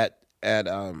at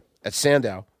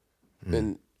Sandow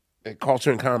and at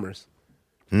Culture and Commerce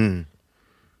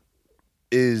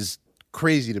is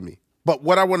crazy to me. But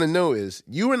what I want to know is,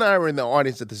 you and I were in the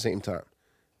audience at the same time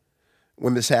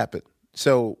when this happened.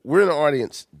 So we're in the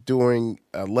audience doing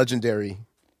a legendary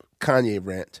Kanye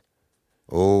rant.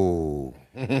 Oh,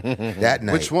 that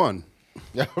night. Which one?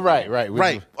 Right.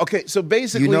 Right. Okay, so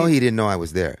basically... he didn't know I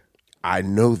was there. I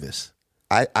know this.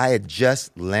 I had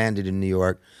just landed in New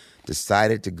York,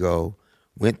 decided to go,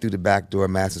 went through the back door,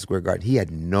 Madison Square Garden. He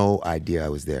had no idea I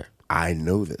was there. I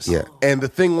know this. Yeah. And the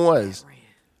thing was,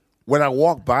 when I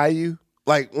walked by you,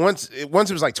 like once it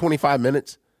was like 25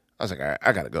 minutes, I was like, all right,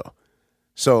 I got to go.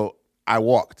 So I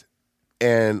walked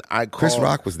and I called. Chris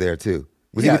Rock was there too.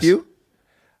 Was Yes. he with you?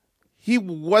 He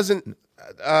wasn't,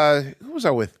 who was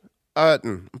I with?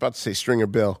 I'm about to say Stringer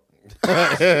Bell.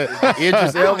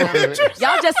 Idris Elba.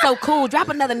 Y'all just so cool. Drop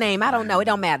another name. I don't know. It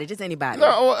don't matter. Just anybody.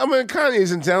 No, I mean,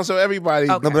 Kanye's in town, so everybody.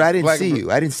 Okay. No, but I didn't Like- see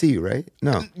you. I didn't see you, right?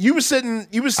 No. You were sitting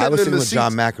I was in sitting the with seats.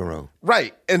 John McEnroe.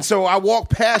 Right. And so I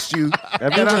walked past you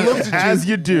and I looked at As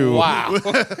you do. Wow.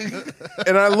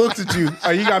 and I looked at you. Oh,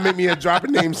 you gotta make me a drop a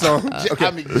name song. Okay.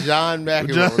 I mean, John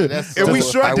McEnroe. That's And we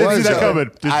so- shrugged I at was each See that other. coming.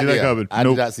 Didn't see that coming. I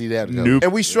Nope. did not see that coming. Nope.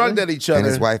 And we shrugged at each other. And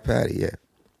his wife Patty, yeah.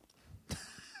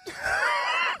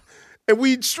 And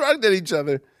we shrugged at each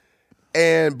other.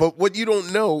 But what you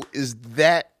don't know is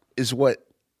that is what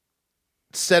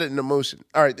set it into motion.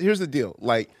 All right, here's the deal.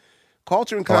 Like,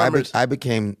 Culture and Commerce. I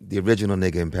became the original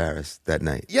nigga in Paris that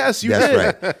night. Yes, you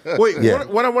That's did. right. Wait, Yeah.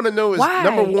 what I want to know is, Why?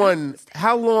 number one,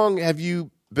 how long have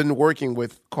you been working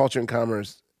with Culture and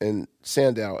Commerce and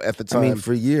Sandow at the time? I mean,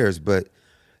 for years, but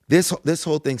this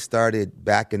whole thing started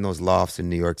back in those lofts in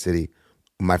New York City,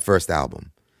 my first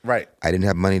album. Right. I didn't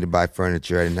have money to buy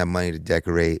furniture. I didn't have money to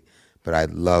decorate, but I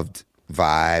loved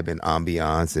vibe and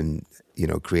ambiance and,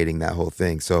 creating that whole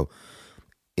thing. So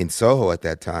in Soho at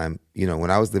that time, when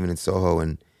I was living in Soho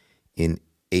in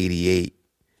 88,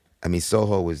 I mean,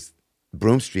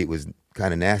 Broome Street was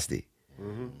kind of nasty.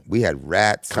 Mm-hmm. We had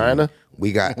rats. Kind of?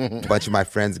 We got, a bunch of my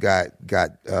friends got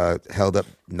held up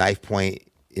knife point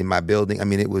in my building. I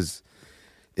mean, it was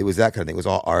that kind of thing. It was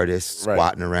all artists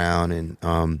squatting around.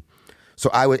 And so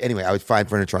I would find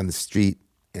furniture on the street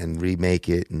and remake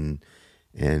it and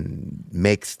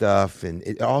make stuff. And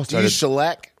it all started. Do you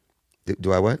shellac?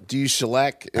 Do I what? Do you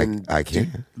shellac? And I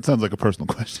can. It sounds like a personal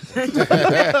question.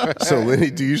 So, Lenny,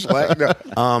 do you shellac?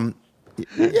 No.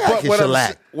 Yeah, I can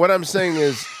shellac. What I'm saying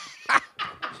is,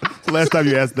 The last time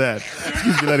you asked that.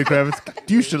 Excuse me, Lenny Kravitz.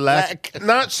 Do you shellac?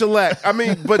 not shellac. I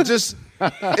mean, but just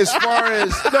as far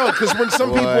as, no, because when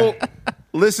some people,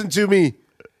 listen to me,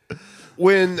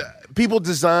 when people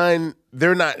design,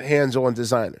 they're not hands-on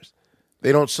designers.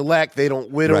 They don't shellac, they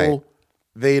don't whittle, Right.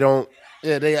 they don't.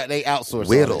 Yeah, they outsource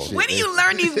Whittle. all that shit. Where do you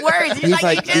learn these words?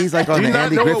 He's like on the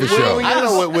Andy Griffith show. I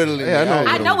know what whittling is.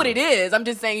 I know what it is. I'm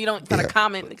just saying you don't kind of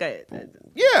comment. Okay.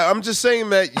 Yeah, I'm just saying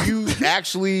that you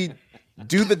actually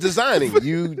do the designing.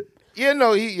 You Yeah,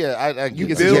 no, I you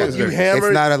get build, it. you hammer.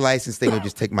 It's not a license thing. You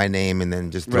just take my name and then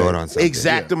just throw it on something.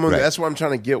 Exactamundo. Right. That's what I'm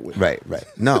trying to get with. Right.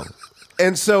 No.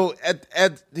 And so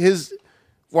at his,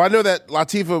 well, I know that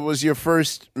Latifah was your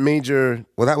first major.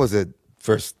 Well, that was the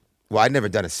first. Well, I'd never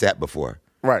done a set before.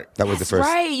 Right. That was the first.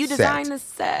 Right. You designed the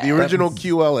set. The original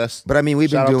QLS. But I mean, we've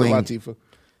Shout been out to doing Latifah.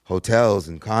 hotels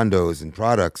and condos and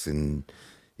products and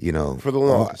For the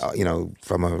longest.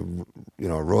 from a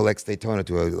Rolex Daytona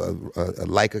to a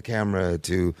Leica camera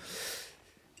to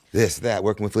this, that,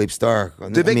 working with Philippe Stark.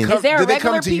 Did they come? Is there a Did they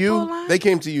regular come to you? people line? They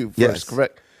came to you first, Yes.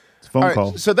 correct? It's a phone All right,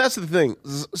 call. so that's the thing.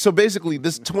 So basically,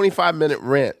 this 25-minute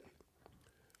rant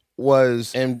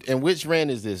was And which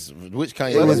rant is this? Which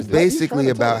kind? It was basically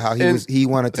about how he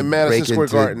wanted to in Madison break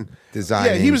Square into Garden. design.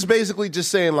 Yeah, he was basically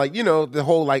just saying the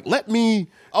whole let me.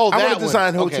 I want that to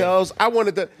design one. Okay. hotels. I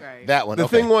wanted to. Right. that one. The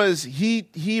okay. thing was,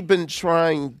 he'd been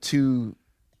trying to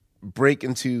break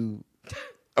into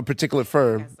a particular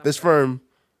firm, this firm,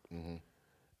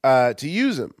 to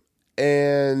use him.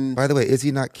 And By the way, is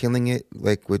he not killing it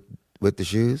with the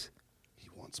shoes? He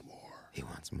wants more.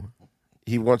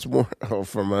 he wants more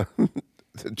from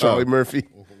Charlie Murphy.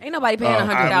 Ain't nobody paying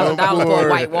 $100,000 for a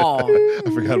white wall. I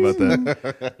forgot about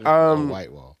that.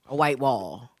 White wall. A white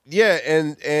wall. Yeah,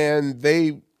 and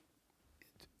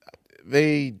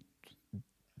they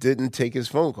didn't take his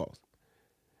phone calls.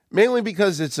 Mainly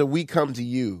because it's we come to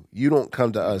you. You don't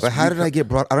come to us. But how did I get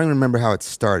brought? I don't even remember how it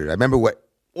started. I remember what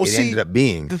ended up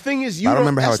being. The thing is, I don't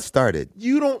remember how it started.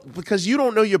 You don't, because you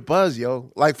don't know your buzz, yo.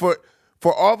 Like for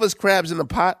all of us crabs in the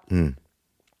pot,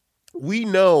 we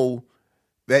know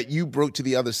that you broke to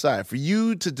the other side. For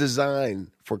you to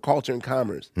design for Culture and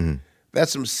Commerce,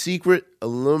 that's some secret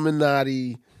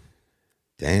Illuminati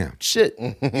Damn. shit. You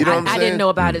know what I'm saying? I didn't know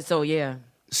about it, so yeah.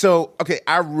 So, okay,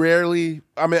 I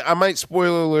might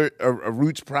spoiler alert a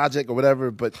Roots project or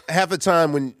whatever, but half the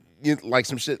time when you like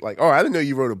some shit like, oh, I didn't know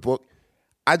you wrote a book,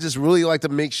 I just really like to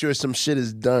make sure some shit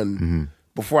is done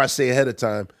before I say ahead of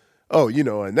time, oh,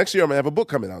 next year I'm going to have a book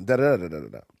coming out,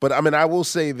 da-da-da-da-da-da. But, I will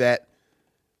say that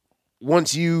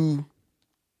once you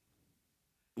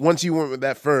went with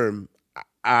that firm,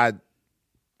 I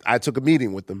took a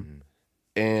meeting with them.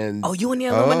 And Oh, you in the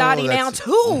Illuminati now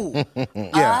too?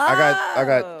 yeah, I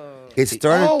got. It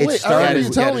started. Oh, it wait, started. you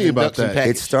didn't tell me about that.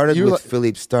 It started You with like-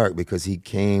 Philippe Stark because he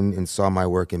came and saw my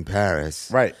work in Paris.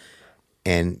 Right.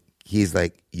 And he's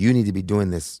like, "You need to be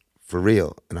doing this for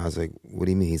real." And I was like, "What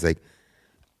do you mean?" He's like,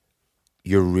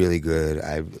 "You're really good.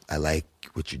 I like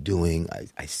what you're doing.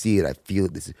 I see it. I feel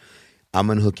it. I'm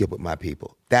gonna hook you up with my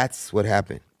people." That's what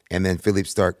happened. And then Philippe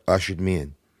Stark ushered me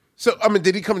in. So,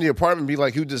 did he come to your apartment and be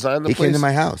like, who designed the He place? came to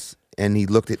my house and he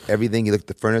looked at everything. He looked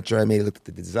at the furniture I made. He looked at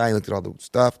the design. He looked at all the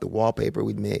stuff, the wallpaper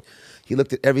we'd made. He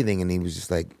looked at everything and he was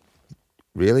just like,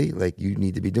 really? Like, you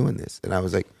need to be doing this. And I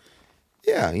was like,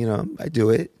 yeah, I do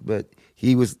it. But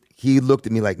he looked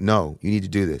at me like, no, you need to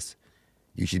do this.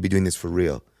 You should be doing this for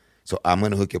real. So I'm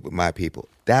going to hook you up with my people.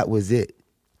 That was it.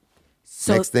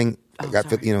 So, Next thing, I got,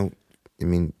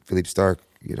 Philippe Stark,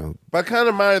 you know. But I kind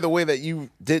of admire the way that you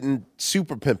didn't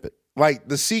super pimp it. Like,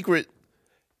 the secret,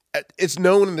 it's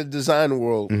known in the design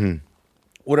world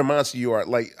what a monster you are.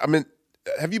 Like, I mean,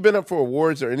 have you been up for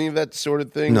awards or any of that sort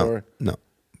of thing? No.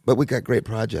 But we got great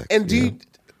projects. And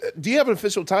do you have an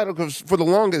official title? Because for the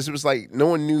longest, it was like no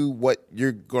one knew what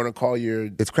you're going to call your...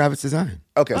 It's Kravitz Design.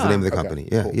 Okay. That's the name of the company.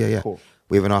 Yeah, cool. Cool.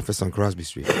 We have an office on Crosby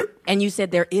Street. And you said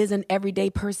there is an everyday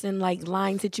person like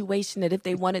line situation that if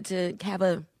they wanted to have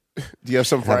a... Do you have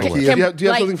something for Do IKEA? you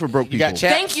have something for broke people?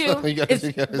 Thank you.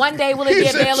 One day will it be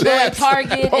available at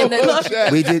Target?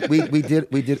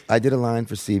 I did a line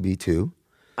for CB2.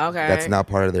 Okay. That's now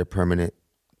part of their permanent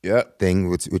thing,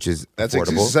 which is that's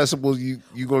affordable. accessible.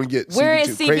 You're going to get Where CB2.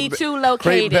 is CB2 located?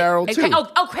 Crate Barrel 2.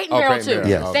 Crate Barrel 2.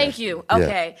 Yes. Thank you.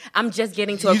 Okay. I'm just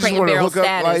getting to a You just Crate wanna Barrel hook up,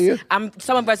 status. Laia?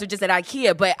 Some of us are just at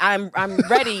IKEA, but I'm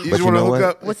ready. You just want to hook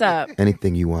up? What's up?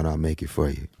 Anything you want, I'll make it for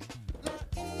you.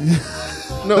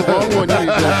 No, wrong one.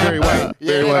 Barry White.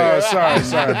 Barry White. Sorry.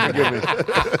 Forgive me.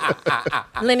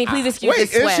 Lenny, please excuse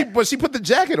Wait, the sweat. but she put the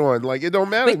jacket on. Like, it don't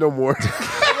matter no more.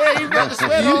 Yeah, you got the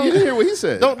sweat on. You didn't hear what he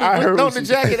said. Don't the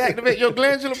jacket activate your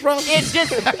glandular problem? It's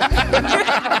just You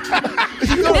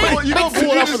don't pull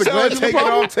it off with a glandular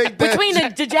problem? Take that. between the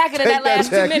jacket and that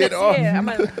last 2 minutes. off. Yeah,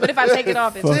 but if I take it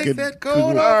off, it's Fucking that coat All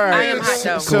off. right. I am hot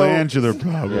though. Glandular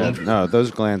problem. No,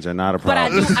 those glands are not a But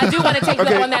problem. I do want to take you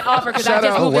up on that offer because I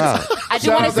just moved. wow. I do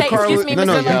Shout want out to to say, Carla. excuse me, No,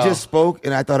 Mr. you Lowe. just spoke,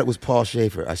 and I thought it was Paul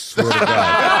Schaefer. I swear to God.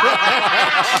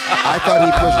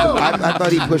 I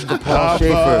thought he pushed the Paul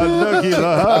Schaefer button on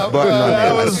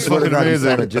there. I swear to God, he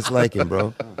sounded just like him,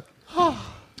 bro.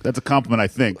 That's a compliment, I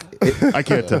think. I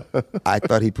can't tell. I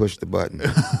thought he pushed the button.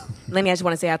 Lenny, I just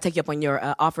want to say I'll take you up on your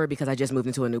offer because I just moved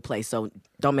into a new place, so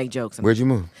don't make jokes. Where'd you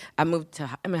move? I'm in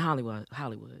Hollywood.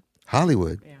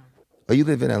 Hollywood. Yeah. Oh, you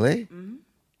live in L.A.? Mm-hmm.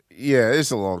 Yeah,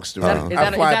 it's a long story. Is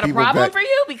that a problem for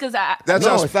you? Because No,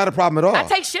 it's not a problem at all. I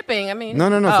take shipping. I mean, No,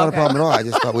 it's not a problem at all. I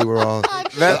just thought we were all...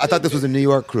 I thought this was a New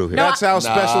York crew here. No, That's how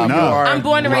special you are. I'm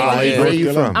born and raised in Where are D.C.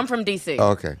 you from? I'm from D.C.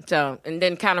 Oh, okay. So, and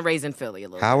then kind of raised in Philly a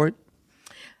little. Howard?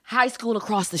 High school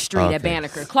across the street at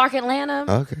Banneker. Clark, Atlanta.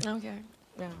 Okay.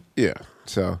 Yeah. Yeah,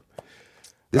 so...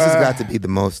 This has got to be the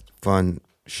most fun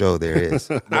show there is.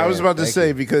 I was about to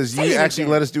say, because you actually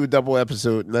let us do a double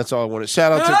episode, and that's all I wanted.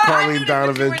 Shout out to Carlene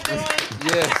Donovan.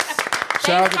 Yes.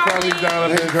 Shout out to Carlene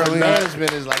Donovan.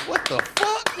 Management is like, what the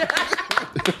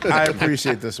fuck? I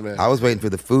appreciate this, man. I was waiting for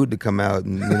the food to come out,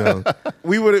 and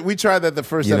We tried that the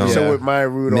first episode with Maya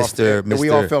Rudolph, and we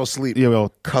all fell asleep. Yeah,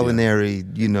 well, culinary,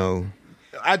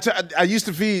 I used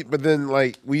to feed, but then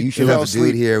we you should fell have to do it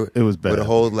asleep. here. It was bad. With a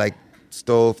whole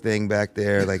stove thing back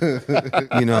there, I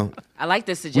like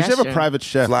this we suggestion. should have a private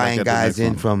chef. flying like at the guys in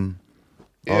next from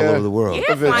all over the world.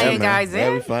 Yeah, flying guys Yeah,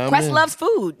 we in. fly 'em Quest in. loves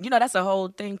food. That's a whole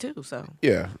thing too. So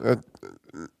Yeah,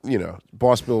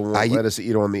 Boss Bill won't let us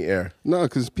eat on the air. No,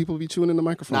 because people be chewing in the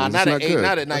microphone. Nah, It's not at not 8, good.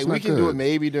 not at night. That's We not can do good. it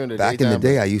maybe during the Back in daytime. the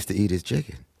day, I used to eat his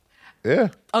chicken. Yeah,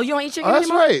 you don't eat chicken Oh, that's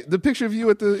anymore? right. The picture of you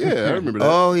at the I remember that.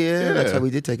 Oh yeah, that's how we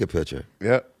did take a picture.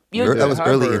 yeah. That was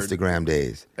early Hubbard. Instagram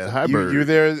days. At You Highburg. were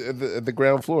there at the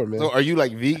ground floor, man. So are you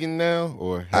like vegan now?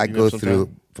 Or have I you go been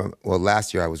sometime? through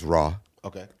last year I was raw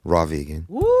Okay. vegan.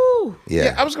 Woo!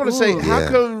 Yeah. I was going to say, how Yeah.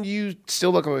 come you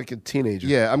still look like a teenager?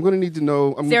 Yeah, I'm going to need to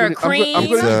know. I'm there going a cream? to need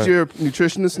your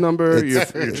nutritionist number, your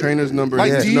trainer's number.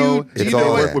 Like, to do you know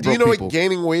know work with broke what people.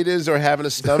 gaining weight is, or having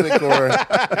a stomach, or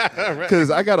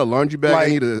Because I got a laundry bag. Like-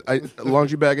 I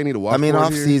need to wash. I mean, for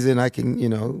off here. season I can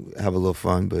have a little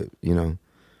fun, but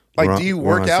like, do you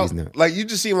we're work on out? season now. Like, you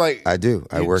just seem like I do.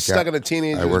 I you're work stuck out. in a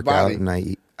teenager's I work body. out and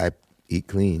I eat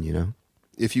clean.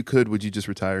 If you could, would you just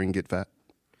retire and get fat?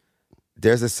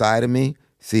 There's a side of me.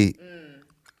 See,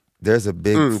 there's a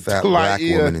big fat black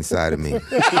Laia. woman inside of me. Wait,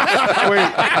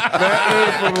 that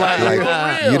is from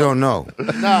Like you don't know.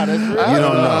 Nah, that's real. You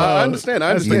don't know. I understand. I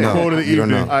You understand. know. You don't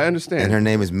know. I understand. And her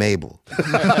name is Mabel.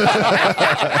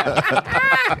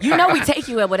 We take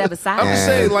you at whatever size. I'm just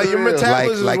saying, like, your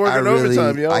metabolism is working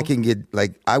overtime, yo. I can get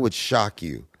I would shock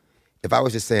you if I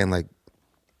was just saying like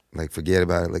forget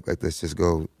about it. Like let's just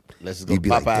go. Let's just go You'd be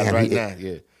Popeyes like, damn, right he- now.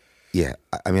 Yeah. Yeah,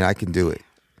 I mean I can do it.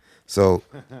 So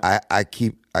I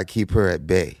keep her at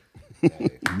bay.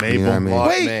 Mabel. You know what I mean?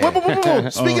 Wait, man.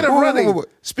 whoa.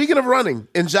 Speaking of running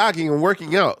and jogging and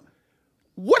working out,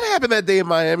 what happened that day in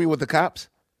Miami with the cops?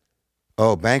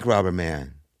 Oh, Bank Robber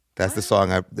Man. That's the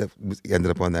song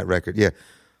ended up on that record. Yeah.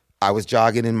 I was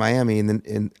jogging in Miami and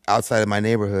then outside of my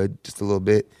neighborhood just a little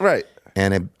bit. Right.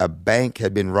 And a bank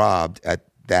had been robbed at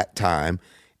that time.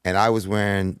 And I was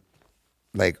wearing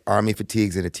like army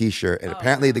fatigues and a t-shirt. And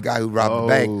apparently the guy who robbed the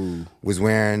bank was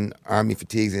wearing army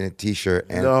fatigues and a t-shirt.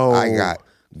 And No. I got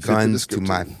guns to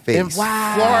my face. In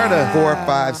Florida. 4,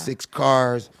 5, 6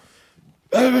 cars.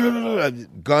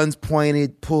 Guns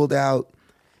pointed, pulled out.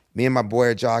 Me and my boy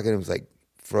are jogging. It was like,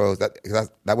 froze. That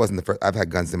wasn't the first. I've had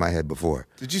guns in my head before.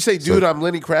 Did you say, dude, I'm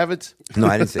Lenny Kravitz? No,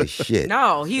 I didn't say shit.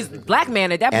 No, he's black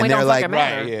man at that point. Don't fucking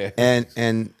matter. Right, yeah.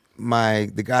 And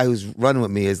the guy who's running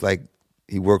with me is like,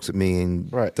 he works with me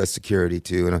and does security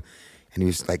too. And he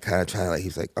was like kind of trying to, like, he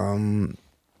was like,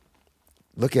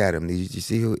 look at him. Did you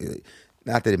see who?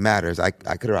 Not that it matters. I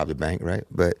could have robbed a bank, right?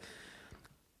 But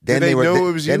then they know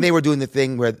it was you? Then they were doing the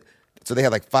thing where, so they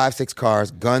had like 5, 6 cars,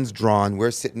 guns drawn.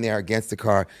 We're sitting there against the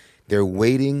car. They're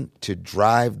waiting to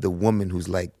drive the woman who's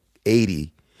like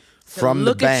 80 from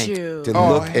the bank to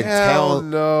look and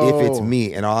tell if it's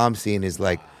me. And all I'm seeing is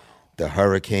like the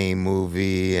Hurricane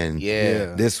movie and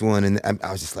this one. And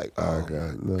I was just like, oh,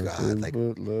 God. Like,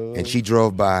 and she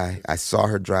drove by. I saw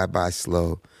her drive by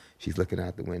slow. She's looking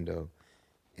out the window.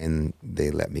 And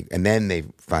they let me. And then they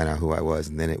find out who I was.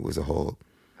 And then it was a whole...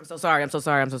 I'm so sorry.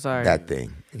 That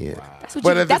thing, yeah. Wow.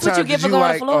 That's what you get for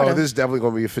going to Florida. Oh, this is definitely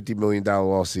going to be a $50 million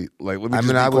lawsuit. Like, let me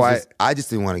I just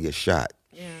didn't want to get shot.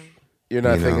 Yeah. You're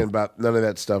not thinking about none of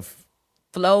that stuff.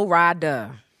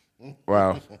 Florida.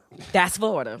 Wow. That's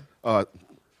Florida.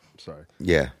 Sorry.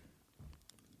 Yeah.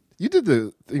 You did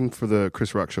the thing for the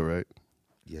Chris Rock show, right?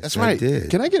 Yes, that's right. I did.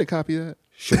 Can I get a copy of that?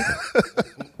 Sure.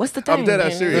 What's the thing? I'm dead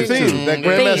ass serious. The theme. That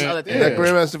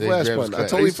Grandmaster Flash button. I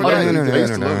totally forgot.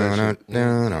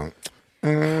 No.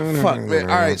 Fuck, man.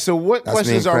 All right, so what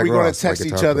questions are we going to text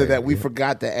each other that we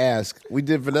forgot to ask? We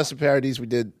did Vanessa Paradis. We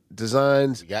did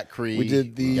designs. We got Creed. We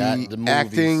did the movies.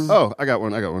 acting. Oh, I got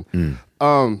one.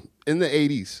 In the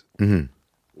 80s,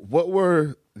 what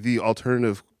were the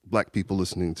alternative black people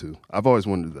listening to? I've always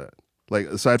wondered that. Like,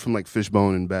 aside from like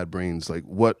Fishbone and Bad Brains, like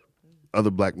what other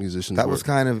black musicians that was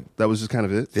just kind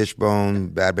of it? Fishbone,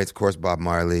 Bad Brains, of course, Bob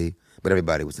Marley. But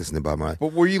everybody was listening to Bob Marley.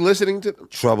 But were you listening to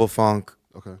Trouble Funk?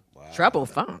 Okay. Wow. Trouble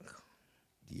Funk?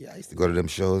 Yeah, I used to go to them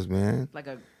shows, man. Like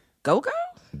a go-go?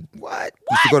 What?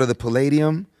 Used to go to the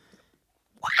Palladium.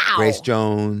 Wow. Grace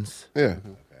Jones. Yeah.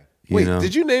 Wait,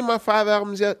 did you name my 5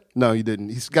 albums yet? No, you didn't.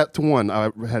 He's got to one. I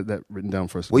had that written down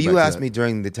first. Well, you asked me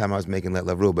during the time I was making Let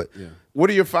Love Rule, but what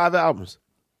are your 5 albums?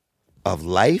 Of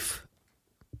life?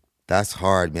 That's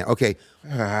hard, man. Okay.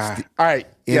 All right.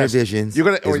 Intervisions. Yes. You're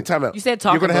gonna wait. Time out. You said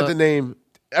You're gonna have to name.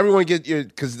 Everyone get your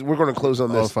because we're gonna close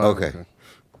on this. Okay.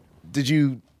 Did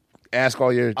you ask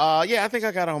all your? Yeah, I think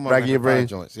I got all my racking your brain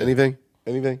joints. Yeah. Anything?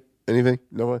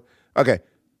 No one. Okay.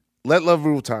 Let Love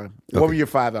Rule time. What were your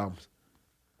 5 albums?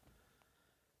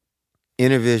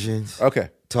 Intervisions. Okay.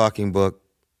 Talking Book.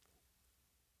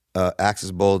 Acts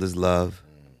as Bold as Love.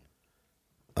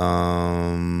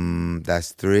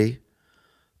 That's 3.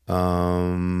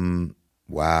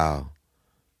 Wow.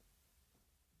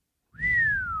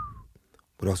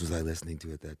 What else was I listening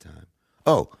to at that time?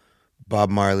 Oh, Bob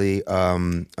Marley,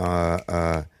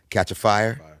 Catch a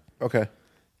Fire. Okay.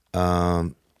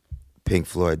 Pink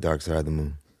Floyd, Dark Side of the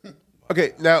Moon.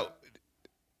 Okay, now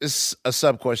it's a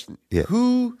sub question. Yeah.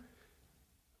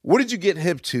 What did you get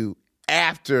hip to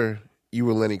after you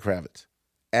were Lenny Kravitz?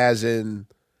 As in,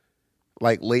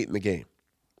 like, late in the game?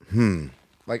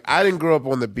 Like, I didn't grow up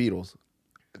on the Beatles.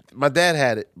 My dad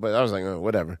had it, but I was like, oh,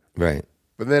 whatever. Right.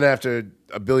 But then after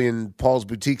a billion Paul's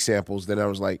Boutique samples, then I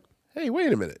was like, hey,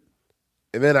 wait a minute.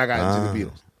 And then I got into the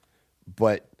Beatles.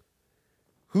 But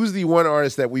who's the one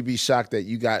artist that we'd be shocked that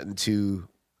you got into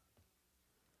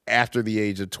after the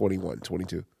age of 21,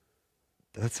 22?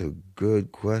 That's a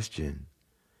good question.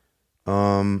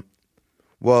 Well,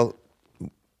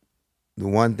 the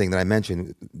one thing that I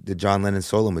mentioned, the John Lennon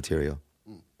solo material.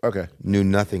 Okay. Knew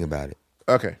nothing about it.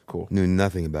 Okay, cool. Knew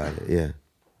nothing about it, yeah.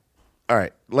 All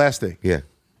right, last thing. Yeah.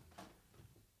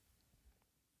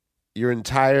 Your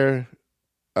entire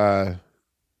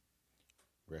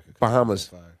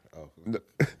Bahamas.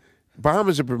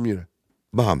 Bahamas or Bermuda?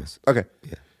 Bahamas. Okay.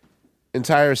 Yeah.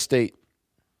 Entire state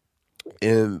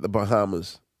in the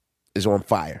Bahamas is on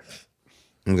fire.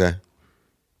 Okay.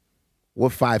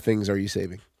 What 5 things are you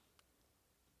saving?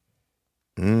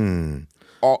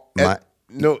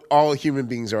 All human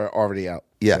beings are already out.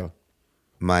 Yeah. So.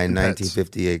 My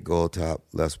 1958 Gold Top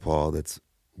Les Paul that's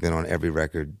been on every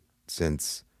record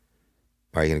since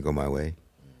Are You Gonna Go My Way?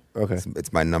 Okay.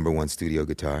 It's my number 1 studio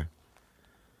guitar.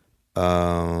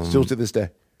 Still to this day?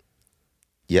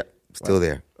 Yep. Still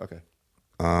there. Okay.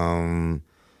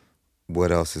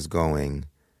 What else is going?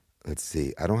 Let's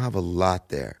see. I don't have a lot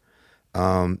there.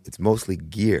 It's mostly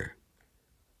gear.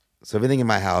 So everything in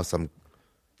my house, I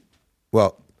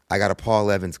got a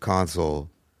Paul Evans console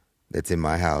that's in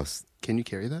my house. Can you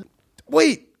carry that?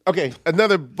 Wait. Okay.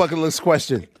 Another bucket list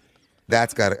question.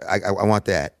 That's got. I want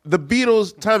that. The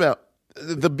Beatles. Time out.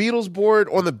 The Beatles board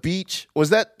on the beach.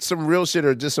 Was that some real shit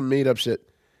or just some made up shit?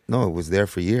 No, it was there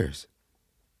for years.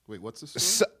 Wait, what's this?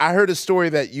 So, I heard a story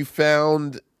that you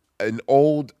found an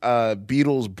old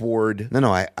Beatles board.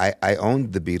 No, I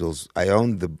owned the Beatles. I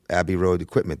owned the Abbey Road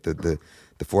equipment, the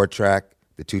 4-track,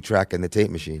 the 2-track, and the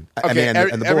tape machine. Okay, and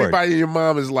the board. everybody and your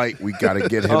mom is like, we got to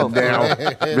get him now.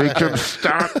 Make him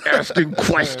stop asking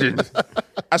questions.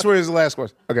 I swear it's the last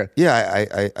question. Okay.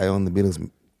 Yeah, I own the Beatles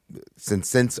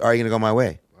since Are You Gonna Go My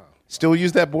Way? Wow. Still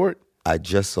use that board? I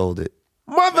just sold it.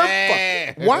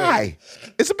 Motherfucker. Why?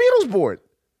 It's a Beatles board.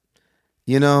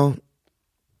 You know,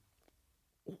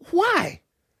 why?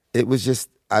 It was just,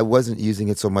 I wasn't using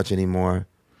it so much anymore.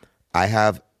 I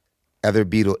have other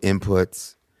Beatle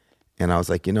inputs, and I was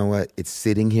like, you know what? It's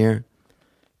sitting here,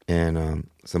 and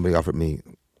somebody offered me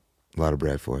a lot of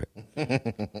bread for it.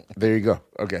 There you go.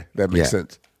 Okay, that makes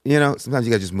sense. You know, sometimes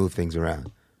you got to just move things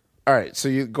around. All right, so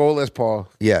you go Les Paul.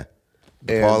 Yeah.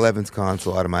 The Paul Evans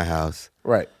console out of my house.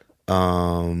 Right.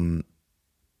 I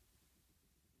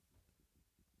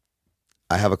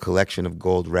have a collection of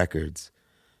gold records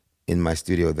in my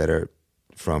studio that are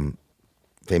from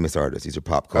famous artists. These are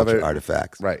pop culture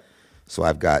artifacts. Right. So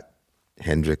I've got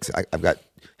Hendrix.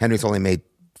 Hendrix only made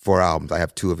 4 albums. I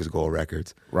have 2 of his gold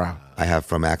records. Wow. I have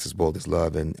From Axis Bold as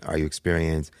Love and Are You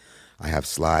Experienced? I have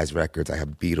Sly's records. I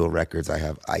have Beatle records. I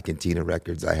have Ike and Tina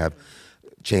records. I have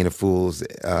Chain of Fools,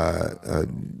 Aretha.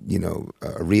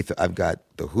 I've got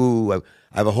The Who. I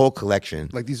have a whole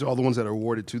collection. Like these are all the ones that are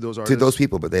awarded to those artists? To those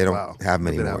people, but they don't have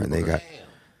many more. And they got,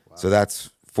 so that's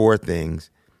 4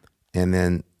 things. And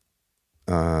then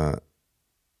the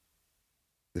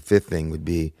 5th thing would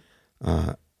be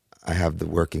I have the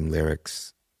working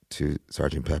lyrics to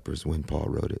Sgt. Pepper's when Paul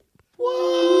wrote it.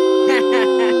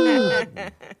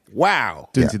 Wow.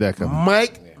 Didn't see that coming.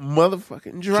 Mike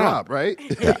motherfucking drop, right?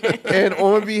 Yeah. And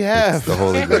on behalf It's the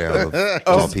holy grail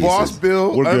of Boss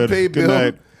Bill, We're good. Unpaid Good Bill,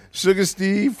 night. Sugar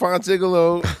Steve,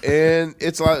 Fontigolo, and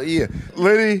it's like,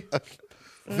 Lenny,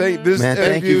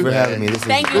 thank you for having me. This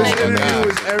Thank is you, This Lenny.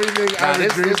 interview is everything I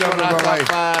would dreamed of in my life.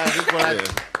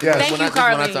 Yes. Thank you,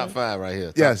 Carly. Top 5 right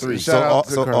here. Yes. Top 3. Shout out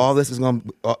to So Carly. all this is going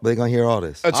to, they're going to hear all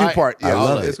this. A 2-part. Yeah, I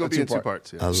love It's it. going to be in 2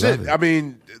 parts. Yeah. I love Shit, it. I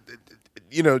mean,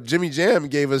 Jimmy Jam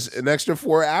gave us an extra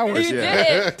 4 hours. He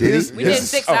did. Did he? We did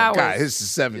 6 hours. God, his is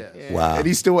 7. Wow. And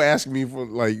he's still asking me for,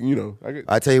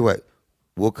 I tell you what,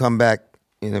 we'll come back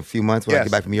in a few months when I Yes.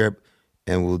 get back from Europe,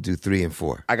 and we'll do 3 and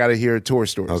 4. I got to hear tour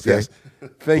stories. Okay. Yes.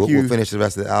 Thank you. We'll finish the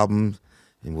rest of the album,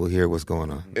 and we'll hear what's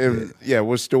going on. And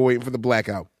we're still waiting for the Black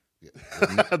Album.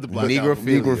 The Black Album.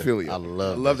 Negrophilia. I I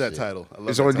love that title.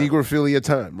 It's on Negrophilia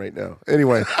time right now.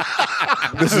 Anyway,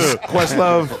 this is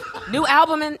Questlove. New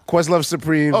album and Questlove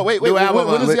Supreme. Oh, wait. New album,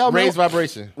 When is the album? Raise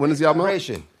Vibration. When is the album? out?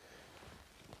 Vibration.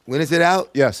 When is it out?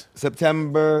 Yes.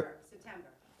 September.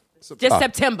 just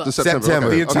September. Just September. September.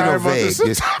 Okay. The entire Be no month of vague.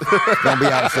 It's gonna be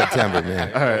out in September,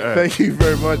 man. Thank you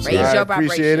very much. Raise I your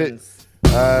appreciate it.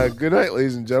 vibrations. Good night,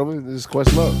 ladies and gentlemen. This is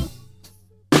Questlove.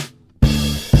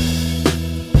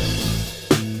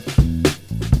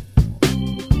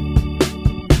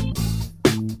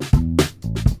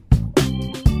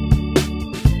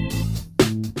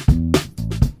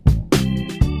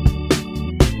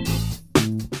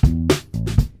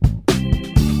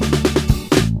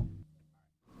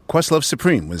 Questlove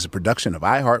Supreme was a production of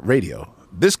iHeartRadio.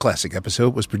 This classic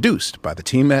episode was produced by the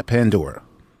team at Pandora.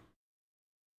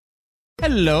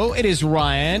 Hello, it is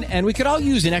Ryan, and we could all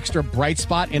use an extra bright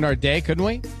spot in our day, couldn't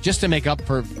we? Just to make up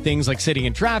for things like sitting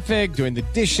in traffic, doing the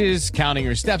dishes, counting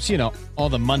your steps, all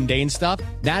the mundane stuff.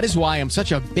 That is why I'm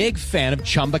such a big fan of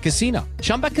Chumba Casino.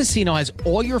 Chumba Casino has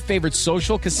all your favorite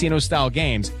social casino-style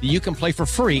games that you can play for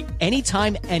free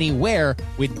anytime, anywhere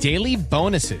with daily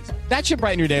bonuses. That should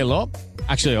brighten your day a little.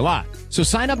 Actually, a lot. So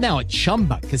sign up now at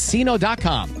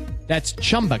ChumbaCasino.com. That's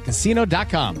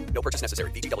ChumbaCasino.com. No purchase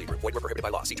necessary. VGW Group. Void where prohibited by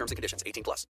law. See terms and conditions.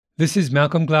 18+. This is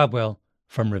Malcolm Gladwell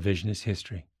from Revisionist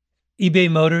History.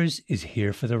 eBay Motors is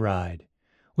here for the ride.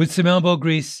 With some elbow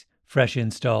grease, fresh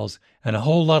installs, and a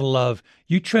whole lot of love,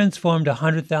 you transformed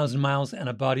 100,000 miles and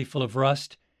a body full of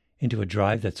rust into a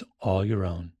drive that's all your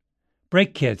own.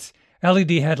 Brake kits,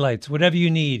 LED headlights, whatever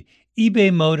you need,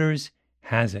 eBay Motors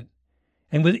has it.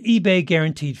 And with eBay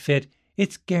Guaranteed Fit,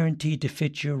 it's guaranteed to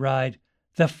fit your ride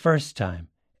the first time,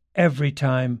 every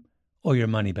time, or your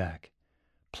money back.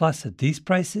 Plus, at these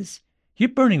prices, you're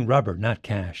burning rubber, not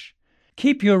cash.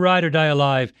 Keep your ride or die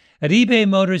alive at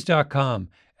ebaymotors.com.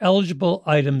 Eligible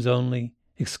items only.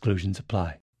 Exclusions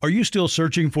apply. Are you still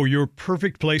searching for your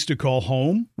perfect place to call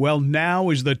home? Well, now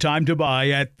is the time to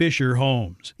buy at Fisher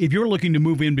Homes. If you're looking to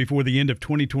move in before the end of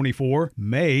 2024,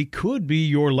 May could be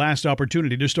your last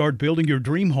opportunity to start building your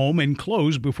dream home and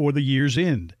close before the year's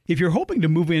end. If you're hoping to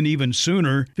move in even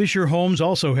sooner, Fisher Homes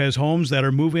also has homes that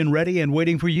are move-in ready and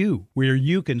waiting for you, where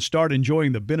you can start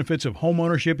enjoying the benefits of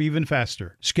homeownership even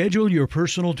faster. Schedule your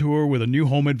personal tour with a new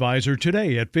home advisor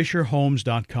today at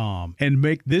FisherHomes.com and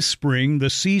make this spring the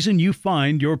season you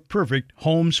find your perfect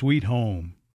home sweet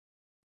home.